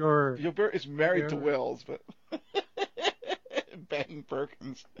make sure. Gilbert is married to Wells, but banging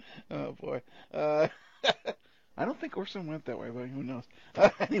Perkins. Oh boy. I don't think Orson went that way, but who knows?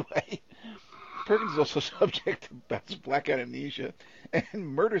 Anyway, Perkins is also subject to bouts of blackout amnesia, and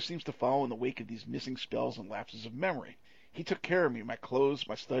murder seems to follow in the wake of these missing spells and lapses of memory. He took care of me, my clothes,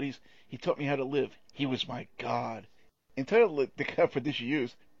 my studies. He taught me how to live. He was my god. Entitled Le Décade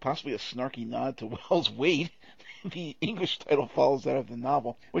Prodigieuse, possibly a snarky nod to Wells' weight, the English title follows that of the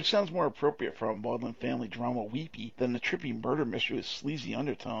novel, which sounds more appropriate for a maudlin family drama weepy than the trippy murder mystery with sleazy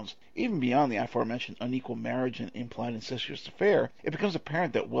undertones. Even beyond the aforementioned unequal marriage and implied incestuous affair, it becomes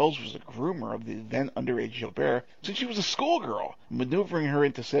apparent that Wells was a groomer of the then underage Gilbert since she was a schoolgirl, maneuvering her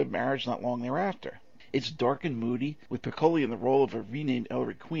into said marriage not long thereafter. It's dark and moody, with Piccoli in the role of a renamed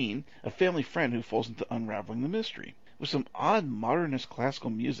Ellery Queen, a family friend who falls into unraveling the mystery. With some odd modernist classical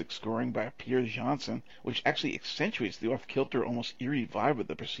music scoring by Pierre Janssen, which actually accentuates the off-kilter, almost eerie vibe of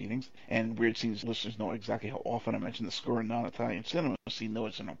the proceedings, and Weird Scenes listeners know exactly how often I mention the score in non-Italian cinema, so you know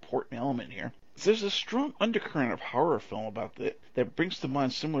it's an important element here. There's a strong undercurrent of horror film about that brings to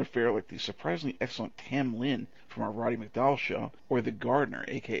mind similar fare like the surprisingly excellent Tam Lin from our Roddy McDowell show, or The Gardener,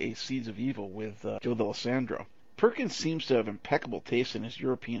 aka Seeds of Evil, with Joe D'Alessandro. Perkins seems to have impeccable taste in his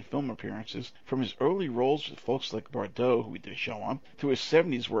European film appearances, from his early roles with folks like Bardot, who we did a show on, to his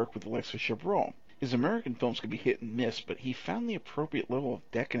 70s work with the likes of Chabrol. His American films could be hit and miss, but he found the appropriate level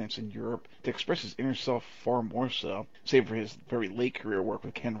of decadence in Europe to express his inner self far more so, save for his very late career work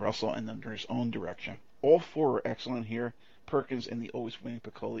with Ken Russell and under his own direction. All four are excellent here, Perkins and the always winning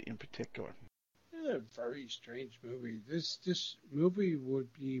Piccoli in particular. A very strange movie. This movie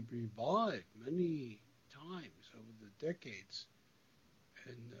would be revived many times over the decades,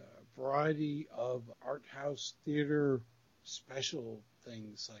 and a variety of art house theater special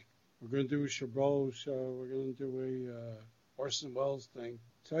things like we're going to do a Chabot show, we're going to do a Orson Welles thing.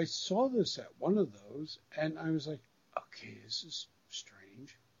 So I saw this at one of those, and I was like, okay, this is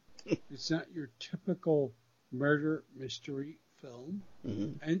strange. It's not your typical murder mystery film.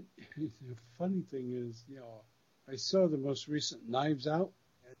 Mm-hmm. And the funny thing is, I saw the most recent Knives Out,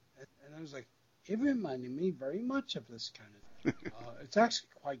 and I was like, it reminded me very much of this kind of thing. It's actually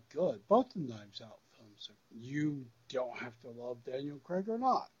quite good. Both the Knives Out films. You don't have to love Daniel Craig or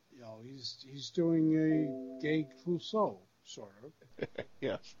not. He's doing a gay Clouseau, sort of.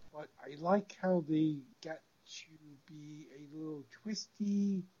 Yes. But I like how they get to be a little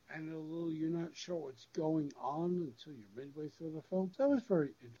twisty and a little, you're not sure what's going on until you're midway through the film. That was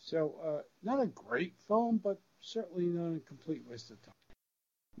very interesting. So, not a great film, but certainly not a complete waste of time.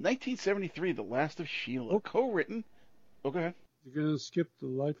 1973, The Last of Sheila, co-written. Oh, go ahead. You're going to skip the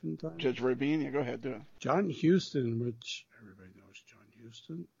Life and Times? Judge Rabin, yeah, go ahead, do it. John Huston, which everybody knows John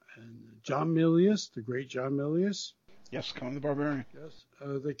Huston, and John Milius, the great John Milius. Yes, Conan the Barbarian. Yes,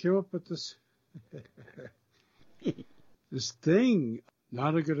 they came up with this this thing.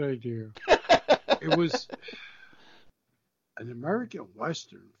 Not a good idea. It was an American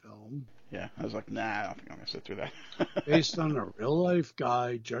Western film. Yeah, I was like, nah, I don't think I'm going to sit through that. Based on a real-life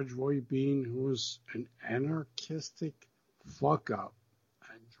guy, Judge Roy Bean, who was an anarchistic fuck-up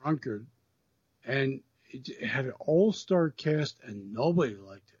and drunkard. And it had an all-star cast, and nobody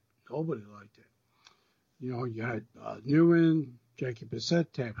liked it. Nobody liked it. You had Newman, Jackie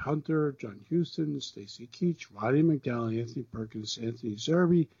Bissett, Tab Hunter, John Huston, Stacy Keach, Roddy McDowell, Anthony Perkins, Anthony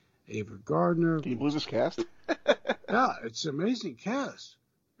Zerbe, Ava Gardner. Can you believe this cast? Yeah, it's an amazing cast.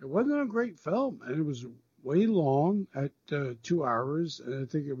 It wasn't a great film, and it was way long at 2 hours, and I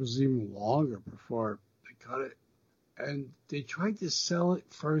think it was even longer before they cut it. And they tried to sell it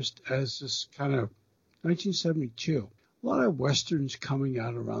first as this kind of 1972. A lot of westerns coming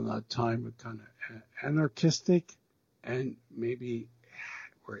out around that time were kind of anarchistic and maybe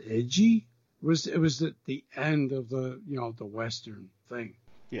were edgy. It was the end of the the western thing.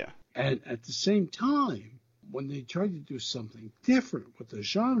 Yeah. And at the same time, when they tried to do something different with the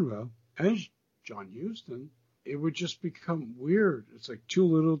genre, as John Huston, it would just become weird. It's like too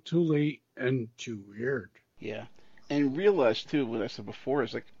little, too late, and too weird. Yeah. And realize, too, what I said before,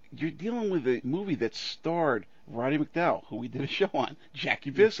 is like, you're dealing with a movie that starred Roddy McDowell, who we did a show on,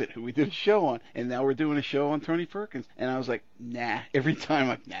 Jackie Bissett, who we did a show on, and now we're doing a show on Tony Perkins. And I was like, nah. Every time, I'm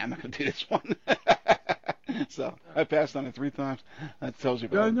like, nah, I'm not going to do this one. So I passed on it 3 times. That tells you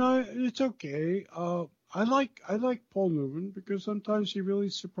about it. No, it's okay. I like Paul Newman because sometimes he really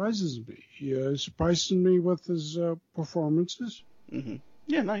surprises me. He surprises me with his performances. Mm-hmm.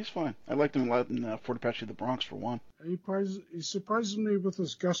 Yeah, no, he's fine. I liked him a lot in Fort Apache the Bronx, for one. And he surprises me with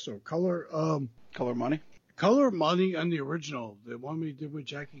his gusto. Color Money and the original, the one we did with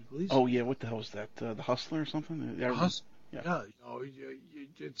Jackie Gleason. Oh, yeah, what the hell was that? The Hustler or something? Yeah. Yeah,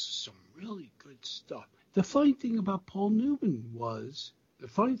 it's some really good stuff. The funny thing about Paul Newman was,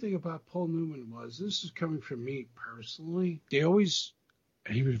 this is coming from me personally, he was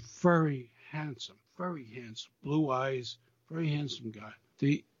very handsome, blue eyes, very handsome guy.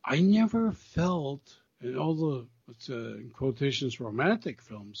 I never felt in all the, in quotations, romantic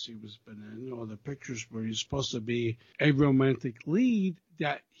films he was been in, or the pictures where he's supposed to be a romantic lead,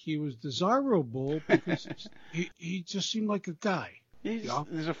 that he was desirable because he just seemed like a guy.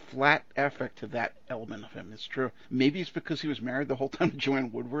 There's a flat affect to that element of him. It's true. Maybe it's because he was married the whole time to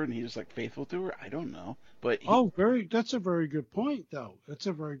Joanne Woodward and he was like faithful to her. I don't know. But that's a very good point, though. That's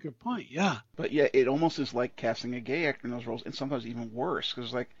a very good point. Yeah. But yeah, it almost is like casting a gay actor in those roles, and sometimes even worse,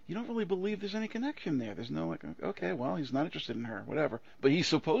 because like you don't really believe there's any connection there. There's no like, okay, well, he's not interested in her, whatever. But he's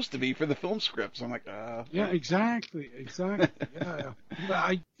supposed to be for the film script. So I'm like, yeah, exactly. Yeah. But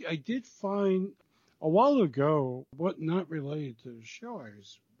I did find a while ago, what not related to the show,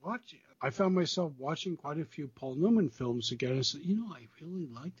 I found myself watching quite a few Paul Newman films again. I said, I really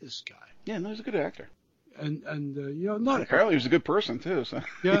like this guy. Yeah, no, he's a good actor. And not apparently he was a good person too. So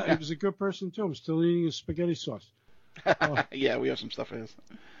yeah, he was a good person too. I'm still eating his spaghetti sauce. Yeah, we have some stuff of his.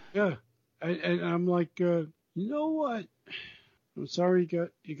 Yeah, and I'm like, you know what? I'm sorry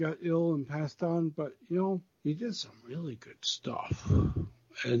you got ill and passed on, but he did some really good stuff.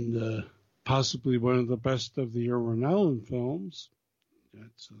 And possibly one of the best of the Irwin Allen films.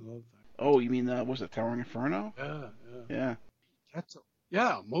 That's a love that. Oh, you mean was it Towering Inferno? Yeah, Yeah. That's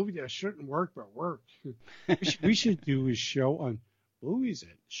a movie that shouldn't work but worked. We should do a show on movies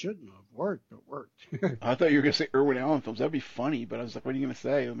that shouldn't have worked but worked. I thought you were gonna say Irwin Allen films. That'd be funny, but I was like, what are you gonna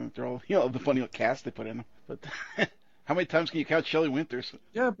say? I mean, they're all, the funny cast they put in them. But how many times can you count Shelley Winters?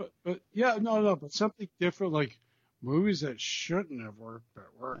 Yeah, but but something different, like movies that shouldn't have worked but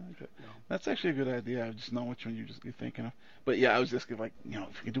worked. Okay. That's actually a good idea. I just know which one you're thinking of. But yeah, I was just like, if you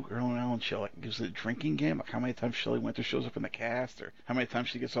could do Irwin Allen show, like, gives it a drinking game, like how many times Shelley Winters shows up in the cast, or how many times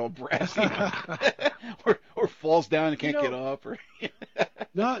she gets all brassy, or falls down and can't get up, or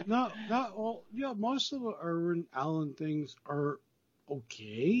not all. Yeah, most of the Irwin Allen things are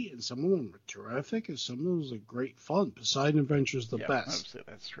okay, and some of them are terrific, and some of them are great fun. Poseidon Adventure is the best. I would say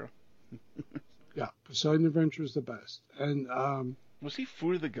that's true. Yeah, Poseidon Adventure is the best. And was he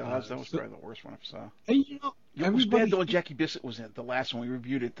Food of the Gods? That was probably the worst one I saw. And it was bad though when Jackie Bissett was in it. The last one we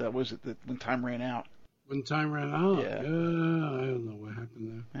reviewed it. When Time Ran Out? When Time Ran Out. Yeah. I don't know what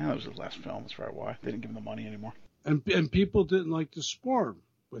happened there. Yeah, that was his last film. That's probably why they didn't give him the money anymore. And people didn't like The Swarm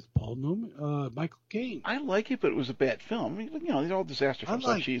with Paul Newman, Michael Caine. I like it, but it was a bad film. I mean, these are all disaster films.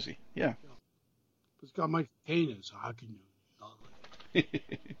 So cheesy. Yeah. It's got Michael Caine in, so how can you not like it?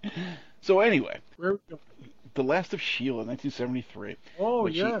 So anyway, where we go? The Last of Sheila, 1973. Oh,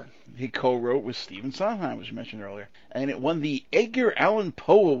 which yeah. He co-wrote with Stephen Sondheim, as you mentioned earlier. And it won the Edgar Allan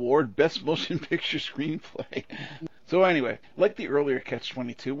Poe Award, Best Motion Picture Screenplay. So anyway, like the earlier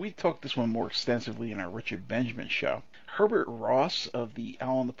Catch-22, we talked this one more extensively in our Richard Benjamin show. Herbert Ross of the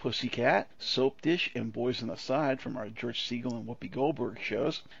Owl and the Pussycat, Soap Dish, and Boys on the Side from our George Segal and Whoopi Goldberg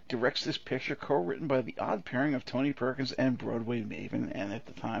shows directs this picture co-written by the odd pairing of Tony Perkins and Broadway maven and at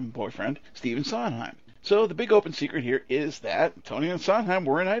the time boyfriend Stephen Sondheim. So the big open secret here is that Tony and Sondheim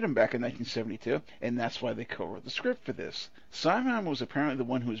were an item back in 1972, and that's why they co-wrote the script for this. Sondheim was apparently the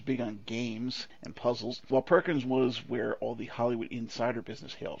one who was big on games and puzzles, while Perkins was where all the Hollywood insider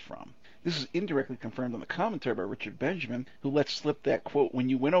business hailed from. This is indirectly confirmed on the commentary by Richard Benjamin, who lets slip that, quote, when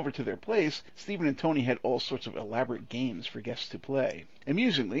you went over to their place, Stephen and Tony had all sorts of elaborate games for guests to play.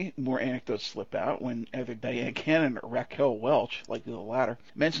 Amusingly, more anecdotes slip out when either Diane Cannon or Raquel Welch, likely the latter,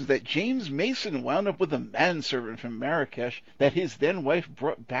 mentions that James Mason wound up with a manservant from Marrakesh that his then-wife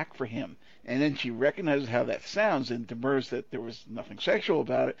brought back for him. And then she recognizes how that sounds and demurs that there was nothing sexual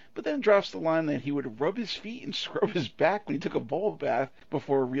about it, but then drops the line that he would rub his feet and scrub his back when he took a bowl bath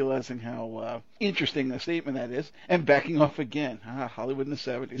before realizing how interesting a statement that is, and backing off again. Hollywood in the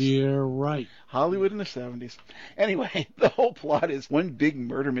 70s. Yeah, right. Hollywood in the 70s. Anyway, the whole plot is one big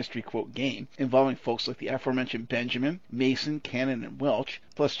murder mystery, quote, game involving folks like the aforementioned Benjamin, Mason, Cannon, and Welch,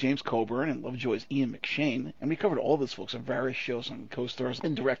 plus James Coburn and Lovejoy's Ian McShane, and we covered all those folks on various shows on co-stars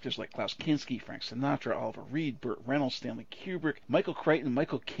and directors like Klaus Kinski, Frank Sinatra, Oliver Reed, Burt Reynolds, Stanley Kubrick, Michael Crichton,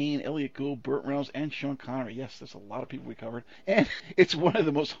 Michael Caine, Elliot Gould, Burt Reynolds, and Sean Connery. Yes, there's a lot of people we covered. And it's one of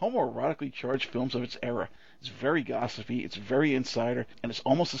the most homoerotically charged films of its era. It's very gossipy, it's very insider, and it's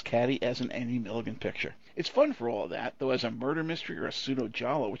almost as catty as an Andy Milligan picture. It's fun for all of that, though as a murder mystery or a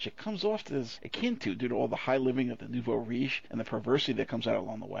pseudo-giallo, which it comes off as akin to due to all the high living of the nouveau riche and the perversity that comes out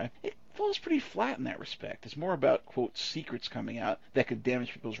along the way, it falls pretty flat in that respect. It's more about, quote, secrets coming out that could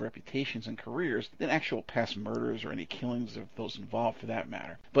damage people's reputations and careers than actual past murders or any killings of those involved for that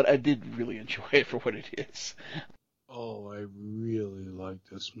matter. But I did really enjoy it for what it is. Oh, I really like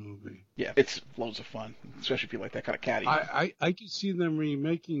this movie. Yeah, it's loads of fun, especially if you like that kind of catty. I could see them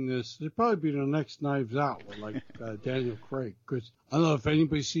remaking this. It'd probably be the next Knives Out with like Daniel Craig. Because I don't know if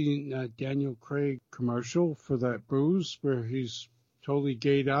anybody's seen that Daniel Craig commercial for that booze where he's totally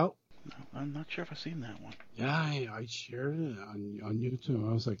gayed out. No, I'm not sure if I've seen that one. Yeah, I shared it on YouTube.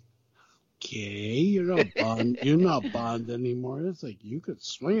 I was like, okay, you're not Bond. You're not Bond anymore. It's like, you could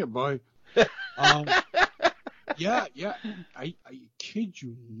swing it, boy. Yeah. I kid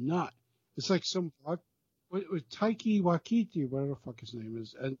you not. It's like some with Taiki Waititi, whatever the fuck his name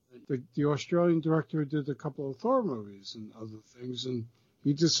is, and the Australian director who did a couple of Thor movies and other things, and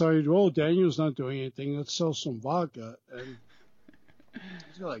he decided, oh, Daniel's not doing anything. Let's sell some vodka, and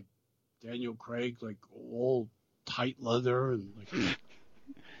he's got like Daniel Craig, like all tight leather and like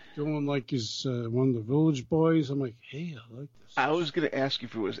doing like his one of the Village Boys. I'm like, hey, I like this. I was going to ask you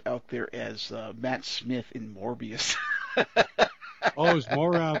if it was out there as Matt Smith in Morbius. Oh, there's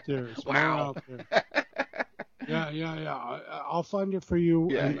more out there. Wow. More out there. Yeah. I'll find it for you,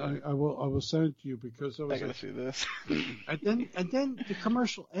 Yeah, and I will send it to you because I was I gotta like, see this. and then the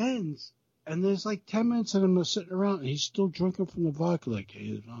commercial ends, and there's like 10 minutes of him sitting around, and he's still drinking from the vodka, like,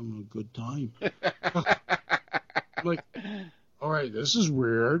 hey, I'm having a good time. I'm like, all right, this is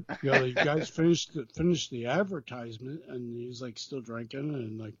weird. You know, you guys finished the advertisement, and he's like still drinking,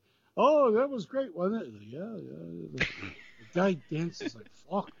 and like, oh, that was great, wasn't it? Like, yeah, yeah. The guy dances like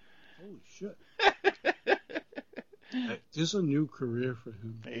fuck. Holy shit. There's a new career for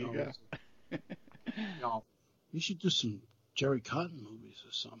him. There you go. You know, you should do some Jerry Cotton movies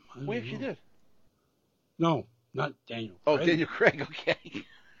or something. We actually did. No, not Daniel Oh, Craig. Daniel Craig, okay.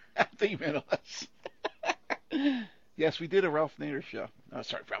 I think you meant us. Yes, we did a Ralph Nader show. Oh,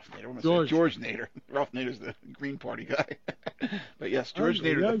 sorry, Ralph Nader. What am I saying? George Nader. Ralph Nader's the Green Party guy. But yes, George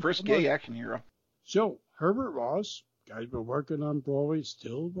Nader, the first gay action hero. So, Herbert Ross, guy's been working on Broadway,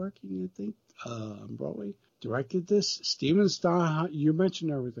 still working, I think, on Broadway. Directed this. Steven Steinheim, you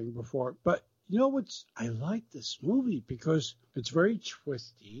mentioned everything before, but you know what's, I like this movie because it's very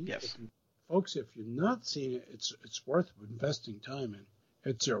twisty. Yes. Folks, if you've not seen it, it's worth investing time in.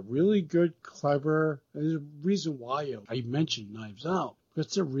 It's a really good, clever, there's a reason why I mentioned Knives Out.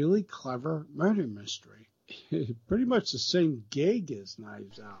 It's a really clever murder mystery. Pretty much the same gig as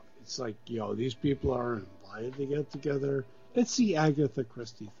Knives Out. It's like, you know, these people are invited to get together. It's the Agatha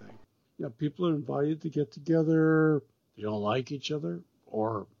Christie thing. You know, people are invited to get together. They don't like each other,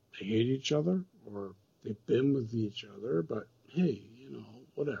 or they hate each other, or they've been with each other, but hey, you know,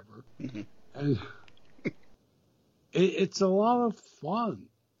 whatever. Mm-hmm. And it's a lot of fun.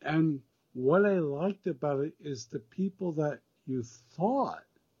 And what I liked about it is the people that you thought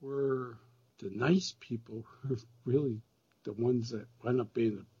were the nice people were really the ones that wound up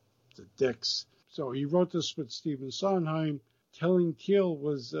being the dicks. So he wrote this with Stephen Sondheim. Killing Keel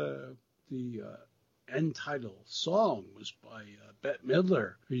was the end title song was by Bette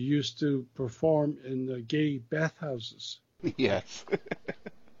Midler, who used to perform in the gay bathhouses. Yes.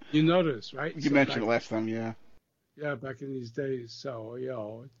 You noticed, right? You mentioned it last time, yeah. Yeah, back in these days. So, you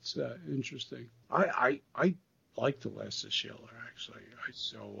know, it's interesting. I like The Last of Sheila, actually.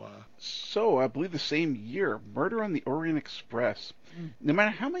 So, I believe the same year, Murder on the Orient Express. No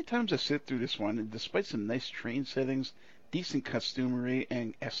matter how many times I sit through this one, and despite some nice train settings, decent costumery,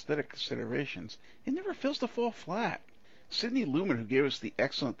 and aesthetic considerations, it never fails to fall flat. Sidney Lumet, who gave us the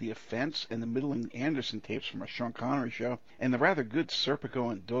excellent The Offense and the middling Anderson tapes from our Sean Connery show, and the rather good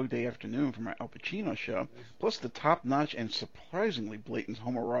Serpico and Dog Day Afternoon from our Al Pacino show, plus the top-notch and surprisingly blatant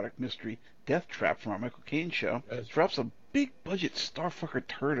homoerotic mystery Death Trap from our Michael Caine show, drops a big-budget starfucker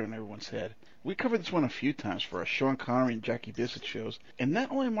turd on everyone's head. We covered this one a few times for our Sean Connery and Jackie Bissett shows, and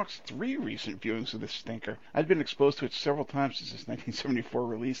that only marks 3 recent viewings of this stinker. I'd been exposed to it several times since its 1974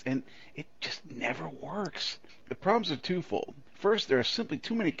 release, and it just never works. The problems are twofold. First, there are simply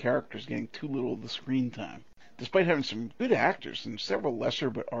too many characters getting too little of the screen time. Despite having some good actors and several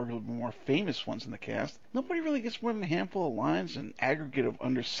lesser but arguably more famous ones in the cast, nobody really gets more than a handful of lines, an aggregate of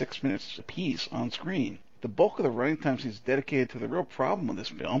under 6 minutes apiece on screen. The bulk of the running time seems dedicated to the real problem with this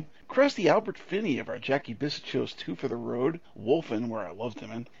film. Krusty Albert Finney of our Jackie Bissett show's Two for the Road, Wolfen, where I loved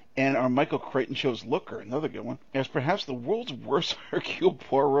him in, and our Michael Crichton show's Looker, another good one, as perhaps the world's worst Hercule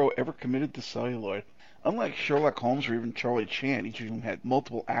Poirot ever committed to celluloid. Unlike Sherlock Holmes or even Charlie Chan, each of whom had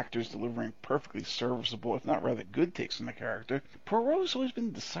multiple actors delivering perfectly serviceable, if not rather good takes on the character, Poirot has always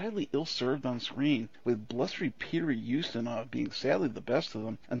been decidedly ill-served on screen, with blustery Peter Ustinov being sadly the best of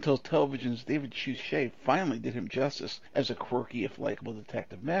them, until television's David Suchet finally did him justice as a quirky if likable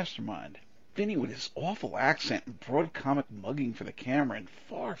detective mastermind. Finney, with his awful accent and broad comic mugging for the camera and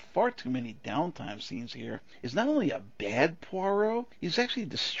far too many downtime scenes here, is not only a bad Poirot, he's actually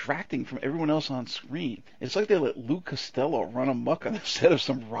distracting from everyone else on screen. It's like they let Lou Costello run amok on the set of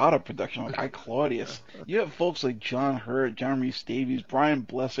some Rada production like I, Claudius. You have folks like John Hurt, John Rhys Davies, Brian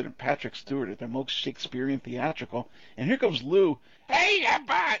Blessed, and Patrick Stewart at their most Shakespearean theatrical, and here comes Lou. Hey,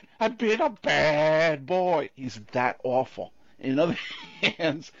 I've been a bad boy. He's that awful. In other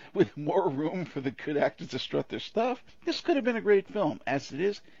hands, with more room for the good actors to strut their stuff, this could have been a great film. As it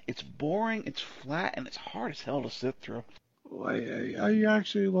is, it's boring, it's flat, and it's hard as hell to sit through. Well, I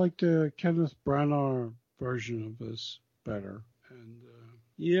actually like the Kenneth Branagh version of this better. And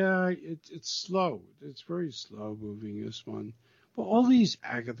yeah, it's slow. It's very slow moving, this one. But all these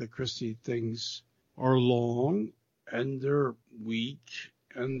Agatha Christie things are long, and they're weak.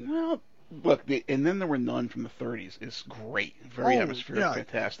 And well, look, And Then There Were None from the 30s is great. Very atmospheric,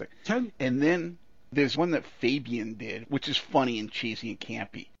 fantastic. And then there's one that Fabian did, which is funny and cheesy and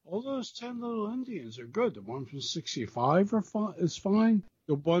campy. All those 10 Little Indians are good. The one from 65 is fine.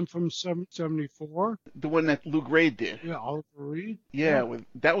 The one from 74. The one that Lou Gray did. Yeah, Oliver Reed. Yeah,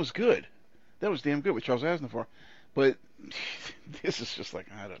 that was good. That was damn good with Charles Aznavour. But this is just like,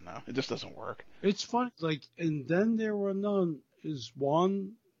 I don't know. It just doesn't work. It's funny. Like, And Then There Were None is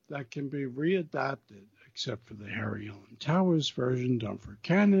one that can be readapted except for the Harry Allen Towers version done for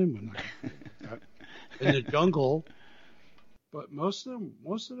Canon. We're not gonna do that. In the jungle, but most of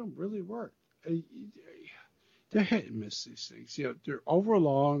them really work. They're hit and miss, these things. They're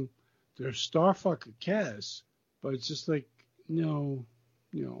overlong, they're starfucker casts, but it's just like no,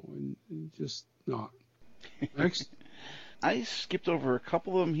 and just not. Next. I skipped over a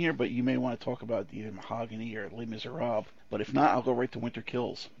couple of them here, but you may want to talk about either Mahogany or Les Miserables. But if not, I'll go right to Winter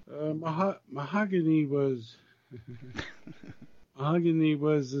Kills. Mahogany was Mahogany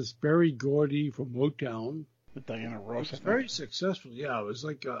was this Berry Gordy from Motown. With Diana Ross. It was very successful. Yeah, it was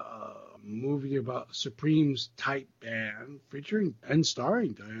like a movie about Supreme's type band, featuring and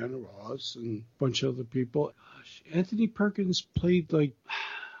starring Diana Ross and a bunch of other people. Gosh, Anthony Perkins played like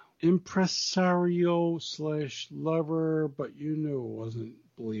impresario / lover, but it wasn't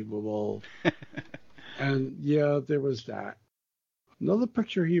believable. And yeah, there was that. Another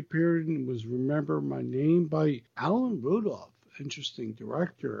picture he appeared in was Remember My Name by Alan Rudolph. Interesting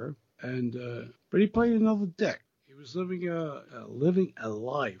director. And but he played another dick. He was living a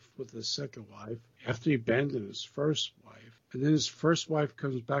life with his second wife after he abandoned his first wife. And then his first wife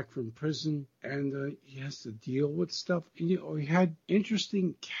comes back from prison, and he has to deal with stuff. And, he had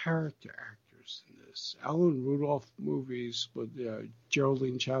interesting character actors in this. Alan Rudolph movies with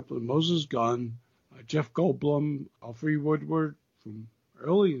Geraldine Chaplin, Moses Gunn, Jeff Goldblum, Alfred Woodward from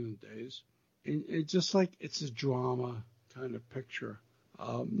early in the days. And it's just like it's a drama kind of picture.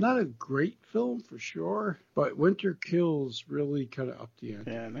 Not a great film for sure, but Winter Kills really kind of upped the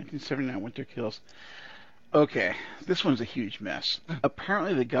ante. Yeah, 1979 Winter Kills. Okay, this one's a huge mess.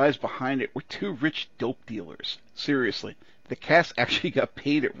 Apparently the guys behind it were two rich dope dealers. Seriously. The cast actually got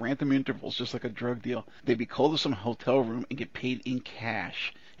paid at random intervals, just like a drug deal. They'd be called to some hotel room and get paid in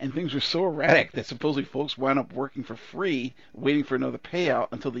cash. And things were so erratic that supposedly folks wound up working for free, waiting for another payout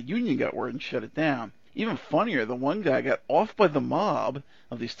until the union got word and shut it down. Even funnier, the one guy got off by the mob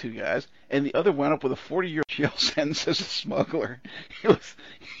of these two guys, and the other wound up with a 40-year jail sentence as a smuggler.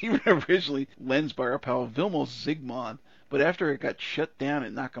 He was originally lensed by our pal Vilmos Zsigmond, but after it got shut down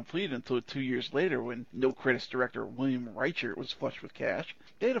and not completed until 2 years later when No Credits director William Reichert was flush with cash,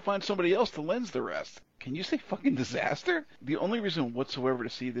 they had to find somebody else to lens the rest. Can you say fucking disaster? The only reason whatsoever to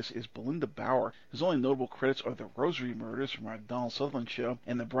see this is Belinda Bauer, whose only notable credits are the Rosary Murders from our Donald Sutherland show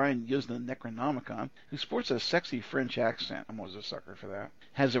and the Brian Yuzna Necronomicon, who sports a sexy French accent, I'm always a sucker for that,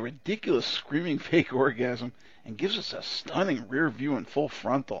 has a ridiculous screaming fake orgasm, and gives us a stunning rear view and full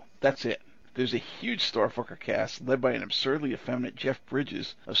frontal. That's it. There's a huge starfucker cast led by an absurdly effeminate Jeff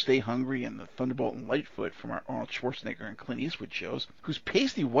Bridges of Stay Hungry and the Thunderbolt and Lightfoot from our Arnold Schwarzenegger and Clint Eastwood shows, whose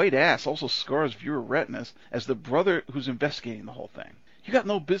pasty white ass also scars viewer retinas as the brother who's investigating the whole thing. You got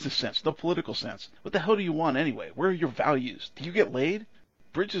no business sense, no political sense. What the hell do you want anyway? Where are your values? Do you get laid?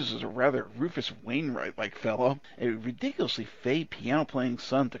 Bridges is a rather Rufus Wainwright-like fellow, a ridiculously fey piano-playing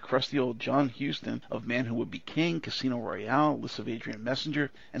son to crusty old John Huston of Man Who Would Be King, Casino Royale, List of Adrian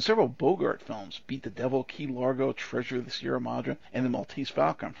Messenger, and several Bogart films, Beat the Devil, Key Largo, Treasure of the Sierra Madre, and The Maltese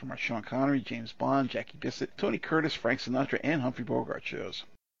Falcon from our Sean Connery, James Bond, Jackie Bissett, Tony Curtis, Frank Sinatra, and Humphrey Bogart shows.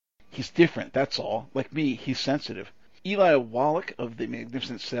 He's different, that's all. Like me, he's sensitive. Eli Wallach of The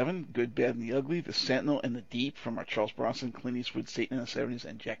Magnificent Seven, Good, Bad, and the Ugly, The Sentinel, and The Deep from our Charles Bronson, Clint Eastwood, Satan in the 70s,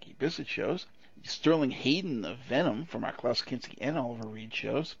 and Jackie Bissett shows. Sterling Hayden of Venom from our Klaus Kinski and Oliver Reed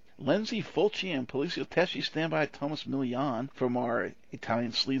shows. Lenzi Fulci and Policio Tesci stand by Thomas Milian from our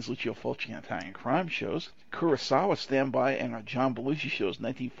Italian Sleaze, Lucio Fulci and Italian Crime shows. Kurosawa stand by and our John Belushi shows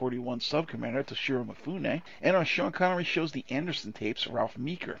 1941 Sub-Commander Toshiro Mifune, and our Sean Connery shows The Anderson Tapes, Ralph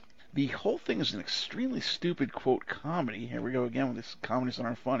Meeker. The whole thing is an extremely stupid, quote, comedy. Here we go again with this comedies that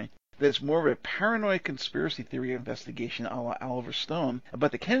aren't funny. That's more of a paranoid conspiracy theory investigation a la Oliver Stone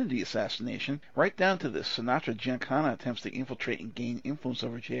about the Kennedy assassination, right down to the Sinatra-Giancana attempts to infiltrate and gain influence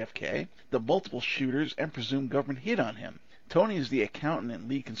over JFK, the multiple shooters, and presumed government hit on him. Tony is the accountant and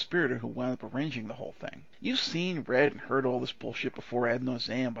lead conspirator who wound up arranging the whole thing. You've seen, read, and heard all this bullshit before ad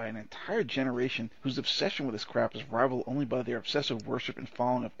nauseam by an entire generation whose obsession with this crap is rivaled only by their obsessive worship and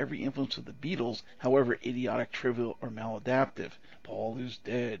following of every influence of the Beatles, however idiotic, trivial, or maladaptive. Paul is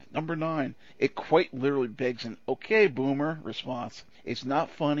dead. Number 9. It quite literally begs an "okay, boomer" response. It's not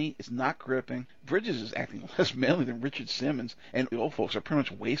funny, it's not gripping. Bridges is acting less manly than Richard Simmons, and the old folks are pretty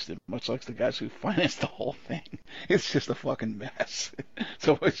much wasted, much like the guys who financed the whole thing. It's just a fucking mess.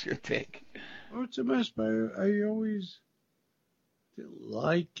 So what's your take? Oh, it's a mess, but I always didn't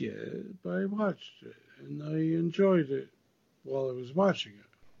like it, but I watched it, and I enjoyed it while I was watching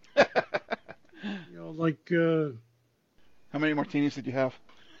it. Like... How many martinis did you have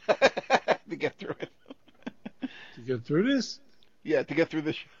to get through it? To get through this? Yeah, to get through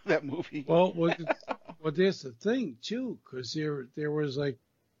that movie. Well, Well, there's the thing too, because there was like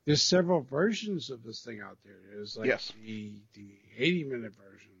there's several versions of this thing out there. There's like Yes. the 80-minute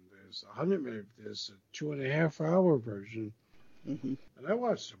version. There's a 100-minute. There's a 2.5-hour version, Hmm. and I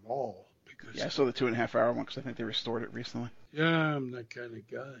watched them all because Yeah, I saw the 2.5 hour one because I think they restored it recently. yeah, I'm that kind of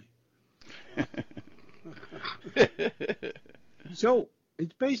guy. So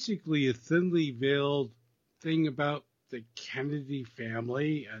it's basically a thinly veiled thing about the Kennedy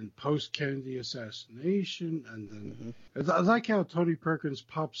family and post-Kennedy assassination, and then I like how Tony Perkins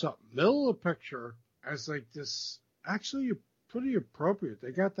pops up middle of the picture as like this. Actually, pretty appropriate.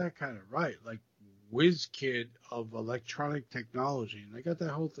 They got that kind of right, like whiz kid of electronic technology, and they got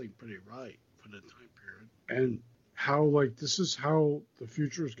that whole thing pretty right for the time period. And how like this is how the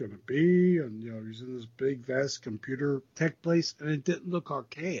future is going to be, and you know he's in this big vast computer tech place, and it didn't look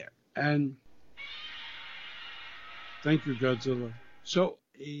archaic. And thank you, Godzilla. So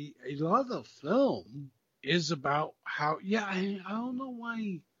a lot of the film is about how I don't know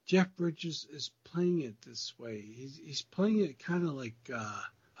why Jeff Bridges is playing it this way. He's playing it kind of like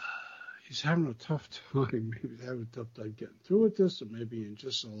he's having a tough time. Maybe he's having a tough time getting through with this, or maybe in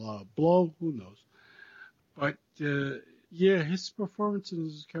just a lot of blow. Who knows? But yeah, his performance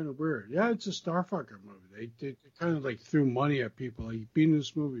is kind of weird. Yeah, it's a Starfucker movie. They kind of like threw money at people. Like, be in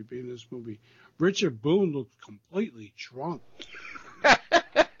this movie, be in this movie. Richard Boone looks completely drunk.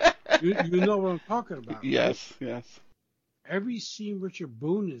 You know what I'm talking about. Yes, right? yes. Every scene Richard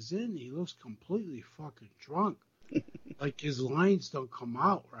Boone is in, he looks completely fucking drunk. Like his lines don't come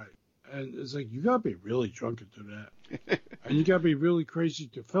out right. And it's like, you gotta be really drunk to do that. And you gotta be really crazy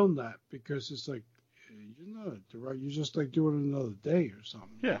to film that, because it's like, you're not a director, you're just like doing it another day or something.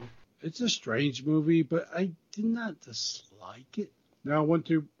 Yeah. You know? It's a strange movie, but I did not dislike it. Now I went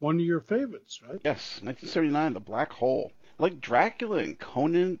to one of your favorites, right? Yes, 1979, The Black Hole. Like Dracula and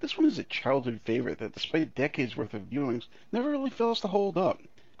Conan, this one is a childhood favorite that, despite decades worth of viewings, never really fails to hold up.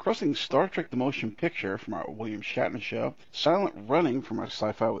 Crossing Star Trek the Motion Picture from our William Shatner show, Silent Running from our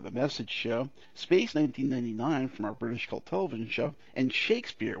Sci-Fi with a Message show, Space 1999 from our British cult television show, and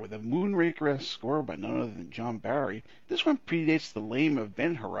Shakespeare with a Moonraker-esque score by none other than John Barry, this one predates the lame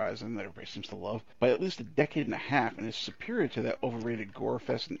Event Horizon that everybody seems to love by at least a decade and a half, and is superior to that overrated gore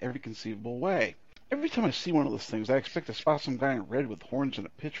fest in every conceivable way. Every time I see one of those things, I expect to spot some guy in red with horns and a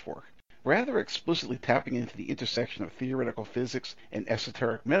pitchfork. Rather explicitly tapping into the intersection of theoretical physics and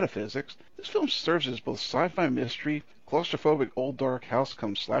esoteric metaphysics, this film serves as both sci-fi mystery, claustrophobic old dark house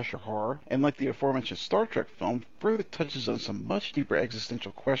come slasher horror, and like the aforementioned Star Trek film, further touches on some much deeper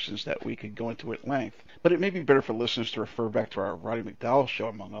existential questions that we could go into at length. But it may be better for listeners to refer back to our Roddy McDowell show,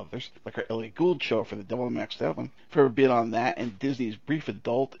 among others, like our Elliot Gould show for the Devil Max Devlin, for a bit on that and Disney's brief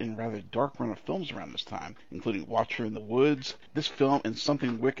adult and rather dark run of films around this time, including Watcher in the Woods, this film, and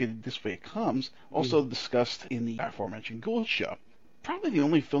Something Wicked This Way It Comes, also discussed in the aforementioned Gould show. Probably the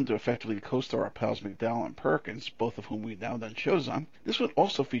only film to effectively co-star our pals McDowell and Perkins, both of whom we've now done shows on. This one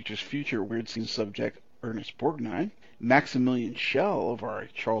also features future Weird Scene subject Ernest Borgnine, Maximilian Schell of our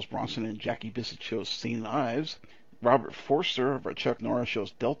Charles Bronson and Jackie Bissett show's St. Ives, Robert Forster of our Chuck Norris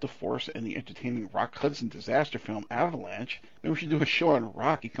show's Delta Force, and the entertaining Rock Hudson disaster film Avalanche. Maybe we should do a show on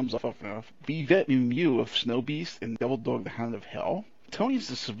Rock. He comes off enough. Vivette Mew of Snow Beast and Devil Dog the Hound of Hell. Tony's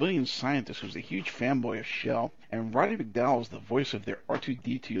the civilian scientist who's a huge fanboy of Shell, and Roddy McDowell is the voice of their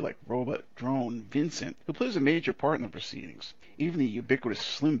R2-D2-like robot drone, Vincent, who plays a major part in the proceedings. Even the ubiquitous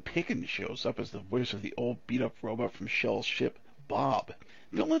Slim Pickens shows up as the voice of the old beat-up robot from Shell's ship, Bob.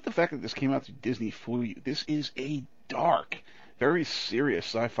 Don't let the fact that this came out through Disney fool you. This is a dark, very serious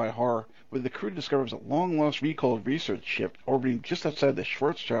sci-fi horror where the crew discovers a long-lost recalled research ship orbiting just outside the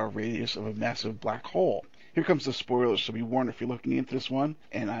Schwarzschild radius of a massive black hole. Here comes the spoilers, so be warned if you're looking into this one,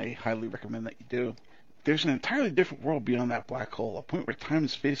 and I highly recommend that you do. There's an entirely different world beyond that black hole, a point where time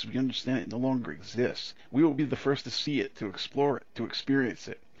and space as we understand it no longer exists. We will be the first to see it, to explore it, to experience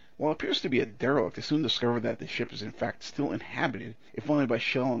it. While it appears to be a derelict, they soon discover that the ship is in fact still inhabited, if only by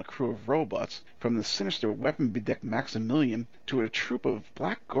Shell and a crew of robots, from the sinister weapon-bedecked Maximilian to a troop of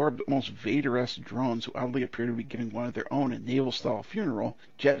black-garbed, almost Vader-esque drones who oddly appear to be giving one of their own a naval-style funeral,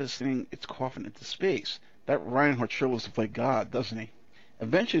 jettisoning its coffin into space. That Reinhardt sure looks like God, doesn't he?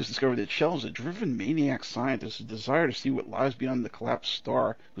 Eventually it's discovered that Shell is a driven maniac scientist whose desire to see what lies beyond the collapsed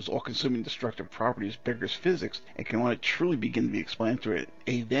star, whose all-consuming destructive properties beggars physics, and can only truly begin to be explained through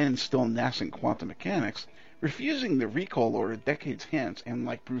a then still nascent quantum mechanics, refusing the recall order decades hence, and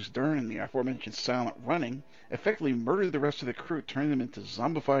like Bruce Dern in the aforementioned Silent Running, effectively murdered the rest of the crew, turning them into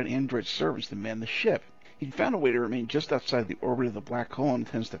zombified android servants to man the ship. He found a way to remain just outside the orbit of the black hole and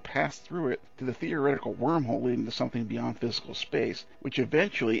intends to pass through it to the theoretical wormhole leading to something beyond physical space, which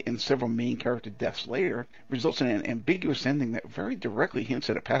eventually, and several main character deaths later, results in an ambiguous ending that very directly hints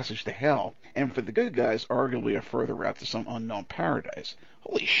at a passage to hell, and for the good guys, arguably a further route to some unknown paradise.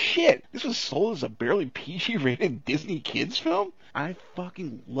 Holy shit! This was sold as a barely PG-rated Disney kids film? I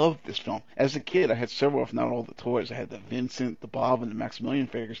fucking loved this film. As a kid, I had several, if not all, the toys. I had the Vincent, the Bob, and the Maximilian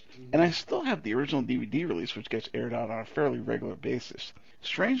figures, and I still have the original DVD release, which gets aired out on a fairly regular basis.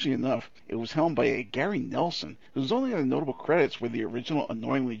 Strangely enough, it was helmed by a Gary Nelson, whose only other notable credits were the original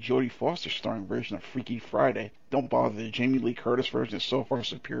annoyingly Jodie Foster starring version of Freaky Friday. Don't bother, the Jamie Lee Curtis version is so far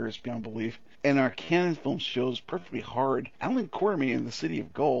superior it's beyond belief. And our Canon film shows Perfectly Hard, Alan Cormier in The City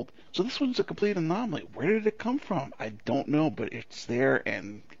of Gold. So this one's a complete anomaly. Where did it come from? I don't know, but it's there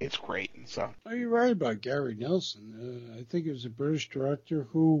and it's great. So You're right about Gary Nelson. I think he was a British director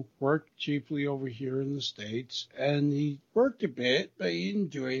who worked chiefly over here in the States, and he worked a bit, but he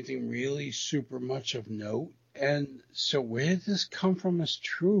didn't do anything really super much of note. And so where did this come from is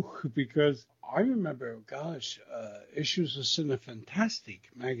true, because I remember, issues of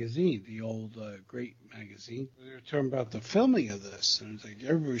Cinefantastique magazine, the old great magazine. They were talking about the filming of this, and it's like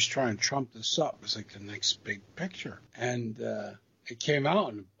everybody's trying to trump this up. It's like the next big picture. And it came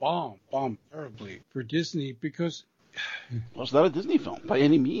out and bombed terribly for Disney because... Well, it's not a Disney film by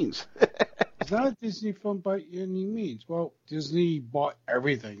any means. It's not a Disney film by any means. Well, Disney bought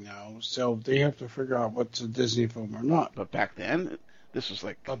everything now, so they have to figure out what's a Disney film or not. But back then... This was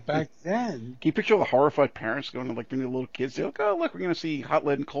like... But back then... Can you picture all the horrified parents going to, like, bring their little kids? They're like, oh, look, we're going to see Hot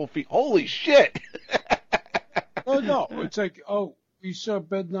Lead and Cold Feet. Holy shit! Oh, no. It's like, oh, we saw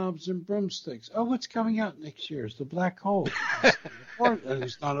Bedknobs and Broomsticks. Oh, what's coming out next year? It's The Black Hole.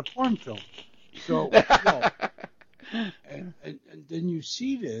 It's not a porn film. So, and then you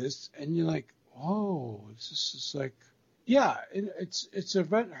see this, and you're like, oh, this is like... Yeah, it's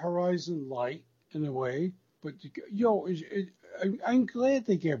Event Horizon Light, in a way. But, I'm glad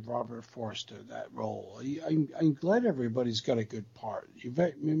they gave Robert Forster that role. I'm glad everybody's got a good part.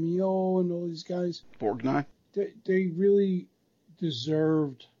 Yvette Mimieux and all these guys. Borgnine. They really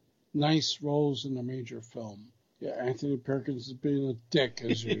deserved nice roles in a major film. Yeah, Anthony Perkins is being a dick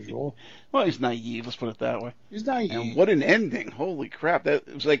as usual. Well, he's naive. Let's put it that way. He's naive. And what an ending! Holy crap! That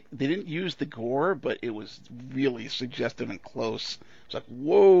it was like they didn't use the gore, but it was really suggestive and close. It's like,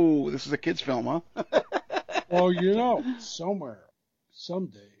 whoa, this is a kids' film, huh? Well, somewhere,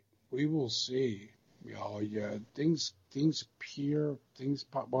 someday, we will see, things appear, things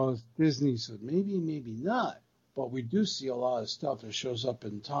pop. Well, Disney said maybe not, but we do see a lot of stuff that shows up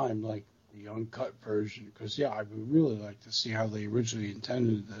in time, like the uncut version, because, I would really like to see how they originally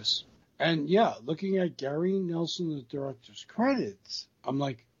intended this. And, looking at Gary Nelson, the director's credits, I'm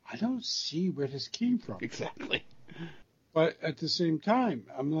like, I don't see where this came from. Exactly. But at the same time,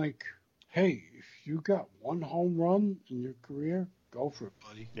 I'm like, hey, if you got one home run in your career, go for it,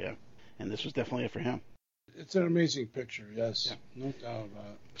 buddy. Yeah, and this was definitely it for him. It's an amazing picture, yes. Yeah. No doubt about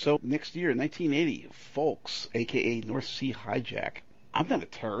it. So next year, 1980, Folks, a.k.a. North Sea Hijack. I'm not a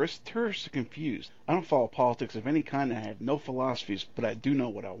terrorist. Terrorists are confused. I don't follow politics of any kind, and I have no philosophies, but I do know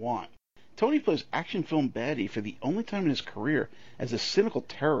what I want. Tony plays action film baddie for the only time in his career as a cynical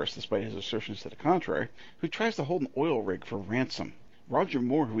terrorist, despite his assertions to the contrary, who tries to hold an oil rig for ransom. Roger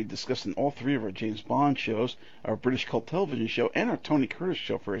Moore, who we discussed in all three of our James Bond shows, our British cult television show, and our Tony Curtis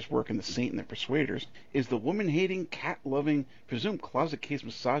show for his work in The Saint and the Persuaders, is the woman-hating, cat-loving, presumed closet-case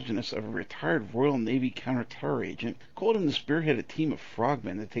misogynist of a retired Royal Navy counter-terror agent, called in to spearhead a team of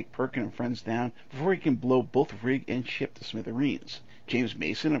frogmen to take Perkins and friends down before he can blow both rig and ship to smithereens. James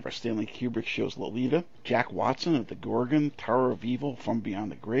Mason of our Stanley Kubrick shows Lolita, Jack Watson of The Gorgon, Tower of Evil, From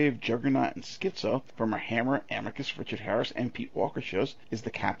Beyond the Grave, Juggernaut, and Schizo from our Hammer, Amicus, Richard Harris, and Pete Walker shows is the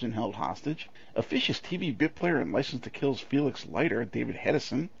Captain Held Hostage, officious TV bit player and License to Kill's Felix Leiter, David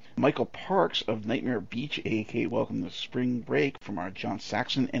Hedison, Michael Parks of Nightmare Beach, a.k.a. Welcome to Spring Break, from our John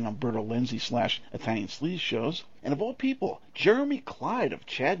Saxon and Alberto Lenzi / Italian Sleaze shows, and of all people, Jeremy Clyde of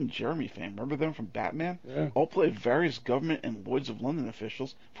Chad and Jeremy fame. Remember them from Batman? Yeah. All play various government and Lloyds of London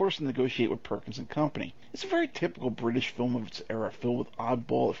officials forced to negotiate with Perkins and Company. It's a very typical British film of its era, filled with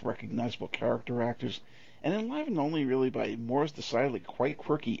oddball, if recognizable character actors, and enlivened only really by Moore's decidedly quite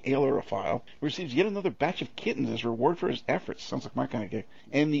quirky ailerophile, who receives yet another batch of kittens as reward for his efforts. Sounds like my kind of gig.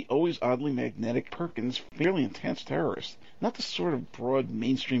 And the always oddly magnetic Perkins, fairly intense terrorist. Not the sort of broad,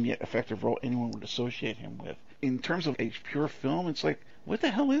 mainstream yet effective role anyone would associate him with. In terms of a pure film, it's like, what the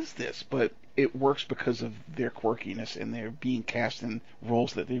hell is this? But it works because of their quirkiness and their being cast in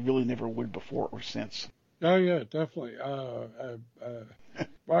roles that they really never would before or since. Oh, yeah, definitely.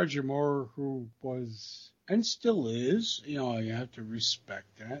 Roger Moore, who was and still is. You know, you have to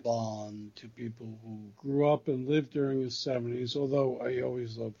respect that. Bond to people who grew up and lived during the 70s, although I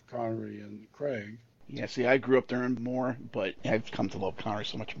always loved Connery and Craig. Yeah, see, I grew up during more, but I've come to love Connery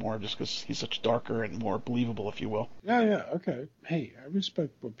so much more just because he's such darker and more believable, if you will. Yeah, okay. Hey, I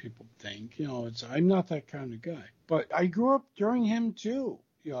respect what people think. You know, I'm not that kind of guy. But I grew up during him too,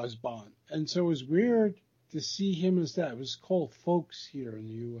 you know, as Bond. And so it was weird to see him as that. It was called Folks here in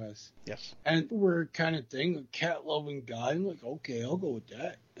the U.S. Yes. And we're kind of thing, a cat-loving guy. I'm like, okay, I'll go with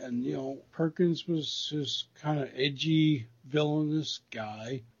that. And, you know, Perkins was his kind of edgy, villainous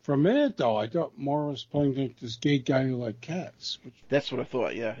guy. For a minute, though, I thought Moore was playing like this gay guy who liked cats. That's what I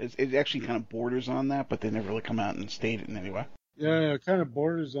thought, yeah. It actually kind of borders on that, but they never really come out and state it in any way. Yeah, it kind of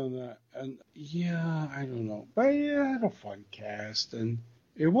borders on that. And, yeah, I don't know. But, yeah, I had a fun cast. And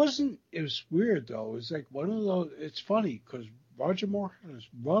it was weird, though. It was like one of those, it's funny, because Roger Moore had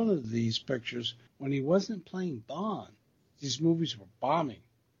one of these pictures when he wasn't playing Bond. These movies were bombing.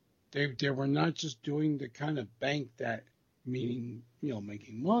 They were not just doing the kind of bank that, meaning, you know,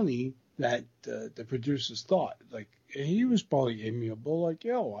 making money that the producers thought. Like, he was probably amiable, like,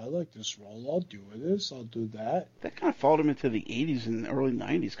 yo, I like this role, I'll do this, I'll do that. That kind of followed him into the 80s and early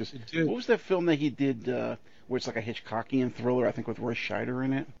 90s, because what was that film that he did where it's like a Hitchcockian thriller, I think with Roy Scheider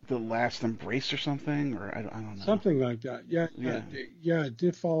in it? The Last Embrace or something? Or I don't know. Something like that. Yeah, it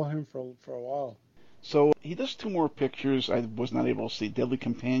did follow him for a while. So he does two more pictures I was not able to see, Deadly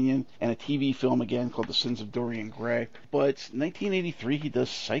Companion and a TV film again called The Sins of Dorian Gray. But 1983 he does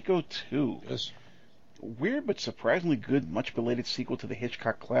Psycho 2. Yes. Weird but surprisingly good, much-belated sequel to the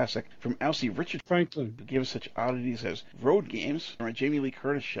Hitchcock classic from Alcee Richard Franklin, who gave us such oddities as Road Games, from a Jamie Lee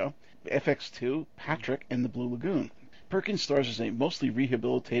Curtis show, FX2, Patrick, and The Blue Lagoon. Perkins stars as a mostly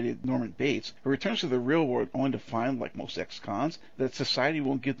rehabilitated Norman Bates who returns to the real world only to find, like most ex-cons, that society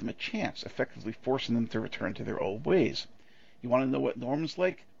won't give them a chance, effectively forcing them to return to their old ways. You want to know what Norman's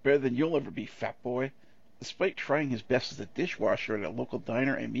like? Better than you'll ever be, fat boy. Despite trying his best as a dishwasher at a local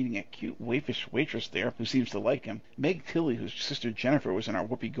diner and meeting a cute waifish waitress there who seems to like him, Meg Tilly, whose sister Jennifer was in our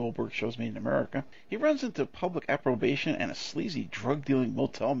Whoopi Goldberg shows Made in America, he runs into public approbation and a sleazy drug-dealing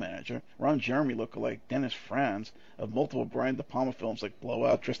motel manager, Ron Jeremy lookalike Dennis Franz, of multiple Brian De Palma films like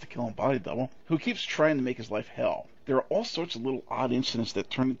Blowout, Dressed to Kill and Body Double, who keeps trying to make his life hell. There are all sorts of little odd incidents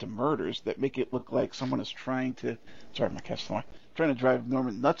that turn into murders that make it look like someone is trying to... Sorry, my cat's trying to drive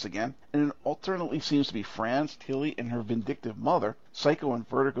Norman nuts again, and it alternately seems to be Franz, Tilly, and her vindictive mother, Psycho and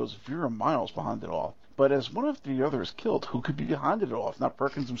Vertigo's Vera Miles, behind it all. But as one of the others killed, who could be behind it all if not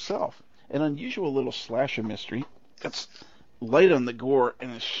Perkins himself? An unusual little slasher mystery that's light on the gore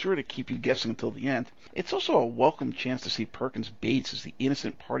and is sure to keep you guessing until the end. It's also a welcome chance to see Perkins Bates as the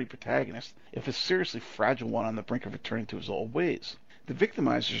innocent party protagonist, if a seriously fragile one on the brink of returning to his old ways. The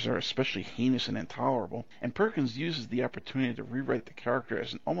victimizers are especially heinous and intolerable, and Perkins uses the opportunity to rewrite the character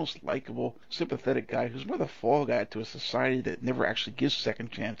as an almost likable, sympathetic guy who's more the fall guy to a society that never actually gives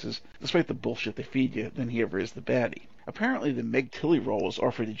second chances, despite the bullshit they feed you, than he ever is the baddie. Apparently the Meg Tilly role was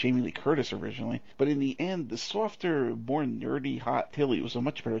offered to Jamie Lee Curtis originally, but in the end, the softer, more nerdy, hot Tilly was a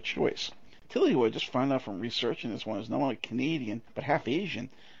much better choice. Tilly, who I just found out from researching this one, is not only Canadian, but half Asian.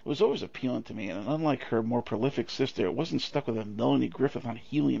 It was always appealing to me, and unlike her more prolific sister, it wasn't stuck with a Melanie Griffith on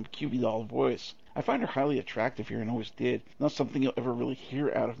helium Cubie doll voice. I find her highly attractive here and always did. Not something you'll ever really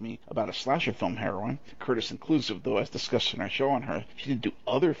hear out of me about a slasher film heroine, Curtis inclusive, though as discussed in our show on her, she did do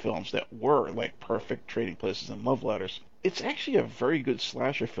other films that were, like Perfect, Trading Places, and Love Letters. It's actually a very good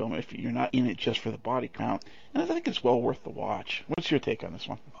slasher film if you're not in it just for the body count, and I think it's well worth the watch. What's your take on this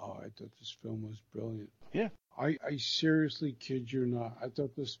one? Oh, I thought this film was brilliant. Yeah. I seriously kid you not. I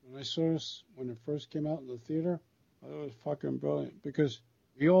thought this, when I saw this, when it first came out in the theater, I thought it was fucking brilliant. Because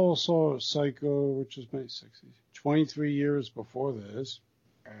we all saw Psycho, which was made 60s, 23 years before this.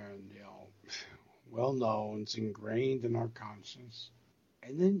 And, you know, well known, it's ingrained in our conscience.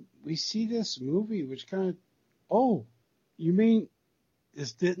 And then we see this movie, which kind of, oh, you mean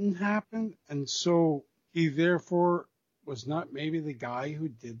this didn't happen? And so he therefore was not maybe the guy who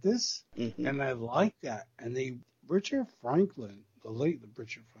did this, and I like that. And Richard Franklin, the late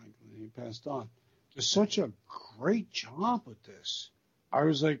Richard Franklin, he passed on, did such a great job with this. I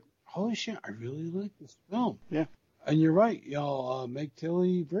was like, holy shit, I really like this film. Yeah. And you're right, you know, Meg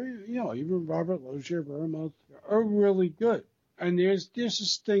Tilly, very, you know, even Robert Loggia, Vermouth are really good. And there's a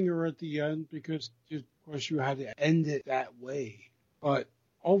stinger at the end because, of course, you had to end it that way. But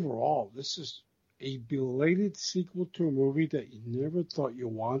overall, this is a belated sequel to a movie that you never thought you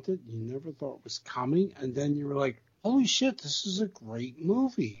wanted, you never thought was coming, and then you were like, holy shit, this is a great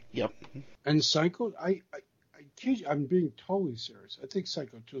movie. Yep. And Psycho, I kid you, I'm being totally serious. I think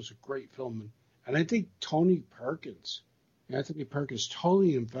Psycho 2 is a great film, And I think Anthony Perkins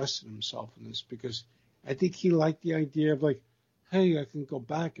totally invested himself in this because I think he liked the idea of like, hey, I can go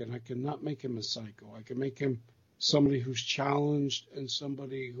back and I can not make him a psycho. I can make him somebody who's challenged and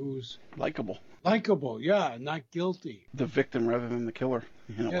somebody who's Likable. Yeah, not guilty. The victim rather than the killer,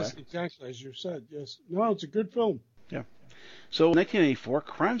 in a way. Yes, exactly, as you said. Yes. No, it's a good film. Yeah. So, 1984,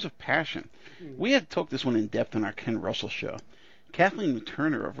 Crimes of Passion. We had talked this one in depth on our Ken Russell show. Kathleen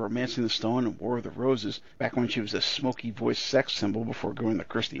Turner of Romancing the Stone and War of the Roses, back when she was a smoky-voiced sex symbol before going the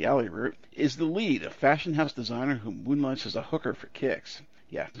Kirstie Alley route, is the lead, a fashion house designer who moonlights as a hooker for kicks.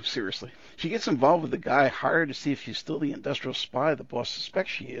 Yeah, seriously. She gets involved with a guy hired to see if she's still the industrial spy the boss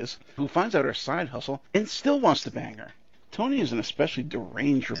suspects she is, who finds out her side hustle and still wants to bang her. Tony is an especially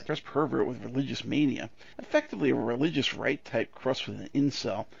deranged, repressed pervert with religious mania, effectively a religious right-type cross with an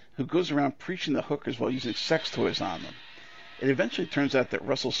incel, who goes around preaching to hookers while using sex toys on them. It eventually turns out that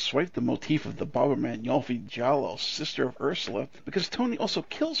Russell swiped the motif of the Baba Manolfi Giallo, sister of Ursula, because Tony also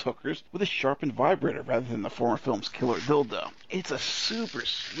kills hookers with a sharpened vibrator rather than the former film's killer dildo. It's a super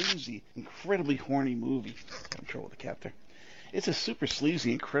sleazy, incredibly horny movie. Got in trouble with the cat there. It's a super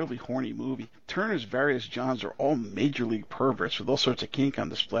sleazy, incredibly horny movie. Turner's various Johns are all major league perverts with all sorts of kink on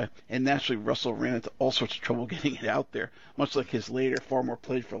display, and naturally Russell ran into all sorts of trouble getting it out there, much like his later, far more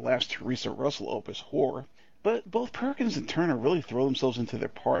played-for-laughs Teresa Russell opus, Horror. But both Perkins and Turner really throw themselves into their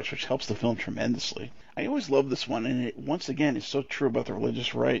parts, which helps the film tremendously. I always love this one, and it once again is so true about the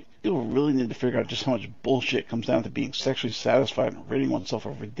religious right. People really need to figure out just how much bullshit comes down to being sexually satisfied and ridding oneself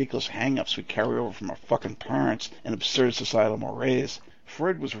of ridiculous hang-ups we carry over from our fucking parents and absurd societal mores.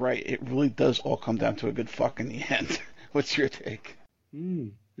 Freud was right. It really does all come down to a good fuck in the end. What's your take?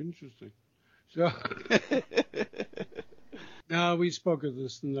 Interesting. So... Now, we spoke of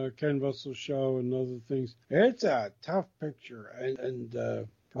this in the Ken Russell show and other things. It's a tough picture. And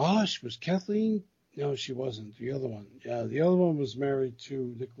gosh, was Kathleen? No, she wasn't. The other one. Yeah, the other one was married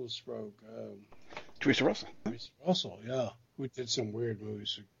to Nicholas Roeg. Teresa Russell. Teresa Russell, yeah. Who did some weird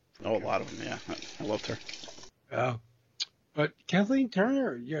movies. Oh, a lot of them, yeah. I loved her. Yeah. But Kathleen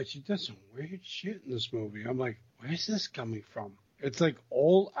Turner, yeah, she did some weird shit in this movie. I'm like, where's this coming from? It's like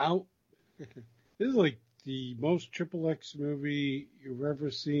all out. This is like the most Triple X movie you've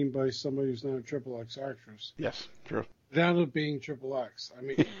ever seen by somebody who's not a Triple X actress. Yes, true. Without it being Triple X. I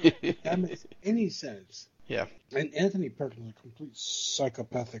mean, that makes any sense. Yeah. And Anthony Perkins is a complete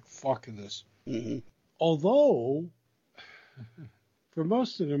psychopathic fuck in this. Mm-hmm. Although, for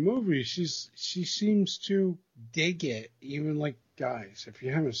most of the movie, she seems to dig it, even like guys. If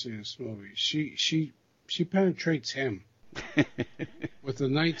you haven't seen this movie, she penetrates him with the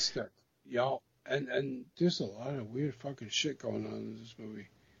nightstick. Y'all. And there's a lot of weird fucking shit going on in this movie.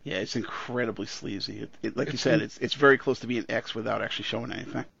 Yeah, it's incredibly sleazy. Like you said, it's very close to being X without actually showing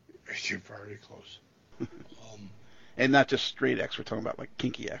anything. You're very close. And not just straight X, we're talking about like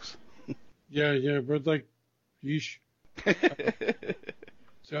kinky X. Yeah, but like, yeesh. So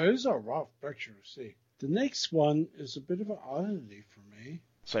it's a rough picture to see. The next one is a bit of an oddity for me.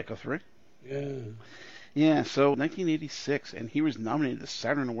 Psycho 3? Yeah. Yeah, so 1986, and he was nominated the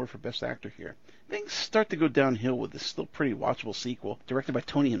Saturn Award for Best Actor here. Things start to go downhill with this still pretty watchable sequel, directed by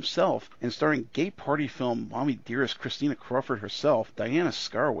Tony himself, and starring gay party film Mommy Dearest Christina Crawford herself, Diana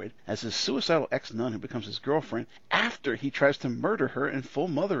Scarwid, as his suicidal ex-nun who becomes his girlfriend after he tries to murder her in full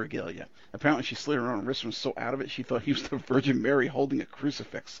mother regalia. Apparently she slit her own wrist and was so out of it she thought he was the Virgin Mary holding a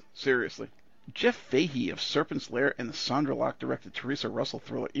crucifix. Seriously. Jeff Fahey of Serpent's Lair and the Sandra Locke-directed Teresa Russell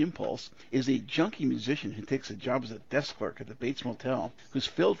thriller Impulse is a junkie musician who takes a job as a desk clerk at the Bates Motel, whose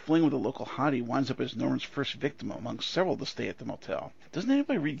failed fling with a local hottie winds up as Norman's first victim among several to stay at the motel. Doesn't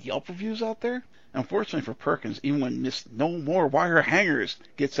anybody read Yelp reviews out there? Unfortunately for Perkins, even when Miss No More Wire Hangers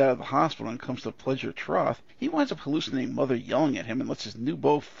gets out of the hospital and comes to pledge her troth, he winds up hallucinating Mother yelling at him and lets his new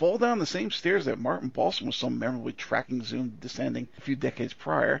beau fall down the same stairs that Martin Balsam was so memorably tracking Zoom descending a few decades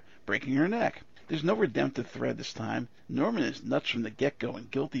prior, breaking her neck. There's no redemptive thread this time. Norman is nuts from the get-go and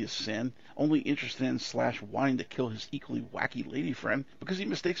guilty as sin, only interested in / wanting to kill his equally wacky lady friend because he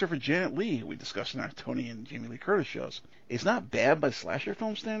mistakes her for Janet Leigh, who we discussed in our Tony and Jamie Lee Curtis shows. It's not bad by slasher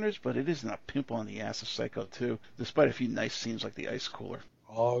film standards, but it isn't a pimple on the ass of Psycho 2, despite a few nice scenes like the ice cooler.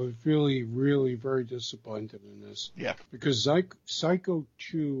 Oh, I was really, really very disappointed in this. Yeah. Because Psycho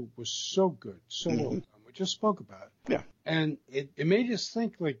 2 was so good, so well done. We just spoke about it. Yeah. And it made us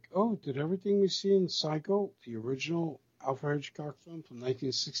think, like, oh, did everything we see in Psycho, the original Alfred Hitchcock film from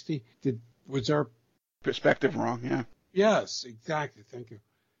 1960, was our perspective wrong? Yeah. Yes, exactly. Thank you.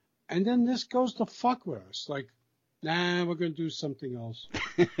 And then this goes to fuck with us. Like, nah, we're going to do something else.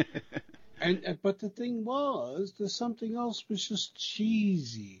 But the thing was, the something else was just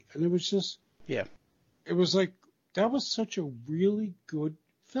cheesy. And it was just... Yeah. It was like, that was such a really good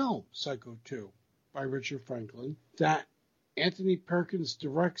film, Psycho 2, by Richard Franklin, that Anthony Perkins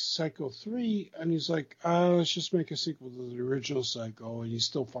directs Psycho 3, and he's like, let's just make a sequel to the original Psycho, and he's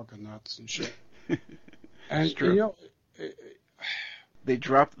still fucking nuts and shit. It's true. And, you know, They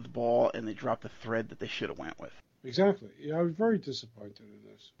dropped the ball, and they dropped the thread that they should have went with. exactly. Yeah, I was very disappointed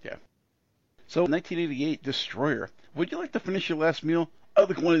in this. Yeah. So, 1988, Destroyer. Would you like to finish your last meal? I'd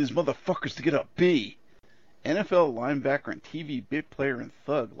like one of these motherfuckers to get a B. NFL linebacker and TV bit player and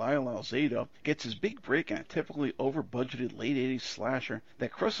thug Lyle Alzado gets his big break in a typically over-budgeted late 80s slasher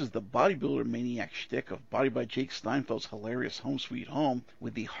that crosses the bodybuilder maniac shtick of Body by Jake Steinfeld's hilarious Home Sweet Home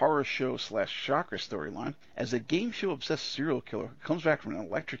with the horror show / shocker storyline as a game show obsessed serial killer who comes back from an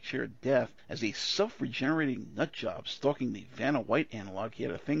electric chair death as a self-regenerating nutjob stalking the Vanna White analog he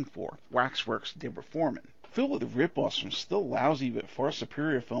had a thing for, Waxworks' Deborah Foreman. Filled with rip-offs from still lousy but far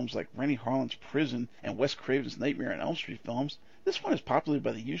superior films like Rennie Harlan's Prison and Wes Craven's Nightmare on Elm Street films, this one is populated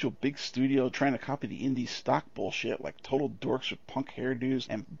by the usual big studio trying to copy the indie stock bullshit like total dorks with punk hairdos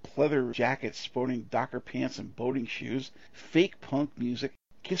and pleather jackets sporting Docker pants and boating shoes, fake punk music,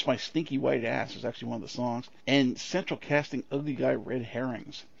 Kiss My Stinky White Ass is actually one of the songs, and central casting ugly guy red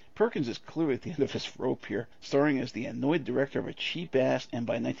herrings. Perkins is clearly at the end of his rope here, starring as the annoyed director of a cheap-ass and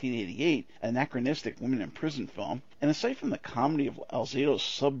by 1988 anachronistic women in prison film, and aside from the comedy of Alzado's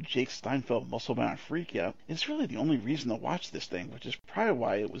sub-Jake Steinfeld muscle-bound freakout, it's really the only reason to watch this thing, which is probably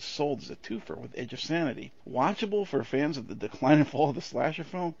why it was sold as a twofer with Edge of Sanity. Watchable for fans of the decline and fall of the slasher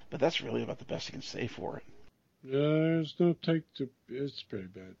film, but that's really about the best you can say for it. There's no take to... It's pretty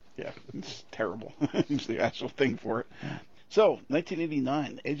bad. Yeah, it's terrible. It's the actual thing for it. So,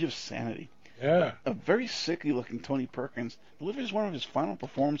 1989, Edge of Sanity. Yeah. A very sickly-looking Tony Perkins delivers one of his final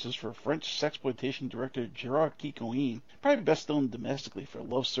performances for French sexploitation director Gerard Kikoin, probably best known domestically for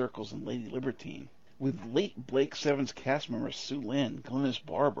Love Circles and Lady Libertine. With late Blake Seven's cast member Sue Lynn, Glynis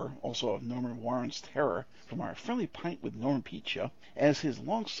Barber, also of Norman Warren's Terror, from our Friendly Pint with Norm Pete show, as his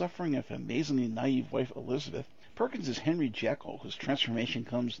long-suffering and amazingly naive wife Elizabeth, Perkins is Henry Jekyll, whose transformation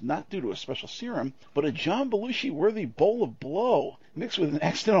comes not due to a special serum, but a John Belushi-worthy bowl of blow, mixed with an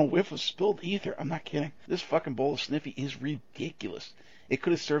accidental whiff of spilled ether. I'm not kidding. This fucking bowl of Sniffy is ridiculous. It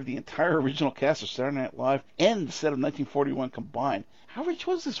could have served the entire original cast of Saturday Night Live and the set of 1941 combined. How rich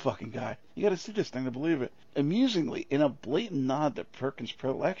was this fucking guy? You gotta see this thing to believe it. Amusingly, in a blatant nod to Perkins'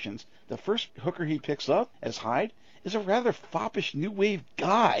 predilections, the first hooker he picks up, as Hyde, is a rather foppish new wave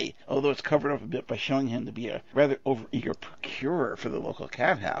guy, although it's covered up a bit by showing him to be a rather overeager procurer for the local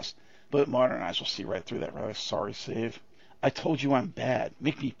cat house. But modern eyes will see right through that rather sorry save. I told you I'm bad.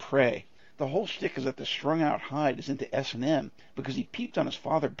 Make me pray. The whole shtick is that the strung-out Hyde is into S&M because he peeped on his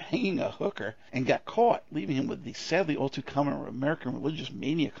father banging a hooker and got caught, leaving him with the sadly all too common American religious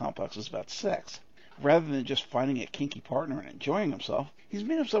mania complexes about sex. Rather than just finding a kinky partner and enjoying himself, he's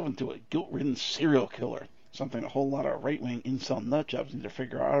made himself into a guilt-ridden serial killer. Something a whole lot of right-wing incel nutjobs need to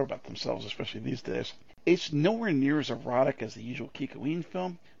figure out about themselves, especially these days. It's nowhere near as erotic as the usual Kikoin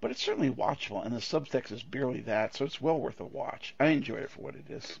film, but it's certainly watchable, and the subtext is barely that, so it's well worth a watch. I enjoyed it for what it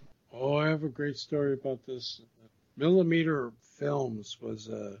is. Oh, I have a great story about this. Millimeter Films was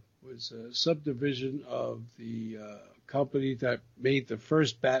a subdivision of the company that made the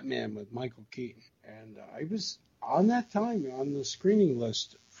first Batman with Michael Keaton. And I was on that time on the screening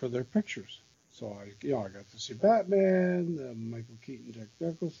list for their pictures. So I got to see Batman, Michael Keaton, Jack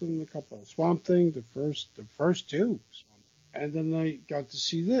Nicholson, a couple of Swamp Thing, the first two. And then I got to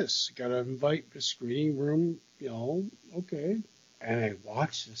see this. Got to invite the screening room, okay. And I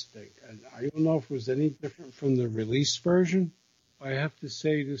watched this thing, and I don't know if it was any different from the release version. I have to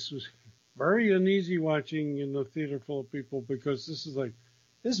say this was very uneasy watching in a theater full of people because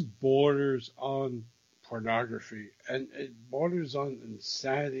this borders on pornography, and it borders on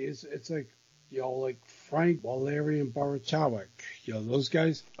insanity. It's like, like Frank Valerian Barachowicz, those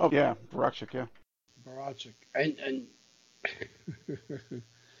guys. Oh yeah, Barachik, yeah. Barachik, and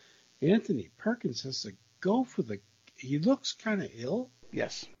Anthony Perkins has to go for the. He looks kind of ill.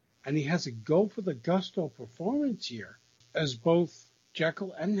 Yes. And he has to go for the gusto performance here as both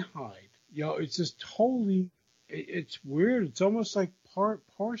Jekyll and Hyde. It's just totally, it's weird. It's almost like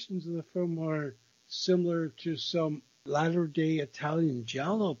portions of the film are similar to some latter-day Italian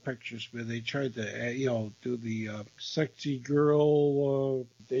giallo pictures where they tried to, do the sexy girl,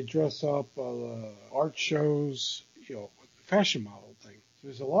 they dress up, art shows, fashion model thing.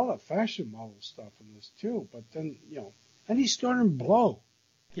 There's a lot of fashion model stuff in this too, but then, and he's snorting blow.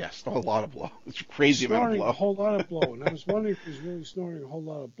 Yes, a lot of blow. It's a crazy amount of blow. A whole lot of blow, and I was wondering if he's really snorting a whole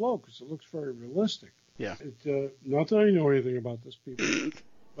lot of blow because it looks very realistic. Yeah. Not that I know anything about this, people,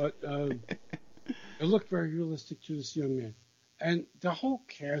 but It looked very realistic to this young man. And the whole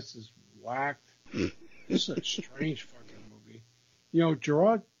cast is whacked. This is a strange fucking movie. You know,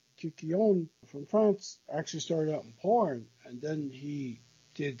 Gerard Piquillon from France actually started out in porn, and then he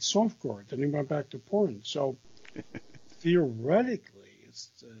did softcore. Then he went back to porn. So theoretically, it's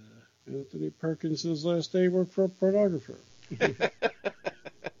Anthony Perkins' last day worked for a pornographer.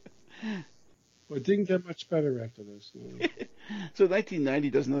 But it didn't get much better after this. So 1990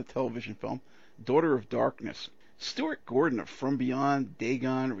 does another television film, Daughter of Darkness. Stuart Gordon of From Beyond,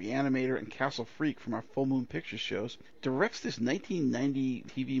 Dagon, Reanimator, and Castle Freak from our Full Moon Pictures shows directs this 1990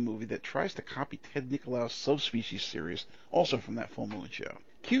 TV movie that tries to copy Ted Nicolau's Subspecies series, also from that Full Moon show.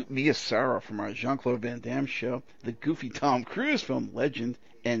 Cute Mia Sara from our Jean-Claude Van Damme show, the goofy Tom Cruise film Legend,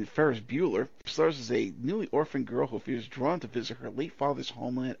 and Ferris Bueller stars as a newly orphaned girl who feels drawn to visit her late father's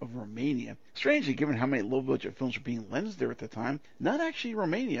homeland of Romania. Strangely, given how many low-budget films were being lensed there at the time, not actually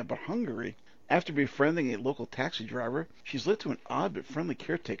Romania, but Hungary. After befriending a local taxi driver, she's led to an odd but friendly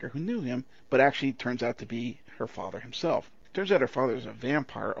caretaker who knew him, but actually turns out to be her father himself. Turns out her father is a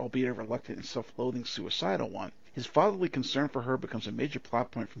vampire, albeit a reluctant and self-loathing suicidal one. His fatherly concern for her becomes a major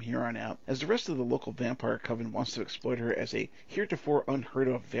plot point from here on out, as the rest of the local vampire coven wants to exploit her as a heretofore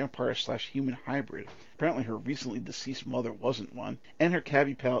unheard-of vampire-slash-human hybrid. Apparently her recently deceased mother wasn't one, and her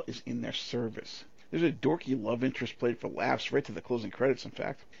cabbie pal is in their service. There's a dorky love interest played for laughs right to the closing credits, in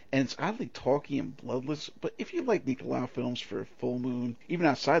fact. And it's oddly talky and bloodless, but if you like Nicolau films for Full Moon, even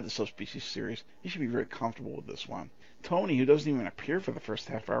outside the Subspecies series, you should be very comfortable with this one. Tony, who doesn't even appear for the first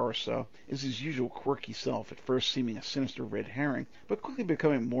half hour or so, is his usual quirky self, at first seeming a sinister red herring, but quickly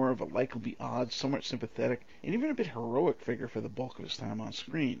becoming more of a likably odd, somewhat sympathetic, and even a bit heroic figure for the bulk of his time on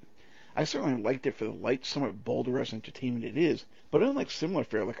screen. I certainly liked it for the light, somewhat boulder-esque entertainment it is, but unlike similar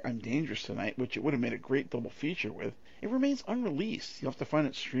fare like I'm Dangerous Tonight, which it would have made a great double feature with, it remains unreleased. You'll have to find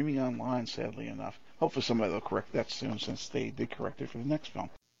it streaming online, sadly enough. Hopefully somebody will correct that soon, since they did correct it for the next film.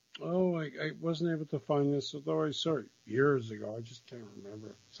 Oh, I wasn't able to find this, although I saw it years ago. I just can't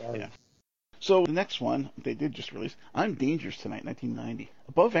remember. Sorry. Yeah. So the next one, they did just release, I'm Dangerous Tonight, 1990.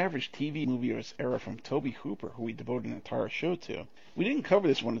 Above average TV movie of its era from Tobe Hooper, who we devoted an entire show to. We didn't cover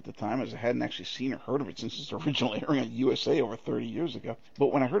this one at the time, as I hadn't actually seen or heard of it since its original airing on USA over 30 years ago.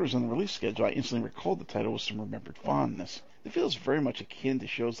 But when I heard it was on the release schedule, I instantly recalled the title with some remembered fondness. It feels very much akin to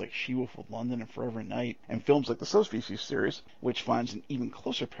shows like She-Wolf of London and Forever Night, and films like the Subspecies series, which finds an even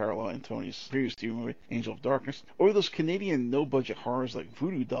closer parallel in Tony's previous TV movie, Angel of Darkness, or those Canadian no-budget horrors like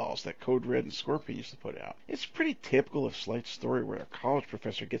Voodoo Dolls that Code Red and Scorpion used to put out. It's pretty typical of Slight story where a college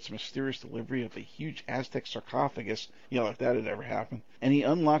professor gets a mysterious delivery of a huge Aztec sarcophagus, if that had ever happened, and he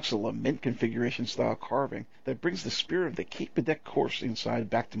unlocks a lament configuration style carving that brings the spirit of the Cape Bedeck corpse inside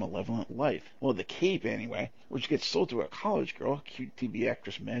back to malevolent life. Well, the cape, anyway, which gets sold to a college girl, cute TV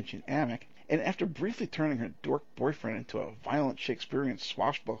actress Madge Amick, and after briefly turning her dork boyfriend into a violent Shakespearean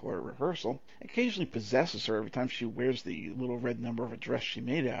swashbuckler at rehearsal, occasionally possesses her every time she wears the little red number of a dress she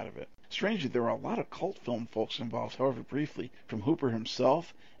made out of it. Strangely, there are a lot of cult film folks involved, however briefly, from Hooper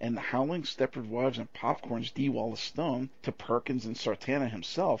himself and the Howling, Stepford Wives, and Popcorn's D. Wallace Stone to Perkins and Sartana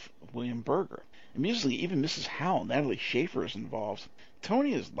himself, William Berger. Amusingly, even Mrs. Howell, Natalie Schaefer, is involved.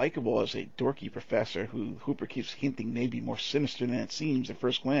 Tony is likable as a dorky professor who Hooper keeps hinting may be more sinister than it seems at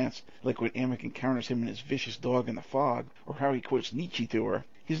first glance, like when Amick encounters him and his vicious dog in the fog, or how he quotes Nietzsche to her.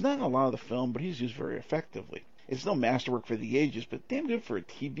 He's not in a lot of the film, but he's used very effectively. It's no masterwork for the ages, but damn good for a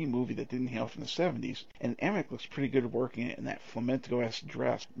TV movie that didn't hail from the 70s, and Amick looks pretty good working it in that flamenco-esque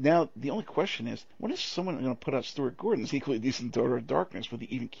dress. Now, the only question is, when is someone going to put out Stuart Gordon's equally decent Daughter of Darkness with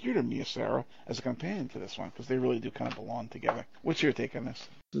the even cuter Mia Sara as a companion for this one, because they really do kind of belong together. What's your take on this?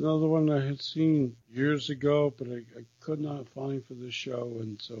 It's another one I had seen years ago, but I could not find for this show,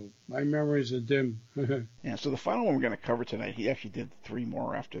 and so my memories are dim. Yeah, so the final one we're going to cover tonight, he actually did 3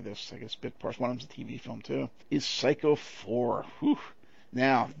 more after this, I guess, bit parts. One of them's a TV film, too, is Psycho 4. Whew.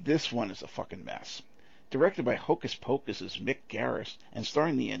 Now, this one is a fucking mess. Directed by Hocus Pocus' Mick Garris, and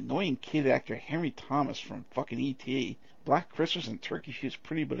starring the annoying kid actor Henry Thomas from fucking E.T., Black Christmas and Turkey Shoot's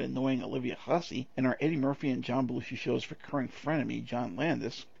pretty but annoying Olivia Hussey, and our Eddie Murphy and John Belushi show's recurring frenemy, John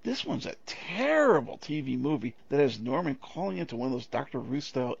Landis. This one's a terrible TV movie that has Norman calling into one of those Dr.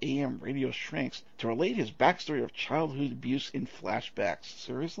 Ruth-style AM radio shrinks to relate his backstory of childhood abuse in flashbacks.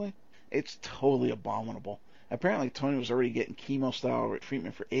 Seriously? It's totally abominable. Apparently, Tony was already getting chemo-style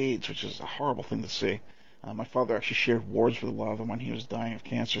treatment for AIDS, which is a horrible thing to see. My father actually shared wards with a lot of them when he was dying of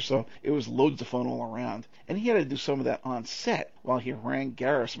cancer, so it was loads of fun all around. And he had to do some of that on set while he harangued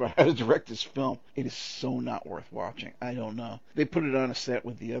Garris about how to direct his film. It is so not worth watching. I don't know. They put it on a set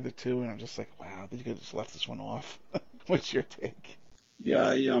with the other two, and I'm just like, wow, they could have just left this one off. What's your take?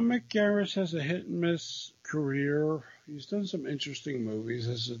 Yeah, Mick Garris has a hit and miss career. He's done some interesting movies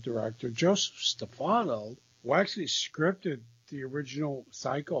as a director. Joseph Stefano, who actually scripted the original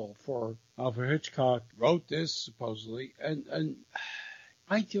Psycho for Alfred Hitchcock, wrote this supposedly, and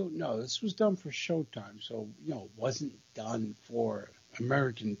I don't know. This was done for Showtime, so it wasn't done for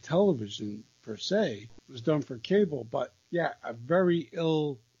American television per se. It was done for cable, but yeah, a very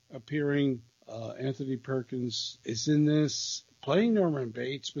ill appearing Anthony Perkins is in this, playing Norman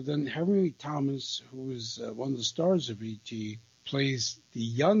Bates, but then Henry Thomas, who is one of the stars of E.T., plays the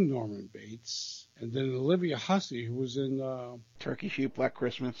young Norman Bates, and then Olivia Hussey, who was in Turkey Shoot, Black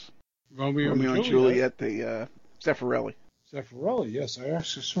Christmas, Romeo and Juliet, the Zeffirelli. Zeffirelli, yes, I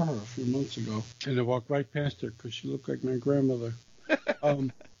actually saw her a few months ago, and I walked right past her because she looked like my grandmother.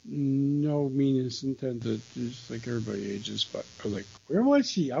 No meanness intended, just like everybody ages, but I was like, where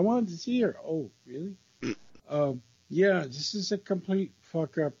was she? I wanted to see her. Oh, really? Yeah, this is a complete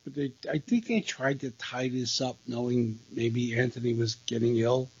fuck up. But I think they tried to tie this up knowing maybe Anthony was getting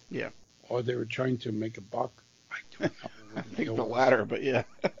ill. Yeah. Or they were trying to make a buck. I don't know. I think the latter, but yeah.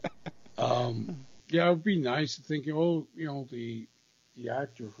 Yeah, it would be nice to think, the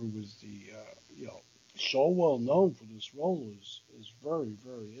actor who was so well known for this role is very,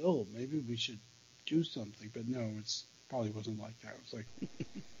 very ill. Maybe we should do something. But no, it's probably wasn't like that. It was like,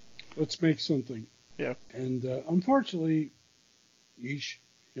 let's make something. Yeah. And unfortunately, yeesh,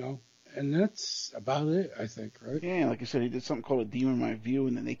 and that's about it, I think, right? Yeah, like I said, he did something called A Demon in My View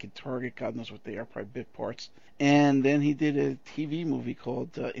and The Naked Target. God knows what they are, probably bit parts. And then he did a TV movie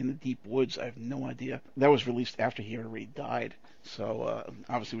called In the Deep Woods. I have no idea. That was released after he had already died. So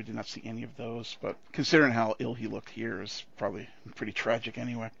obviously we did not see any of those. But considering how ill he looked here, is probably pretty tragic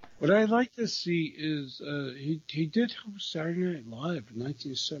anyway. What I'd like to see is he did host Saturday Night Live in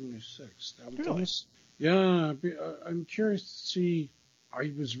 1976. Really? Yeah, I'm curious to see.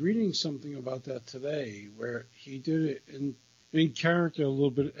 I was reading something about that today, where he did it in character a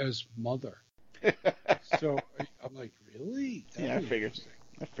little bit as Mother. So I'm like, really? Yeah, I figured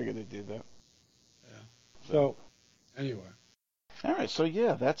they did that. Yeah. So anyway. All right, so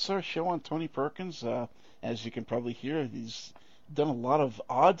yeah, that's our show on Tony Perkins. As you can probably hear, he's done a lot of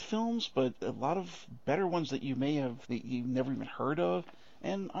odd films, but a lot of better ones that you've never even heard of.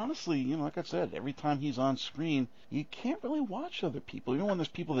 And honestly, like I said, every time he's on screen, you can't really watch other people. Even when there's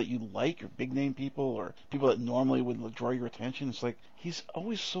people that you like, or big name people, or people that normally would draw your attention, it's like he's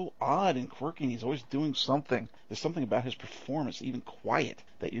always so odd and quirky, and he's always doing something. There's something about his performance, even quiet,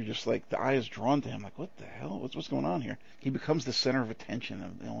 that you're just like, the eye is drawn to him. Like, what the hell? What's going on here? He becomes the center of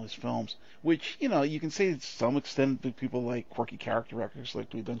attention in all his films, which, you can say to some extent that people like quirky character actors,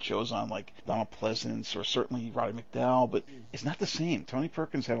 like we've done shows on, like Donald Pleasance, or certainly Roddy McDowall, but it's not the same. Tony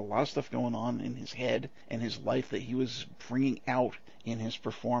Perkins had a lot of stuff going on in his head and his life that he was bringing out in his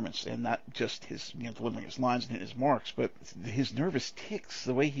performance, and not just his delivering his lines and hitting his marks, but his nervous tics,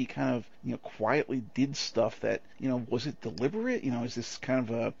 the way he kind of quietly did stuff that was it deliberate? Is this kind of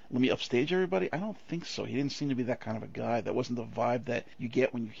a let me upstage everybody? I don't think so. He didn't seem to be that kind of a guy. That wasn't the vibe that you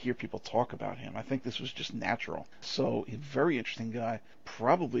get when you hear people talk about him. I think this was just natural. So a very interesting guy,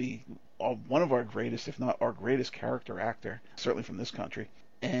 probably one of our greatest, if not our greatest character actor, certainly from this country.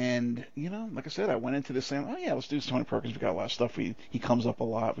 And, like I said, I went into this saying, oh, yeah, let's do this Tony Perkins. We got a lot of stuff. He comes up a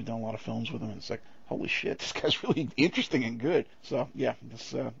lot. We've done a lot of films with him. And it's like, holy shit, this guy's really interesting and good. So, yeah,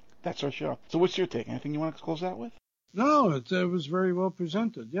 that's our show. So what's your take? Anything you want to close out with? No, it was very well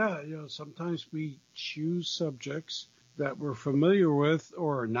presented. Yeah, sometimes we choose subjects that we're familiar with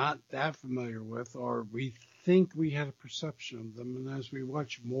or not that familiar with, or we think we had a perception of them. And as we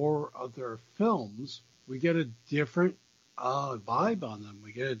watch more other films, we get a different vibe on them.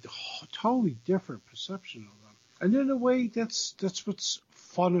 We get a totally different perception of them. And in a way, that's what's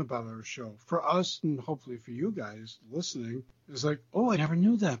fun about our show. For us, and hopefully for you guys listening, it's like, oh, I never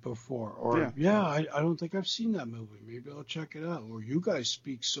knew that before. Or, I don't think I've seen that movie. Maybe I'll check it out. Or you guys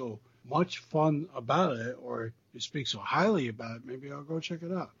speak so much fun about it, or you speak so highly about it, maybe I'll go check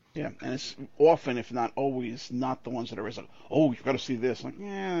it out. Yeah, and it's often, if not always, not the ones that are like, oh, you've got to see this. Like,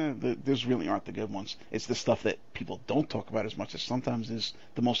 those really aren't the good ones. It's the stuff that people don't talk about as much as sometimes is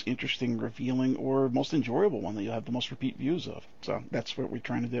the most interesting, revealing, or most enjoyable one that you have the most repeat views of. So that's what we're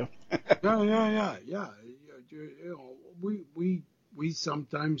trying to do. Yeah. We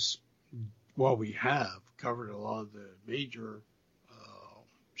sometimes, we have covered a lot of the major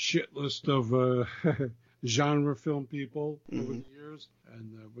shit list of genre film people over the years,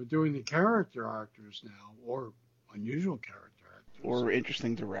 and we're doing the character actors now, or unusual character actors, or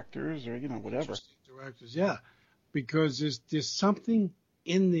interesting directors, or whatever. Interesting directors, yeah, because there's something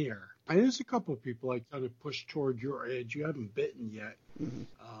in there There's a couple of people I kind of push toward your edge. You haven't bitten yet, Mm-hmm.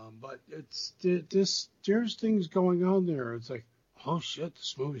 but there's things going on there. It's like, oh shit,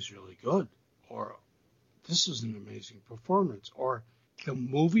 this movie's really good, or this is an amazing performance, or the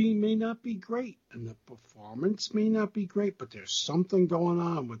movie may not be great and the performance may not be great, but there's something going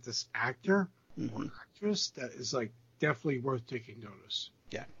on with this actor Mm-hmm. or actress that is like definitely worth taking notice.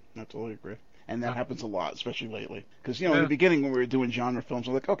 Yeah, I totally agree. And that Yeah. happens a lot, especially lately. Because, in Yeah. the beginning when we were doing genre films,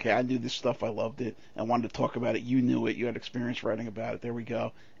 I'm like, okay, I knew this stuff. I loved it. I wanted to talk about it. You knew it. You had experience writing about it. There we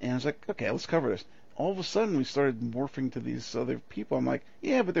go. And I was like, okay, let's cover this. All of a sudden, we started morphing to these other people. I'm like,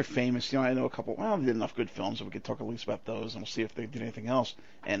 yeah, but they're famous. I know a couple. Well, they did enough good films, so we could talk at least about those, and we'll see if they did anything else.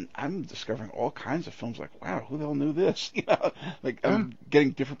 And I'm discovering all kinds of films. Like, wow, who the hell knew this? I'm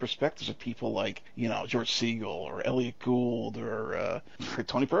getting different perspectives of people like, George Siegel or Elliot Gould or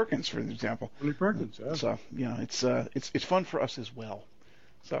Tony Perkins, for example. Tony Perkins, yeah. So, it's fun for us as well.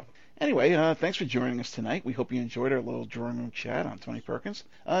 So, anyway, thanks for joining us tonight. We hope you enjoyed our little drawing room chat on Tony Perkins.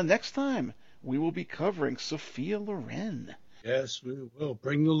 Next time, we will be covering Sophia Loren. Yes, we will.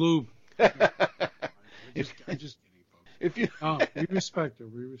 Bring the lube. I'm just kidding, folks. If you... we respect her.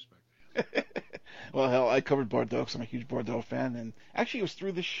 We respect her. Well, hell, I covered Bardot because I'm a huge Bardot fan. And actually, it was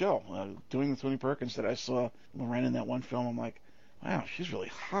through this show, doing the Tony Perkins, that I saw Loren in that one film. I'm like, wow, she's really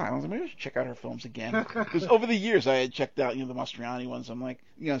hot. I was like, maybe I should check out her films again. Because over the years, I had checked out, the Mastroianni ones. I'm like,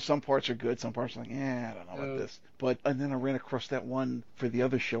 some parts are good, some parts are like, I don't know about this. And then I ran across that one for the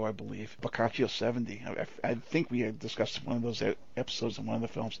other show, I believe, Boccaccio 70. I think we had discussed one of those episodes in one of the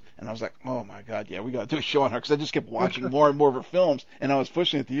films, and I was like, oh my God, yeah, we got to do a show on her, because I just kept watching more and more of her films, and I was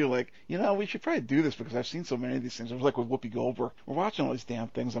pushing it to you, like, we should probably do this, because I've seen so many of these things. It was like with Whoopi Goldberg. We're watching all these damn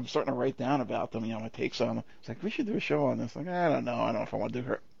things. I'm starting to write down about them, my takes on them. It's like, we should do a show on this. Like, I don't know if I want to do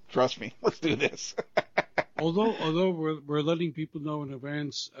her. Trust me, let's do this. Although we're letting people know in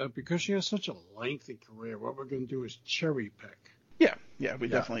advance, because she has such a lengthy career, what we're going to do is cherry pick. Yeah, we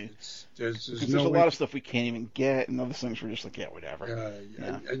definitely. There's a lot of stuff we can't even get, and other things we're just like, whatever.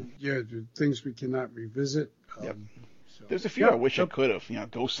 And things we cannot revisit. Yep. So, there's a few I wish I could have.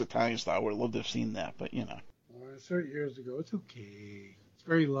 Ghost Italian style. I would have loved to have seen that, but Well, I saw it years ago. It's okay. It's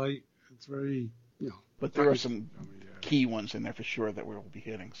very light. It's very, But there are some key ones in there for sure that we'll be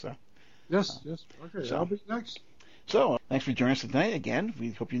hitting. So. Yes. Okay, so, I'll be next. So, thanks for joining us tonight again.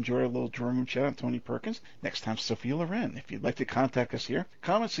 We hope you enjoyed our little drawing room chat on Tony Perkins. Next time, Sophia Loren. If you'd like to contact us here,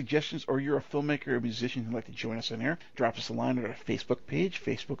 comments, suggestions, or you're a filmmaker or musician who'd like to join us on air, drop us a line at our Facebook page,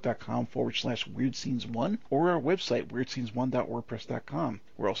 facebook.com/WeirdScenes1, or our website, WeirdScenes1.wordpress.com.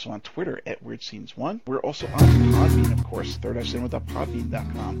 We're also on Twitter at WeirdScenes1. We're also on Podbean, of course,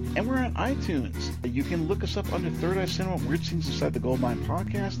 thirdEyeCinema.podbean.com. And we're on iTunes. You can look us up under Third Eye Cinema, Weird Scenes Inside the Goldmine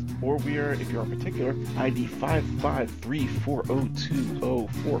podcast, or we are, if you're in particular, ID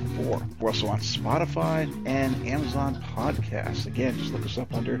 553402044. We're also on Spotify and Amazon Podcasts. Again, just look us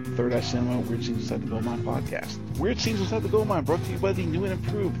up under Third Eye Cinema, Weird Scenes Inside the Goldmine podcast. Weird Scenes Inside the Goldmine, brought to you by the new and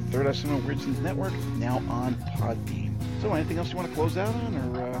improved Third Eye Cinema Weird Scenes Network, now on Podbean. So, anything else you want to close out on,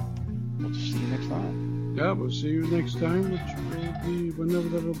 or we'll just see you next time? Yeah, we'll see you next time, which will be whenever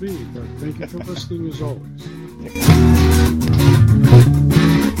that'll be. But thank you for listening as always.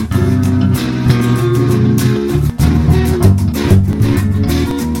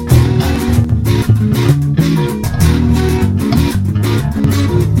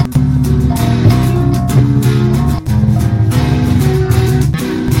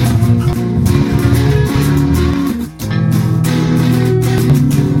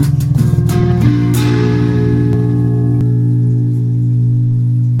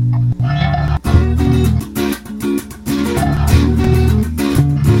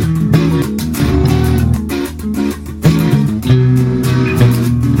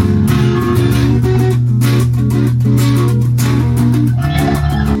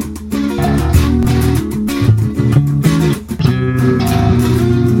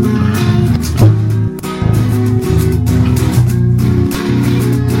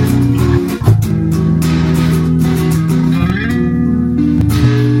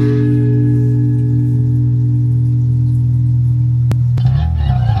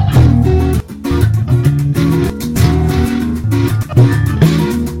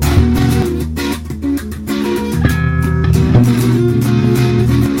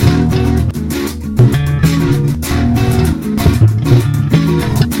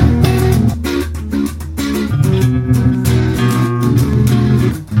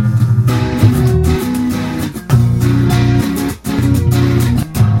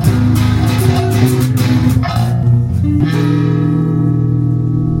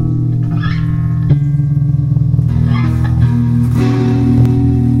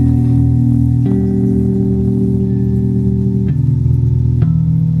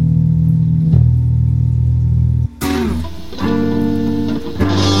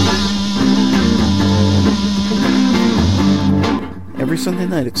 Every Sunday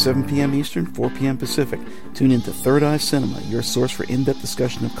night at 7 p.m. Eastern, 4 p.m. Pacific, tune into Third Eye Cinema, your source for in-depth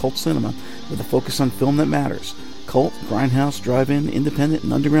discussion of cult cinema with a focus on film that matters. Cult, grindhouse, drive-in, independent,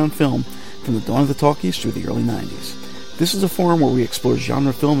 and underground film from the dawn of the talkies through the early 90s. This is a forum where we explore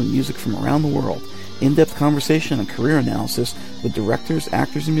genre film and music from around the world, in-depth conversation and career analysis with directors,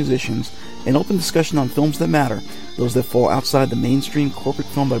 actors, and musicians, and open discussion on films that matter, those that fall outside the mainstream corporate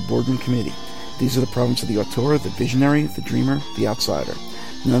film by boardroom committee. These are the province of the auteur, the visionary, the dreamer, the outsider.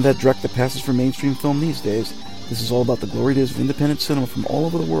 None of that dreck that passes for mainstream film these days. This is all about the glory days of independent cinema from all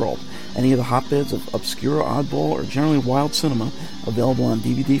over the world, any of the hotbeds of obscure, oddball, or generally wild cinema available on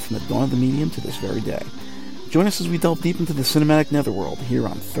DVD from the dawn of the medium to this very day. Join us as we delve deep into the cinematic netherworld here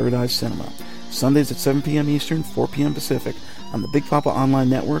on Third Eye Cinema, Sundays at 7 p.m. Eastern, 4 p.m. Pacific, on the Big Papa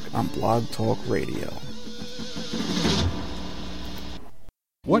Online Network on Blog Talk Radio.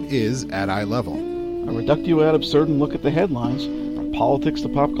 What is At Eye Level? A reductio ad absurdum look at the headlines, from politics to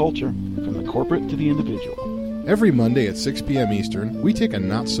pop culture, from the corporate to the individual. Every Monday at 6 p.m. Eastern, we take a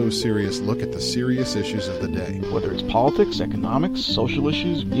not-so-serious look at the serious issues of the day. Whether it's politics, economics, social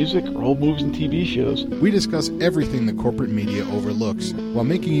issues, music, or old movies and TV shows, we discuss everything the corporate media overlooks while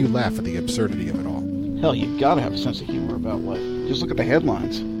making you laugh at the absurdity of it all. Hell, you gotta have a sense of humor about life. Just look at the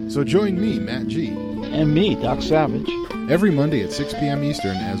headlines. So join me, Matt G. And me, Doc Savage. Every Monday at 6 p.m.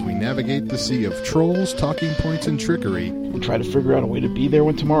 Eastern as we navigate the sea of trolls, talking points, and trickery. And try to figure out a way to be there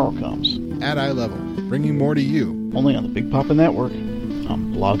when tomorrow comes. At Eye Level, bringing more to you. Only on the Big Papa Network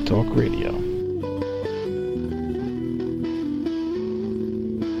on Blog Talk Radio.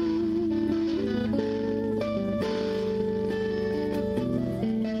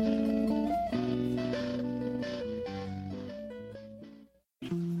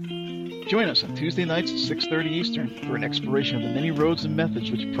 Join us on Tuesday nights at 6:30 Eastern for an exploration of the many roads and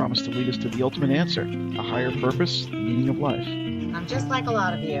methods which promise to lead us to the ultimate answer, a higher purpose, the meaning of life. I'm just like a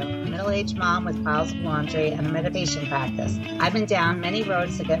lot of you, a middle-aged mom with piles of laundry and a meditation practice. I've been down many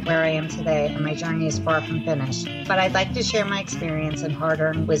roads to get where I am today, and my journey is far from finished. But I'd like to share my experience and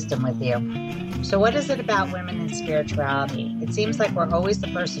hard-earned wisdom with you. So what is it about women and spirituality? It seems like we're always the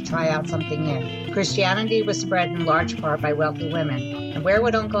first to try out something new. Christianity was spread in large part by wealthy women. And where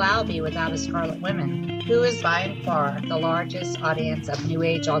would Uncle Al be without his Scarlet Women? Who is by and far the largest audience of New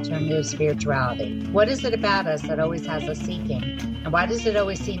Age alternative spirituality? What is it about us that always has us seeking? And why does it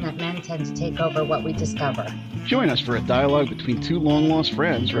always seem that men tend to take over what we discover? Join us for a dialogue between two long-lost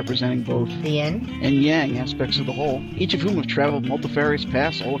friends representing both the yin and yang aspects of the whole, each of whom have traveled multifarious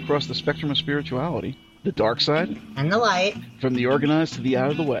paths all across the spectrum of spirituality. The dark side and the light, from the organized to the out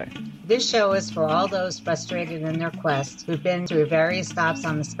of the way. This show is for all those frustrated in their quest who've been through various stops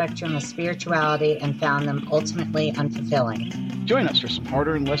on the spectrum of spirituality and found them ultimately unfulfilling. Join us for some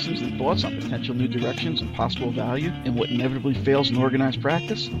hard-earned lessons and thoughts on potential new directions and possible value in what inevitably fails in organized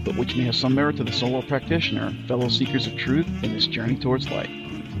practice, but which may have some merit to the solo practitioner and fellow seekers of truth in this journey towards light.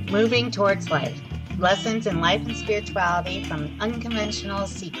 Moving towards life. Lessons in life and spirituality from an unconventional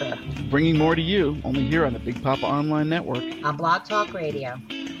seeker. Bringing more to you, only here on the Big Papa Online Network. On Blog Talk Radio.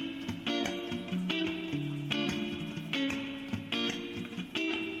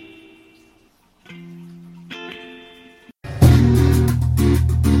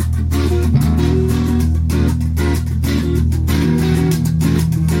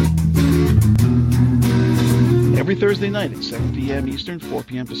 Every Thursday night at 7 p.m. Eastern, 4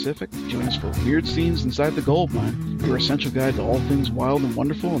 p.m. Pacific, join us for Weird Scenes Inside the Gold Mine, your essential guide to all things wild and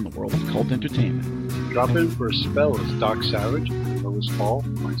wonderful in the world of cult entertainment. Drop in for a spell as Doc Savage, Lois Hall,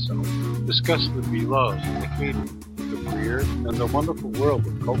 myself, discuss the beloved, the hated, the weird, and the wonderful world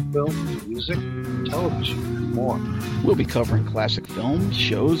of cult film, music, television, and more. We'll be covering classic films,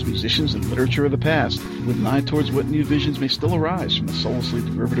 shows, musicians, and literature of the past, with an eye towards what new visions may still arise from the soullessly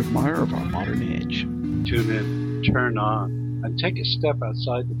derivative mire of our modern age. Tune in, turn on, and take a step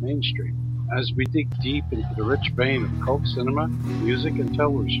outside the mainstream as we dig deep into the rich vein of cult cinema, music, and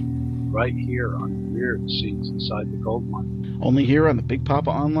television, right here on Weird Scenes Inside the Gold Mine. Only here on the Big Papa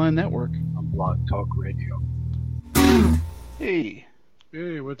Online Network. On Blog Talk Radio. Hey.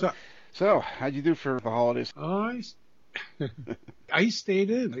 Hey, what's up? So, how'd you do for the holidays? I stayed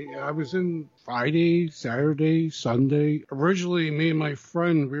in. I was in Friday, Saturday, Sunday. Originally, me and my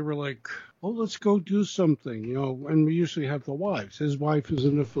friend, we were like, oh, let's go do something, you know, and we usually have the wives. His wife is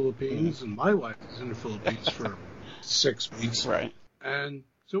in the Philippines, and my wife is in the Philippines for 6 weeks. Right. And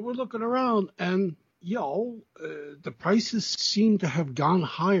so we're looking around, and, the prices seem to have gone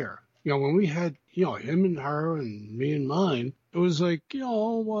higher. You know, when we had, him and her and me and mine, it was like,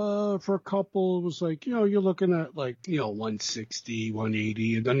 for a couple, it was like, you're looking at like, $160,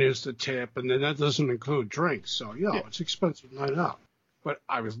 $180, and then there's the tip, and then that doesn't include drinks. So, it's expensive night out. But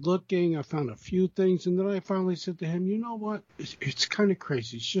I was looking, I found a few things, and then I finally said to him, you know what? It's kind of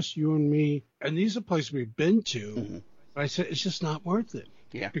crazy. It's just you and me. And these are places we've been to. Mm-hmm. But I said, it's just not worth it.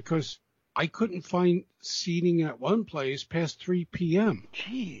 Yeah. Because I couldn't find seating at one place past 3 p.m.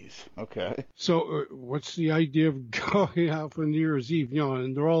 Jeez. Okay. So what's the idea of going out for New Year's Eve? You know,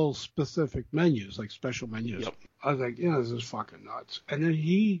 and they're all specific menus, like special menus. Yep. I was like, yeah, this is fucking nuts. And then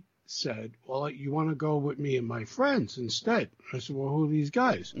he said, well, you want to go with me and my friends instead? I said, well, who are these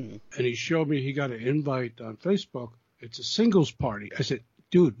guys? Mm-hmm. And he showed me he got an invite on Facebook. It's a singles party. I said,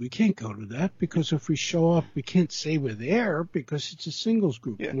 dude, we can't go to that because if we show up, we can't say we're there because it's a singles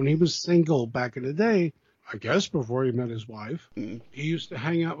group. Yeah. When he was single back in the day, I guess before he met his wife, Mm-hmm. he used to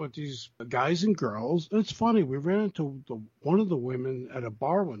hang out with these guys and girls. It's funny. We ran into one of the women at a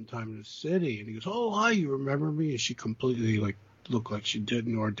bar one time in the city, and he goes, oh, hi, you remember me? And she completely, looked like she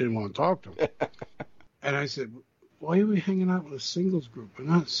didn't or didn't want to talk to him. And I said, why are we hanging out with a singles group? We're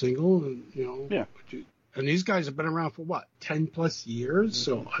not single, and, Yeah. And these guys have been around for, 10 plus years?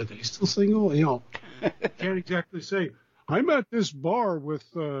 So are they still single? Can't exactly say, I'm at this bar with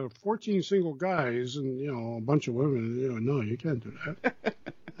 14 single guys and, a bunch of women. No, you can't do that.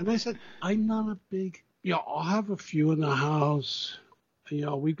 And I said, I'm not a big, I'll have a few in the house.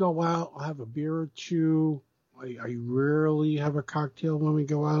 We go out, I'll have a beer or two. I rarely have a cocktail when we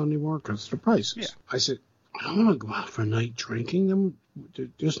go out anymore because the prices. Yeah. I said, I don't want to go out for night drinking.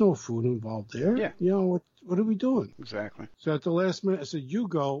 There's no food involved there. Yeah. What are we doing? Exactly. So at the last minute, I said, you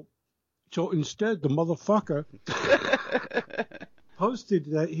go. So instead, the motherfucker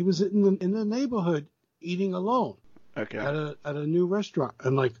posted that he was in the neighborhood eating alone Okay. at a new restaurant.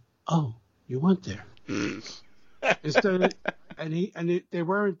 I'm like, oh, you went there. Instead, they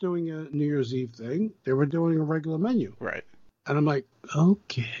weren't doing a New Year's Eve thing. They were doing a regular menu. Right. And I'm like,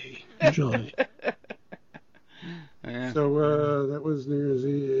 okay, enjoy. Yeah. So that was New Year's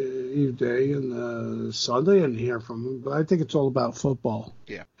Eve day, and Sunday I didn't hear from him, but I think it's all about football.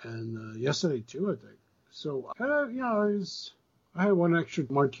 Yeah. And yesterday too, I think. So I had one extra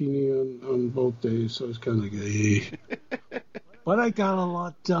martini on both days, so it's kind of like, But I got a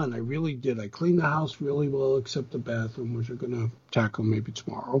lot done. I really did. I cleaned the house really well, except the bathroom, which I'm going to tackle maybe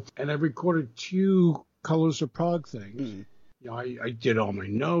tomorrow. And I recorded 2 Colors of Prague things. Mm. I did all my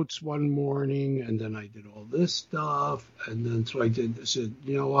notes one morning, and then I did all this stuff. And then so I said,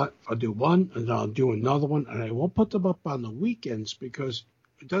 you know what? I'll do one, and then I'll do another one. And I won't put them up on the weekends because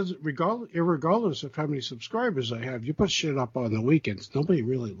it doesn't, irregardless of how many subscribers I have, you put shit up on the weekends, nobody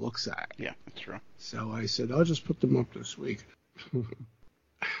really looks at. Yeah, that's true. So I said, I'll just put them up this week.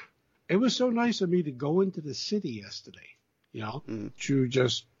 It was so nice of me to go into the city yesterday, to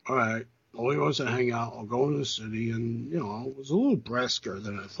just, all right, only wants to hang out, I'll go in the city, and, it was a little brisker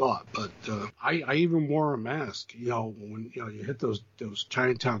than I thought, but I even wore a mask, when, you hit those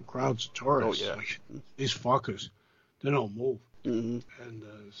Chinatown crowds of tourists. Oh, yeah. Like, these fuckers, they don't move. Mm-hmm. And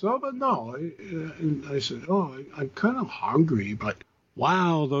but no, I said, I'm kind of hungry, but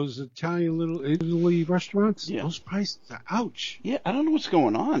wow, those Italian little Italy restaurants, those prices are ouch. Yeah, I don't know what's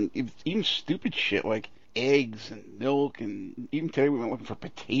going on. Even stupid shit like eggs and milk, and even today we went looking for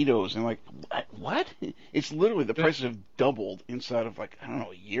potatoes, and like, what? It's literally, the prices have doubled inside of, like, I don't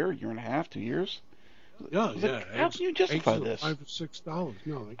know, a year and a half, 2 years? Yeah. How can you justify this? $5 or $6.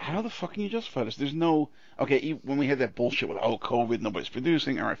 No. How the fuck can you justify this? There's no... Okay, when we had that bullshit with, COVID, nobody's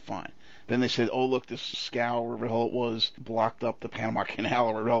producing, all right, fine. Then they said, oh, look, this scow, wherever the hell it was, blocked up the Panama Canal,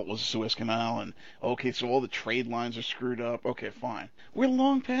 or wherever the hell it was, the Suez Canal, and, okay, so all the trade lines are screwed up. Okay, fine. We're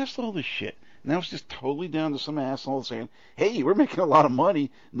long past all this shit. Now it's just totally down to some asshole saying, hey, we're making a lot of money.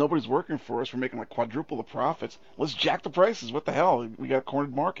 Nobody's working for us. We're making like quadruple the profits. Let's jack the prices. What the hell? We got a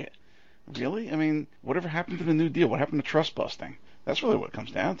cornered market. Really? I mean, whatever happened to the New Deal? What happened to trust busting? That's really what it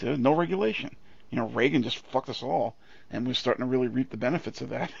comes down to. No regulation. Reagan just fucked us all, and we're starting to really reap the benefits of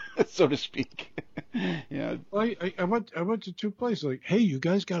that, so to speak. Yeah. Well, I went to 2 places. Like, hey, you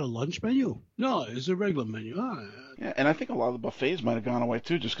guys got a lunch menu? No, it's a regular menu. Yeah, and I think a lot of the buffets might have gone away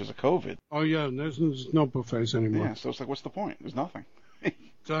too, just because of COVID. Oh yeah, there's no buffets anymore. Yeah, so it's like, what's the point? There's nothing.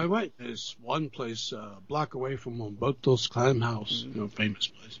 So I went. There's one place a block away from Umberto's Clam House, famous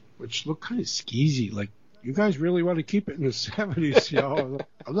place, which looked kind of skeezy. Like, you guys really want to keep it in the 70s,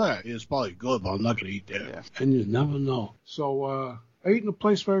 I'm like, it's probably good, but I'm not going to eat there. Yeah. And you never know. So I ate in a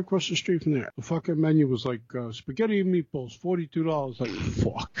place right across the street from there. The fucking menu was like spaghetti and meatballs, $42. Like,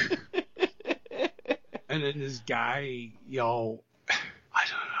 fuck. And then this guy, I don't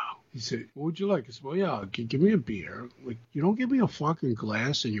know. He said, what would you like? I said, well, yeah, give me a beer. Like, you don't give me a fucking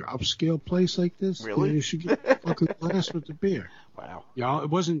glass in your upscale place like this? Really? You should get a fucking glass with the beer. Wow. Yeah, it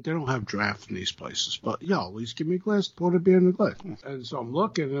wasn't, they don't have draft in these places, but yeah, at least give me a glass, pour the beer in the glass. And so I'm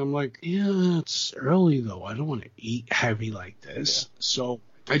looking and I'm like, yeah, it's early though. I don't want to eat heavy like this. Yeah. So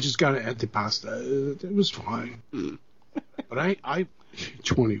I just got an antipasta. It was fine. But I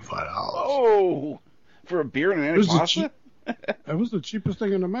 $25. Oh, for a beer and an antipasta? That was the cheapest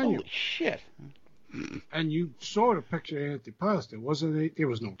thing on the menu. Holy shit! And you saw the picture of antipasta.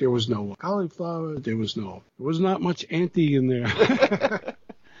 There was no cauliflower. There was not much anti in there.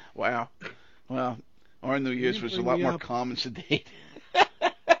 Wow. Well, our New Year's was a lot more calm and sedate.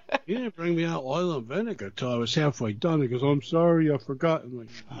 He didn't bring me out oil and vinegar till I was halfway done. He goes, "I'm sorry, I forgot." I'm like,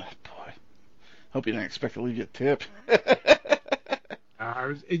 oh boy. Hope you didn't expect to leave you a tip.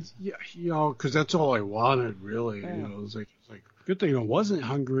 It's because that's all I wanted, really. Yeah. It's like good thing I wasn't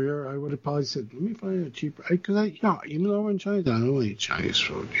hungrier. I would have probably said, "Let me find a cheaper." Because even though we're in Chinatown, I don't eat Chinese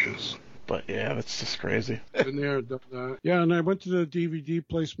food. Yes. But yeah, that's just crazy. Been there, done that. Yeah, and I went to the DVD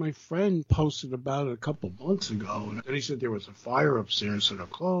place. My friend posted about it a couple months ago, and then he said there was a fire upstairs, so they're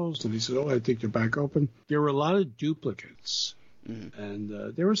closed. And he said, "Oh, I think they're back open." There were a lot of duplicates,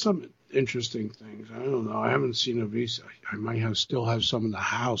 and there were some interesting things. I don't know. I haven't seen a VCD. I might still have some in the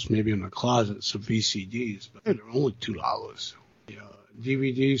house, maybe in the closet, some VCDs, but they're only $2. Yeah,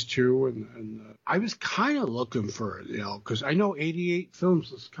 DVDs too, and I was kind of looking for it, because I know 88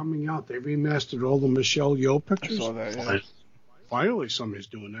 Films is coming out. They remastered all the Michelle Yeoh pictures. I saw that. Yeah. Finally, somebody's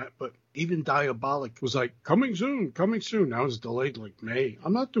doing that. But even Diabolic was like, coming soon. Now it's delayed like May.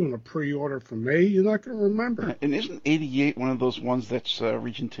 I'm not doing a pre-order for May. You're not going to remember. And isn't 88 one of those ones that's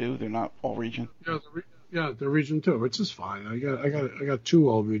region 2? They're not all region. Yeah, they're region 2, which is fine. I got 2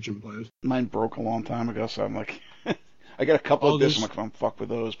 all region players. Mine broke a long time ago, so I'm like, I got a couple of discs. I'm like, I'm fuck with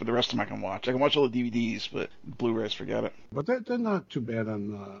those, but the rest of them I can watch. I can watch all the DVDs, but Blu-rays, forget it. But they're not too bad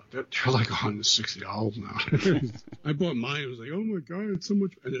on. They're like $160 now. I bought mine. I was like, oh my god, it's so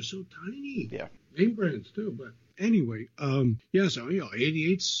much, and they're so tiny. Yeah. Name brands too, but anyway, yeah. So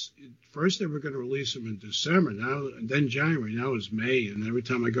 88's first they were going to release them in December, now and then January. Now it's May, and every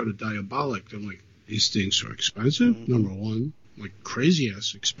time I go to Diabolic, I'm like, these things are expensive. Number one, like crazy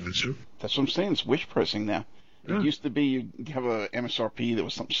ass expensive. That's what I'm saying. It's wish pressing now. Yeah. It used to be you'd have a MSRP that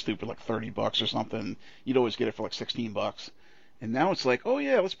was something stupid like $30 or something. You'd always get it for like $16. And now it's like, oh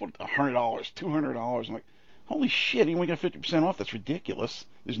yeah, let's put $100, $200. I'm like, holy shit, you only got 50% off. That's ridiculous.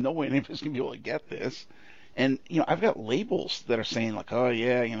 There's no way anybody's going to be able to get this. And, I've got labels that are saying like, oh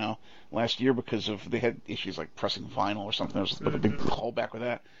yeah, last year because of, they had issues like pressing vinyl or something. There was a big callback with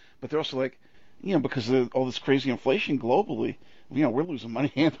that. But they're also like, because of all this crazy inflation globally, we're losing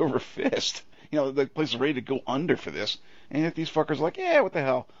money hand over fist. The place is ready to go under for this. And yet these fuckers are like, yeah, what the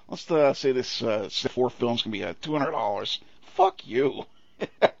hell? Let's say this 4 films can be $200. Fuck you.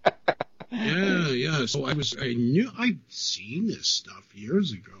 Yeah. So I knew I'd seen this stuff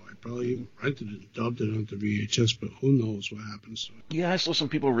years ago. I probably rented it and dubbed it onto VHS, but who knows what happens to it. Yeah, I saw some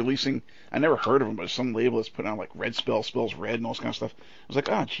people releasing, I never heard of them, but some label that's putting out like Red spells red and all this kind of stuff. I was like,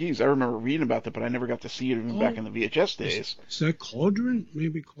 oh, geez, I remember reading about that, but I never got to see it even back in the VHS days. Is that Cauldron?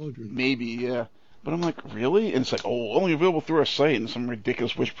 Maybe Cauldron. Maybe, yeah. But I'm like, really? And it's like, oh, only available through our site and some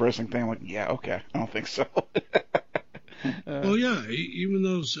ridiculous wish pressing thing. I'm like, yeah, okay. I don't think so. Oh, yeah. Even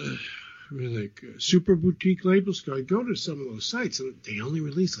those super boutique labels, I go to some of those sites and they only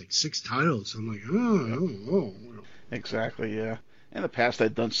release like 6 titles. I'm like, oh, I don't know. Exactly, yeah. In the past,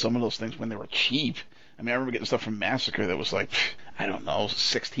 I'd done some of those things when they were cheap. I mean, I remember getting stuff from Massacre that was like, I don't know,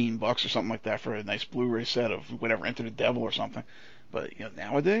 $16 or something like that for a nice Blu-ray set of whatever, Enter the Devil or something. But,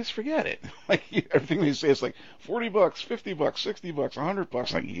 nowadays, forget it. Like, everything they say is like $40, $50, $60,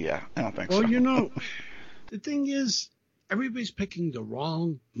 $100. Like, yeah, I don't think so. Well, the thing is, everybody's picking the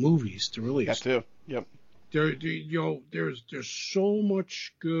wrong movies to release. That too. Yep. There's so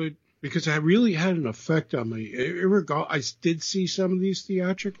much good, because it really had an effect on me. I did see some of these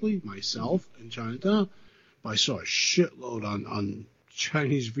theatrically myself in Chinatown, but I saw a shitload on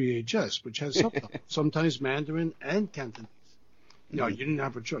Chinese VHS, which has subtitles, sometimes Mandarin and Cantonese. You didn't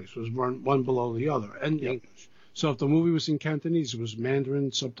have a choice. It was one below the other, and English. So if the movie was in Cantonese, it was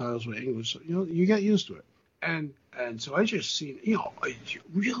Mandarin, subtitles were English. You get used to it. And so I just seen,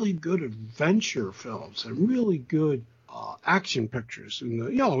 really good adventure films and really good action pictures in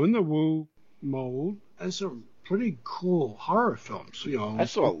the Wu mode, and some pretty cool horror films. I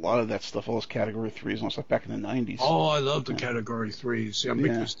saw a lot of that stuff, all those Category 3s and all stuff back in the 90s. Oh, I love the Category 3s.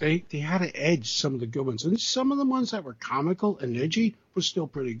 Because they had to edge some of the good ones. And some of the ones that were comical and edgy were still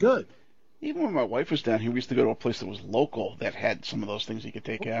pretty good. Even when my wife was down here, we used to go to a place that was local that had some of those things you could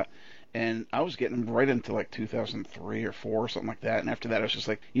take out. And I was getting them right into like 2003 or 4 or something like that. And after that, I was just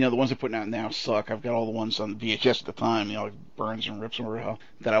like, the ones they're putting out now suck. I've got all the ones on VHS at the time, like Burns and Rips and whatever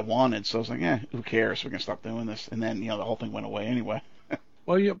that I wanted. So I was like, who cares? We're going to stop doing this. And then, the whole thing went away anyway.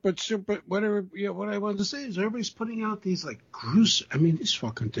 Well, yeah, but whatever. Yeah, what I wanted to say is everybody's putting out these like gruesome. I mean, these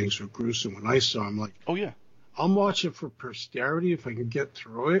fucking things were gruesome. When I saw them, like, oh yeah, I'm watching for posterity if I can get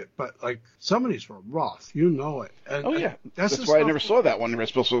through it. But like some of these were rough, and, oh yeah, that's why I never saw that one. The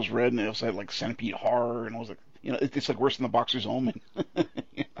rest of it was red, and it also had like centipede horror, and I was like, it's like worse than the Boxer's Omen.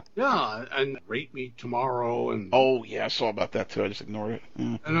 Yeah, and Rape Me Tomorrow, and oh yeah, I saw about that too. I just ignored it.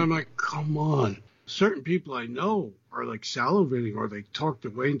 And I'm like, come on. Certain people I know are like salivating, or they talk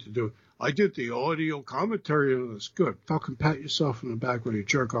their way into doing. I did the audio commentary, and it was good. Fucking pat yourself in the back when you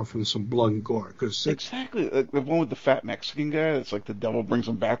jerk off in some blood and gore. Exactly. Like the one with the fat Mexican guy that's like the devil brings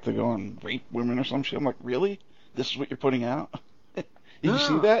him back to go and rape women or some shit. I'm like, really? This is what you're putting out? Did you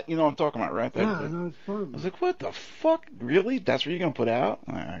see that? You know what I'm talking about, right? Yeah, no, it's fun. I was like, what the fuck? Really? That's what you're going to put out?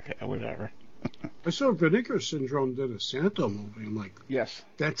 Okay, whatever. I saw Vinegar Syndrome did a Santa movie. I'm like, yes.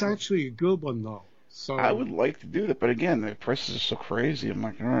 That's actually a good one, though. So I would like to do that, but again, the prices are so crazy. I'm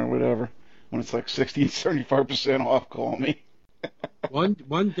like, all right, whatever. When it's like 60 and 75% off, call me.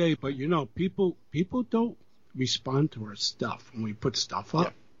 one day, but people don't respond to our stuff when we put stuff up.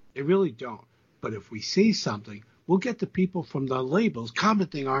 Yep. They really don't. But if we see something, we'll get the people from the labels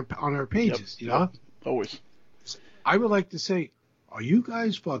commenting on our pages. Yep. Always. I would like to say, are you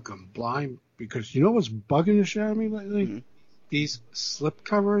guys fucking blind? Because you know what's bugging the shit out of me lately? Mm-hmm. These slip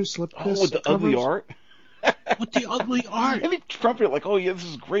covers, with the ugly art? With the ugly art. And they trumpet it like, oh yeah, this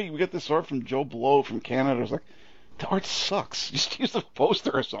is great. We got this art from Joe Blow from Canada. I was like, the art sucks. Just use a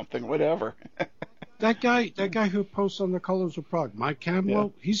poster or something, whatever. That guy who posts on the Colors of Prague, Mike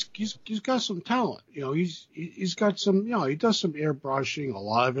Campbell, he's got some talent. He's got some, he does some airbrushing, a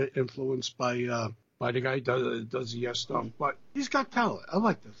lot of it influenced by the guy who does the Yes stuff, but he's got talent. I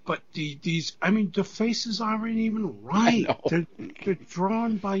like this. But the faces aren't even right. They're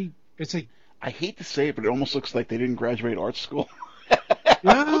drawn by, it's like, I hate to say it, but it almost looks like they didn't graduate art school. Yeah.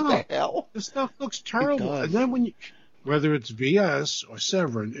 What the hell? This stuff looks terrible. And then whether it's VS or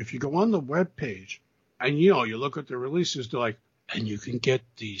Severin, if you go on the web page and you look at the releases, they're like, and you can get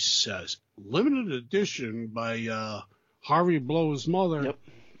these limited edition by Harvey Blow's mother. Yep.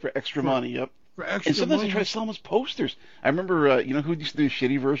 For extra money. Yep. And sometimes they try to sell them as posters. I remember, who used to do a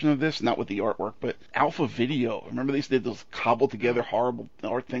shitty version of this? Not with the artwork, but Alpha Video. Remember they used to do those cobbled together horrible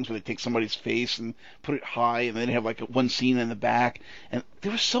art things where they take somebody's face and put it high, and then they have like one scene in the back, and they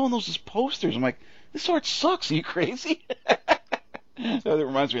were selling those as posters. I'm like, this art sucks. Are you crazy? So that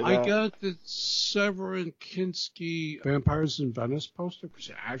reminds me of that. I got the Severin Kinski Vampires in Venice poster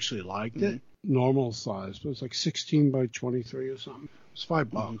because I actually liked it. Normal size, but it's like 16 by 23 or something. It's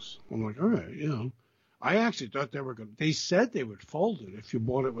 $5. I'm like, all right, I actually thought they said they would fold it if you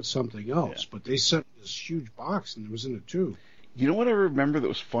bought it with something else, but they sent this huge box and it was in it too. You know what I remember that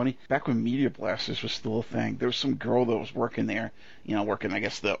was funny? Back when Media Blasters was still a thing, there was some girl that was working there, working, I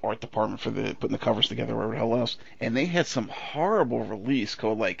guess, the art department for putting the covers together or whatever the hell else. And they had some horrible release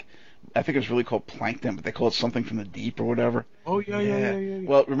called, like, I think it was really called Plankton, but they called it something from the deep or whatever. Oh, yeah.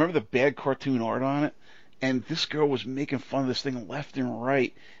 Well, remember the bad cartoon art on it? And this girl was making fun of this thing left and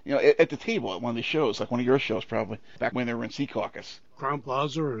right, at the table at one of the shows, like one of your shows probably, back when they were in Sea Caucus. Crown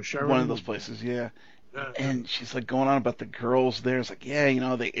Plaza or Sheraton? One of those places, yeah. And she's like going on about the girls there. It's like, they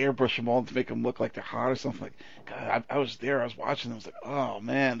airbrush them all to make them look like they're hot or something. Like, God, I was there. I was watching them. I was like, oh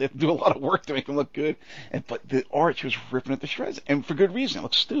man, they have to do a lot of work to make them look good. But the art, she was ripping it to shreds, and for good reason. It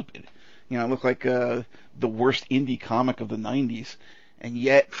looked stupid. It looked like the worst indie comic of the '90s. And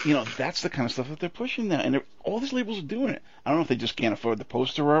yet, that's the kind of stuff that they're pushing now. And all these labels are doing it. I don't know if they just can't afford the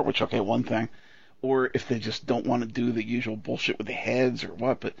poster art, which, okay, one thing. Or if they just don't want to do the usual bullshit with the heads or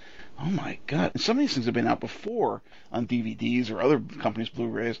what. But, oh my God. And some of these things have been out before on DVDs or other companies'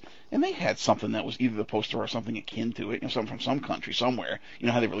 Blu-rays. And they had something that was either the poster or something akin to it. Something from some country somewhere. You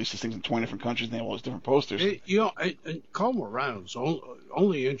know how they release these things in 20 different countries and they have all those different posters. And Carl Morano's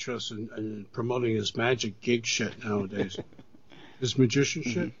only interest in promoting his magic gig shit nowadays. This magician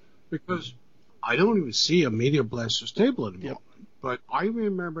shit, because I don't even see a Media Blasters table anymore. Yep. But I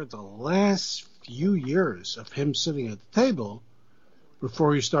remember the last few years of him sitting at the table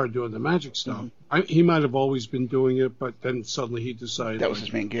before he started doing the magic stuff. He might have always been doing it, but then suddenly he decided that was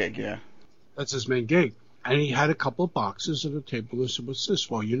his main gig. Yeah, that's his main gig. And he had a couple of boxes at a table and said, what's this?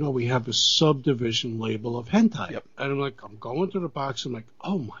 Well, we have a subdivision label of hentai. Yep. And I'm like, I'm going to the box. I'm like,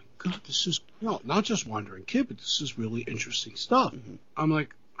 oh my God, this is not just Wandering Kid, but this is really interesting stuff. I'm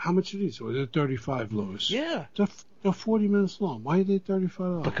like, How much are these? So they're 35, Louis. Yeah. They're 40 minutes long. Why are they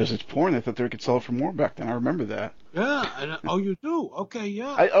 $35? Because it's porn. I thought they could sell it for more back then. I remember that. Yeah. And, oh, you do? Okay,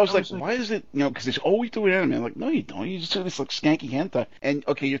 yeah. I was like, why is it, because they always do it anime. I'm like, no, you don't. You just do this like skanky hentai. And,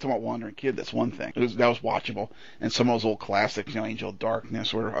 okay, you're talking about Wandering Kid. That's one thing. That was watchable. And some of those old classics, Angel of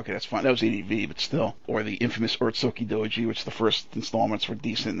Darkness, okay, that's fine. That was ADV, but still. Or the infamous Urtsuki Doji, which the first installments were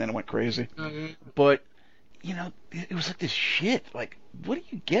decent, and then it went crazy. But, it was like this shit. Like, what are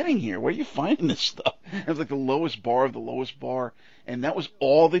you getting here? Where are you finding this stuff? It was like the lowest bar of the lowest bar, and that was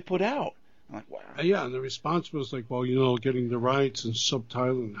all they put out. I'm like, wow. Yeah, and the response was like, well, getting the rights and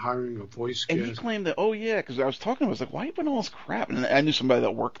subtitling and hiring a voice cast. And he claimed that, because I was talking to him, I was like, why are you putting all this crap? And I knew somebody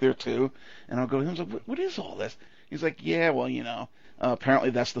that worked there, too. And I'll go to him, I was like, what is all this? He's like, yeah, well, apparently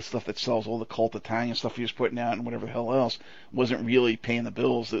that's the stuff that sells all the cult Italian stuff he was putting out and whatever the hell else wasn't really paying the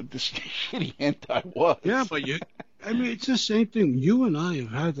bills that this shitty hentai was. Yeah, but it's the same thing. You and I have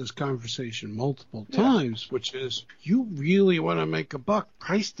had this conversation multiple times, which is you really want to make a buck,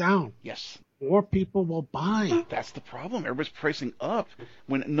 price down. Yes. More people will buy. That's the problem. Everybody's pricing up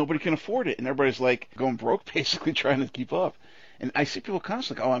when nobody can afford it, and everybody's like going broke basically trying to keep up. And I see people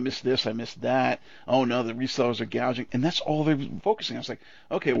constantly, I missed this, I missed that. Oh, no, the resellers are gouging. And that's all they're focusing on. I was like,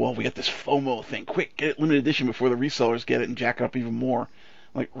 okay, well, we got this FOMO thing. Quick, get it limited edition before the resellers get it and jack it up even more.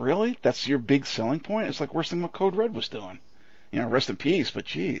 Like, really? That's your big selling point? It's like worse than what Code Red was doing. Rest in peace, but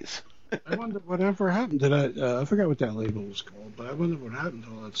geez. I wonder whatever happened to that. I forgot what that label was called, but I wonder what happened to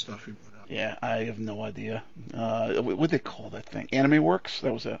all that stuff he put out. Yeah, I have no idea. What did they call that thing? Anime Works?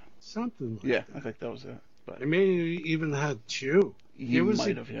 That was it. Something like that. I think that was it. But they may even had two. He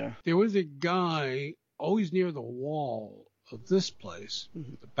might have, yeah. There was a guy always near the wall of this place,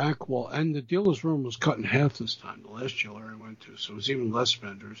 the back wall, and the dealer's room was cut in half this time, the last dealer I went to, so it was even less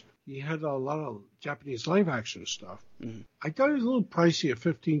vendors. He had a lot of Japanese live action stuff. I thought it was a little pricey at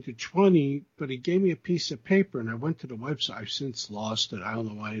 15 to 20, but he gave me a piece of paper, and I went to the website. I've since lost it. I don't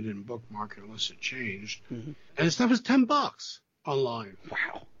know why I didn't bookmark it unless it changed. And the stuff was $10 online.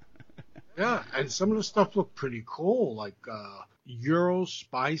 Wow. Yeah, and some of the stuff looked pretty cool, like Euro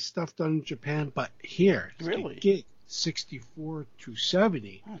spy stuff done in Japan, but here, really? Gig, 64 to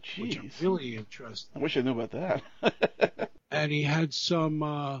 70, which I'm really interested. I wish I knew about that. And he had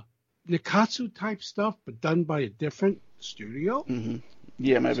some Nikatsu type stuff, but done by a different studio.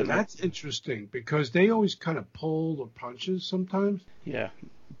 Yeah, maybe so that's interesting because they always kind of pull the punches sometimes. Yeah.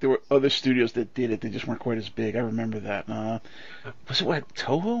 There were other studios that did it. They just weren't quite as big. I remember that. Was it what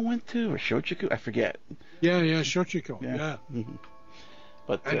Toho went to or Shochiku? I forget. Yeah, Shochiku. Yeah.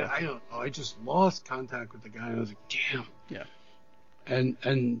 But I don't know. I just lost contact with the guy. And I was like, damn. Yeah.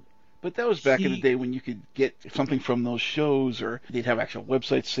 And but that was back in the day when you could get something from those shows, or they'd have actual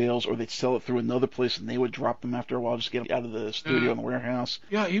website sales, or they'd sell it through another place, and they would drop them after a while, just get them out of the studio in the warehouse.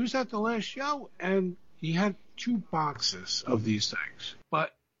 Yeah, he was at the last show, and he had 2 boxes of these things,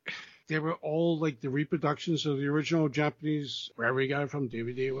 but they were all like the reproductions of the original Japanese, wherever he got it from,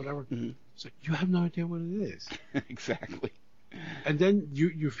 DVD or whatever. It's like, you have no idea what it is. Exactly. And then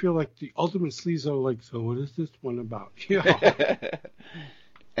you feel like the ultimate sleazo, like, so what is this one about?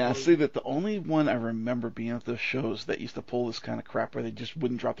 And I see that the only one I remember being at those shows that used to pull this kind of crap where they just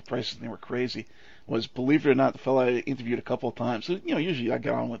wouldn't drop the prices and they were crazy was, believe it or not, the fellow I interviewed a couple of times. So, usually I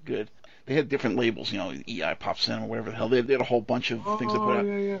got on with good. They had different labels, EI, Pop Cinema, whatever the hell. They had a whole bunch of things to put out.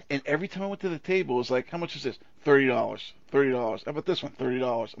 Yeah. And every time I went to the table, it was like, how much is this? $30. $30. How about this one? $30.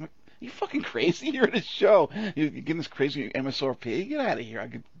 I'm like, are you fucking crazy? You're at a show. You're getting this crazy MSRP. Get out of here. I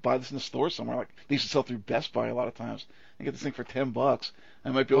could buy this in the store somewhere. Like, they used to sell through Best Buy a lot of times. I get this thing for $10. I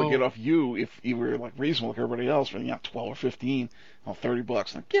might be able to get off you if you were like reasonable like everybody else, for 12 or 15,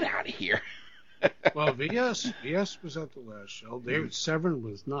 $30. Like, get out of here. Well, VS was at the last show. Severn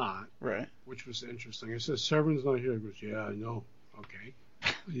was not. Right. Which was interesting. I said, Severn's not here. He goes, yeah, I know. Okay.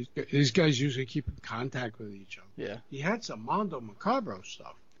 These guys usually keep in contact with each other. Yeah. He had some Mondo Macabro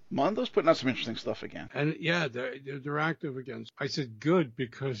stuff. Mondo's putting out some interesting stuff again. And yeah, they're active again. I said good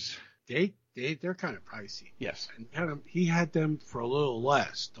because they're kind of pricey. Yes. And he had them for a little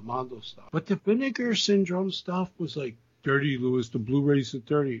less, the Mondo stuff. But the Vinegar Syndrome stuff was like $30, Louis. The Blu-rays at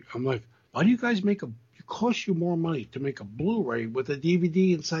 $30. I'm like, why do you guys it costs you more money to make a Blu-ray with a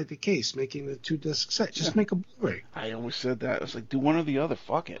DVD inside the case, making the 2-disc set? Just make a Blu-ray. I always said that. I was like, do one or the other.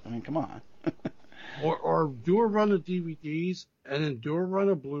 Fuck it. I mean, come on. or do a run of DVDs and then do a run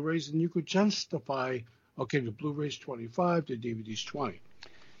of Blu-rays, and you could justify, okay, the Blu-ray's $25, the DVD's $20.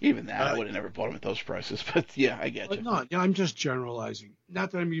 Even that, I would have never bought them at those prices. But yeah, I get you. No, I'm just generalizing.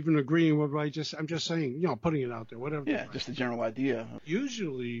 Not that I'm even agreeing with what I'm just saying, putting it out there, whatever. Yeah, just a general idea.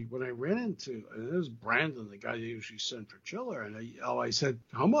 Usually, when I ran into, and it was Brandon, the guy that usually sent for Chiller, and I said,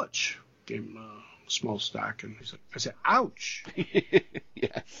 how much? Gave him a small stack, and I said, ouch.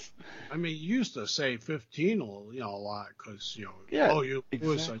 Yes. I mean, you used to say 15 a lot, because, yeah, you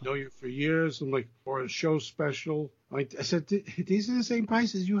Lewis, I know you for years. I'm like, or a show special. I said, these are the same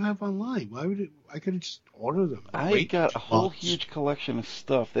prices you have online. Why would I could have just ordered them. I got a whole huge collection of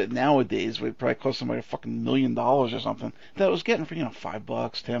stuff that nowadays would probably cost somebody a fucking $1 million or something. That I was getting for $5,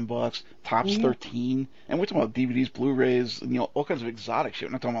 $10, tops $13, and we're talking about DVDs, Blu-rays, all kinds of exotic shit.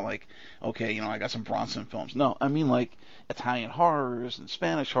 We're not talking about like, okay, I got some Bronson films. No, I mean like Italian horrors and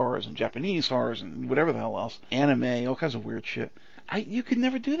Spanish horrors and Japanese horrors and whatever the hell else, anime, all kinds of weird shit. You could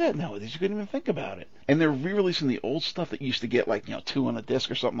never do that nowadays. You couldn't even think about it. And they're re-releasing the old stuff that you used to get like, 2 on a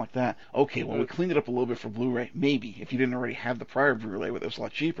disc or something like that. Okay, well, we cleaned it up a little bit for Blu-ray. Maybe, if you didn't already have the prior Blu-ray, where it was a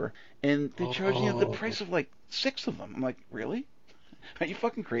lot cheaper. And they're charging you the price of like 6 of them. I'm like, really? Are you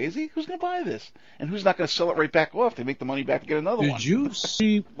fucking crazy? Who's going to buy this? And who's not going to sell it right back off? They make the money back and get another one. Did you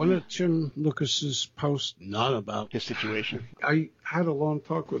see one of Tim Lucas's posts? Not about his situation. I had a long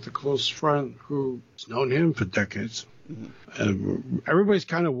talk with a close friend who's known him for decades. Mm-hmm. And everybody's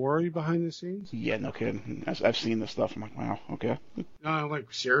kind of worried behind the scenes. Yeah, no kidding. I've seen this stuff. I'm like, wow, okay. No,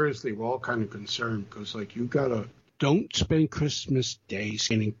 like seriously, we're all kind of concerned because like you gotta don't spend Christmas Day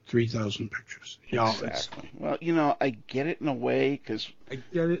scanning 3,000 pictures. Exactly. Well, I get it in a way because I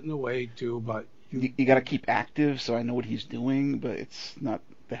get it in a way too, but you got to keep active. So I know what he's doing, but it's not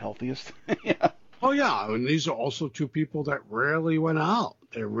the healthiest. Yeah. Oh yeah, and these are also two people that rarely went out.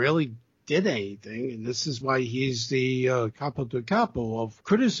 They really did anything, and this is why he's the capo de capo of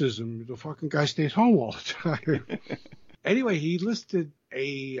criticism. The fucking guy stays home all the time. Anyway, he listed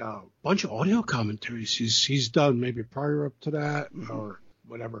a bunch of audio commentaries he's done, maybe prior up to that or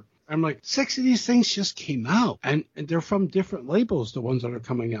whatever. I'm like, 6 of these things just came out, and they're from different labels, the ones that are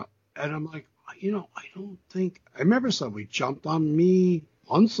coming out. And I'm like, I don't think I remember somebody jumped on me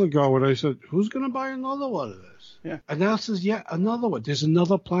months ago and I said, who's going to buy another one of this? Yeah. And now it says, another one. There's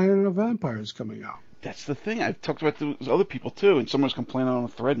another Planet of Vampires coming out. That's the thing. I've talked about those other people, too, and someone was complaining on a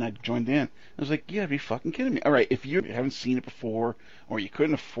thread, and I joined in. I was like, yeah, be fucking kidding me. All right, if you haven't seen it before, or you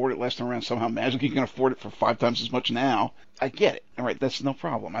couldn't afford it last time around, somehow magically you can afford it for 5 times as much now, I get it. All right, that's no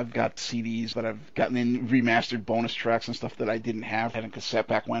problem. I've got CDs that I've gotten in remastered bonus tracks and stuff that I didn't have, had in cassette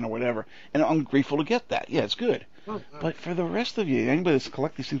back when or whatever, and I'm grateful to get that. Yeah, it's good. But for the rest of you, anybody that's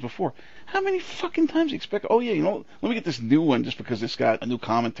collected these things before, how many fucking times do you expect, let me get this new one just because it's got a new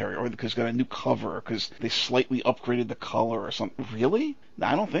commentary or because it's got a new cover or because they slightly upgraded the color or something? Really?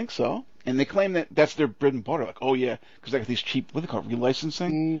 I don't think so. And they claim that that's their bread and butter. Like, oh, yeah, because they got these cheap, what do they call it,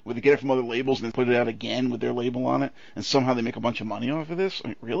 relicensing? Where they get it from other labels and then put it out again with their label on it. And somehow they make a bunch of money off of this? I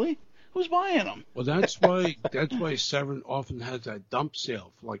mean, really? Who's buying them? Well, that's why Severin often has that dump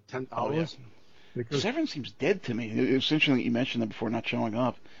sale for like $10. Oh, yeah. Because Severin seems dead to me. It's interesting that you mentioned that before not showing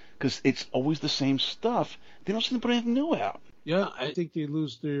up. Because it's always the same stuff. They don't seem to put anything new out. Yeah, I think they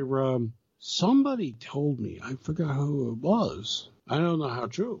lose their... somebody told me, I forgot who it was. I don't know how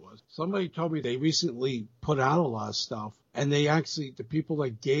true it was. Somebody told me they recently put out a lot of stuff, and they actually, the people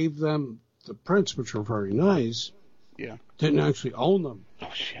that gave them the prints, which were very nice, didn't actually own them. Oh,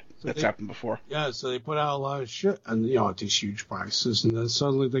 shit. So that's happened before. Yeah, so they put out a lot of shit, and, at these huge prices, and then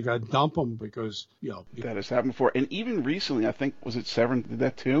suddenly they got to dump them because, That has happened before. And even recently, I think, was it Severin did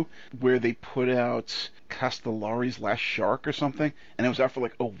that too, where they put out Castellari's Last Shark or something, and it was out for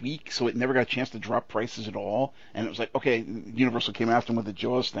like a week, so it never got a chance to drop prices at all, and it was like, okay, Universal came after them with the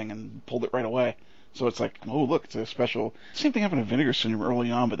Jaws thing and pulled it right away. So it's like, oh, look, it's a special... Same thing happened to Vinegar Syndrome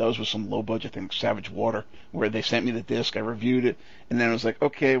early on, but that was with some low-budget thing, Savage Water, where they sent me the disc, I reviewed it, and then it was like,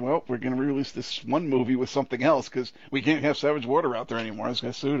 okay, well, we're going to re-release this one movie with something else, because we can't have Savage Water out there anymore. This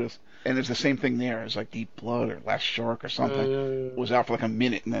guy sued us. And it's the same thing there. It's like Deep Blood or Last Shark or something. It was out for like a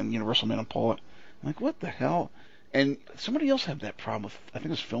minute, and then Universal made them pull it. I'm like, what the hell? And somebody else had that problem with, I think it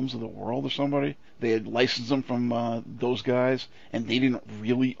was Films of the World or somebody. They had licensed them from those guys, and they didn't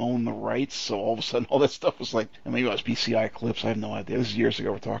really own the rights, so all of a sudden all that stuff was like, and maybe it was PCI clips, I have no idea. This is years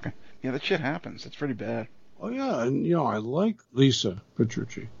ago we're talking. Yeah, that shit happens. It's pretty bad. Oh, yeah, and, I like Lisa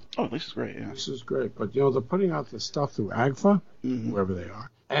Petrucci. Oh, Lisa's great, yeah. Lisa's great, but, they're putting out the stuff through AGFA, wherever they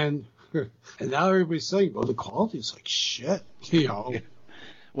are, and now everybody's saying, well, the quality's like shit, Yeah.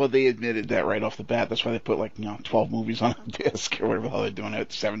 Well, they admitted that right off the bat. That's why they put 12 movies on a disc or whatever the hell they're doing.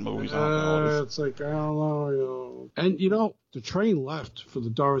 It 7 movies on it. It's like, I don't know, And the train left for the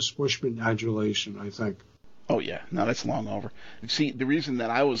Doris Bushman adulation, I think. Oh, yeah. No, that's long over. See, the reason that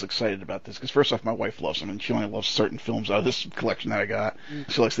I was excited about this, because first off, my wife loves them, and she only loves certain films out of this collection that I got.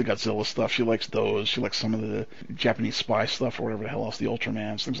 She likes the Godzilla stuff. She likes those. She likes some of the Japanese spy stuff or whatever the hell else, the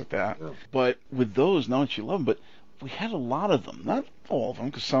Ultramans, things like that. Yeah. But with those, not only she loved them, but we had a lot of them. Not all of them,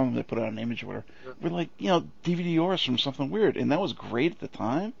 because some of them they put out an image or whatever. We're like, DVDRs from something weird, and that was great at the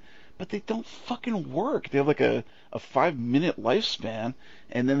time. But they don't fucking work. They have like a 5-minute lifespan,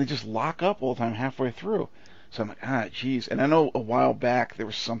 and then they just lock up all the time halfway through. So I'm like, geez. And I know a while back there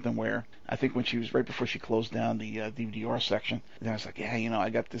was something where I think when she was right before she closed down the DVD-R section, and I was like, I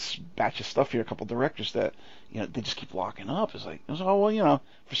got this batch of stuff here, a couple directors that, they just keep locking up. It's like,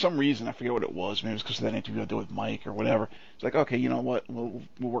 for some reason, I forget what it was. Maybe it was because of that interview I did with Mike or whatever. It's like, okay, you know what? We'll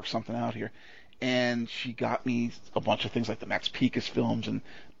work something out here. And she got me a bunch of things like the Max Picas films and,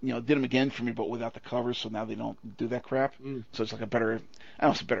 did them again for me, but without the covers, so now they don't do that crap. So it's like I don't know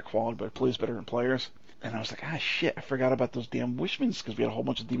if it's better quality, but it plays better in players. And I was like, shit, I forgot about those damn Wishmans because we had a whole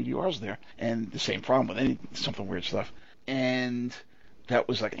bunch of DVDRs there. And the same problem with something weird stuff. And that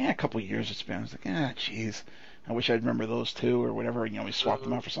was like, a couple of years it's been. I was like, jeez, I wish I'd remember those two or whatever. We swapped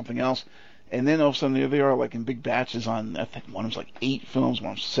them out for something else. And then all of a sudden, there they are, like in big batches on, I think one was like 8 films,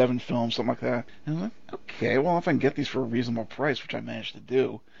 one was 7 films, something like that. And I'm like, okay, well, if I can get these for a reasonable price, which I managed to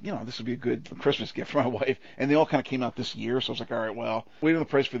do, this would be a good Christmas gift for my wife. And they all kind of came out this year, so I was like, all right, well, wait on the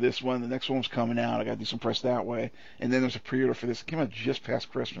price for this one. The next one's coming out. I got to do some price that way. And then there's a pre-order for this. It came out just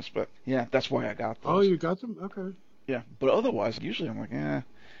past Christmas, but yeah, that's why I got those. Oh, you got them? Okay. Yeah, but otherwise, usually I'm like,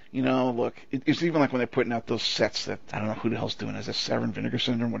 look, it's even like when they're putting out those sets that, I don't know who the hell's doing it. Is it Sarin Vinegar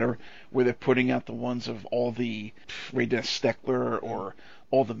Syndrome, whatever, where they're putting out the ones of all the Ray Dennis Steckler or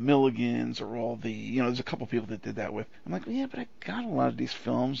all the Milligans or all the, there's a couple people that did that with. I'm like, yeah, but I got a lot of these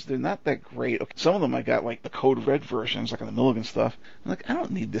films. They're not that great. Okay, some of them I got like the Code Red versions, like on the Milligan stuff. I'm like, I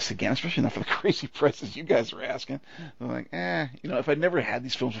don't need this again, especially not for the crazy prices you guys are asking. I'm like, if I'd never had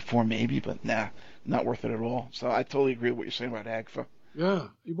these films before, maybe, but nah, not worth it at all. So I totally agree with what you're saying about AGFA. Yeah,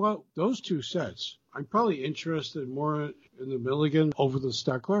 well, those two sets. I'm probably interested more in the Milligan over the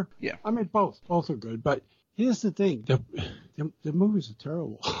Steckler. Yeah. I mean, both are good, but here's the thing: the movies are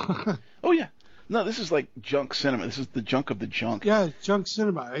terrible. Oh yeah, no, this is like junk cinema. This is the junk of the junk. Yeah, junk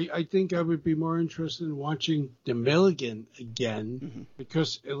cinema. I think I would be more interested in watching the Milligan again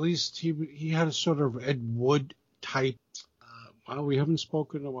because at least he had a sort of Ed Wood type. Well, we haven't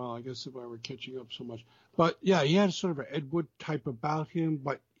spoken in a while. I guess if I were catching up so much. But, yeah, he had sort of an Ed Wood type about him,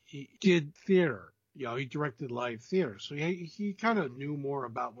 but he did theater. He directed live theater. So he kind of knew more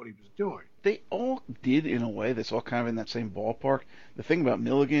about what he was doing. They all did in a way. That's all kind of in that same ballpark. The thing about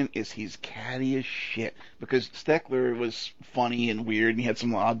Milligan is he's catty as shit. Because Steckler was funny and weird, and he had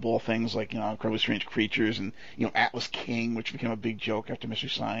some oddball things like, Incredibly Strange Creatures and, Atlas King, which became a big joke after Mystery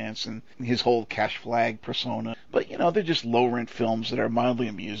Science, and his whole Cash Flag persona. But, they're just low-rent films that are mildly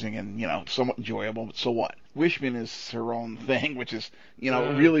amusing and, somewhat enjoyable, but so what? Wishman is her own thing, which is,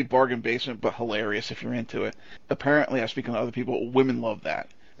 really bargain basement, but hilarious if you're into it. Apparently, I was speaking to other people, women love that.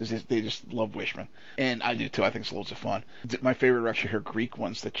 They just love Wishman. And I do too. I think it's loads of fun. My favorite are actually her Greek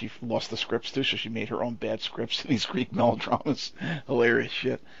ones that she lost the scripts to, so she made her own bad scripts to these Greek melodramas. Hilarious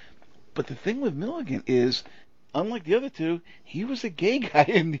shit. But the thing with Milligan is, unlike the other two, he was a gay guy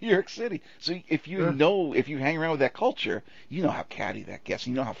in New York City. So if you hang around with that culture, you know how catty that gets.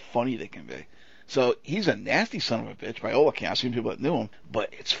 You know how funny they can be. So he's a nasty son of a bitch by all accounts, even people that knew him.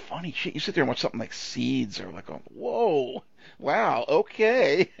 But it's funny shit. You sit there and watch something like Seeds or like, whoa, wow,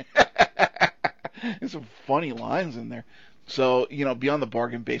 okay. There's some funny lines in there. So, beyond the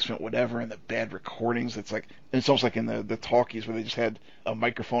bargain basement, whatever, and the bad recordings, it's almost like in the talkies where they just had a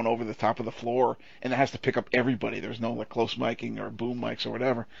microphone over the top of the floor, and it has to pick up everybody. There's no, close miking or boom mics or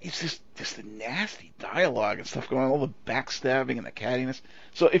whatever. It's just the nasty dialogue and stuff going on, all the backstabbing and the cattiness.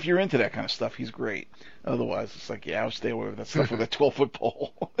 So if you're into that kind of stuff, he's great. Otherwise, it's like, I'll stay away with that stuff with a 12-foot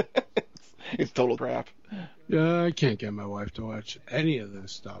pole. It's total crap. Yeah, I can't get my wife to watch any of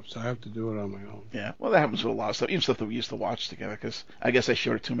this stuff, so I have to do it on my own. Yeah, well, that happens with a lot of stuff, even stuff that we used to watch together, because I guess I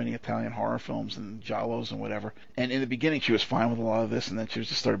showed her too many Italian horror films and giallos and whatever. And in the beginning, she was fine with a lot of this, and then she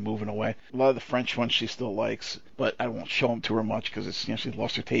just started moving away. A lot of the French ones she still likes, but I won't show them to her much because it's she's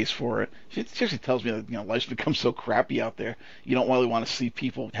lost her taste for it. She seriously tells me that life's become so crappy out there. You don't really want to see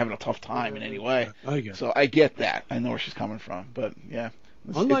people having a tough time in any way. So I get that. I know where she's coming from, but yeah.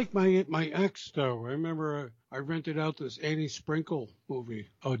 Unlike my ex, though, I remember I rented out this Annie Sprinkle movie,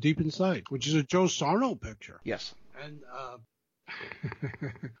 Deep Inside, which is a Joe Sarno picture. Yes. And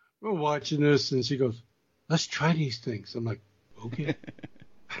we're watching this, and she goes, "Let's try these things." I'm like, okay.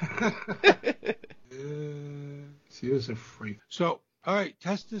 She was a freak. So All right,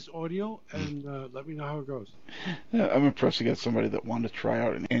 test this audio and let me know how it goes. I'm impressed you got somebody that wanted to try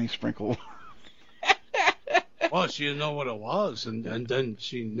out an anti-sprinkle. Well, she didn't know what it was, and then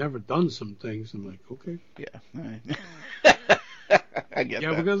she never done some things. I'm like, okay. Yeah. All right. I get that. Yeah,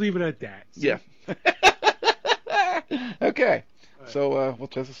 we're going to leave it at that. Yeah. Okay. Right. So we'll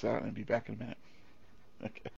test this out and be back in a minute. Okay.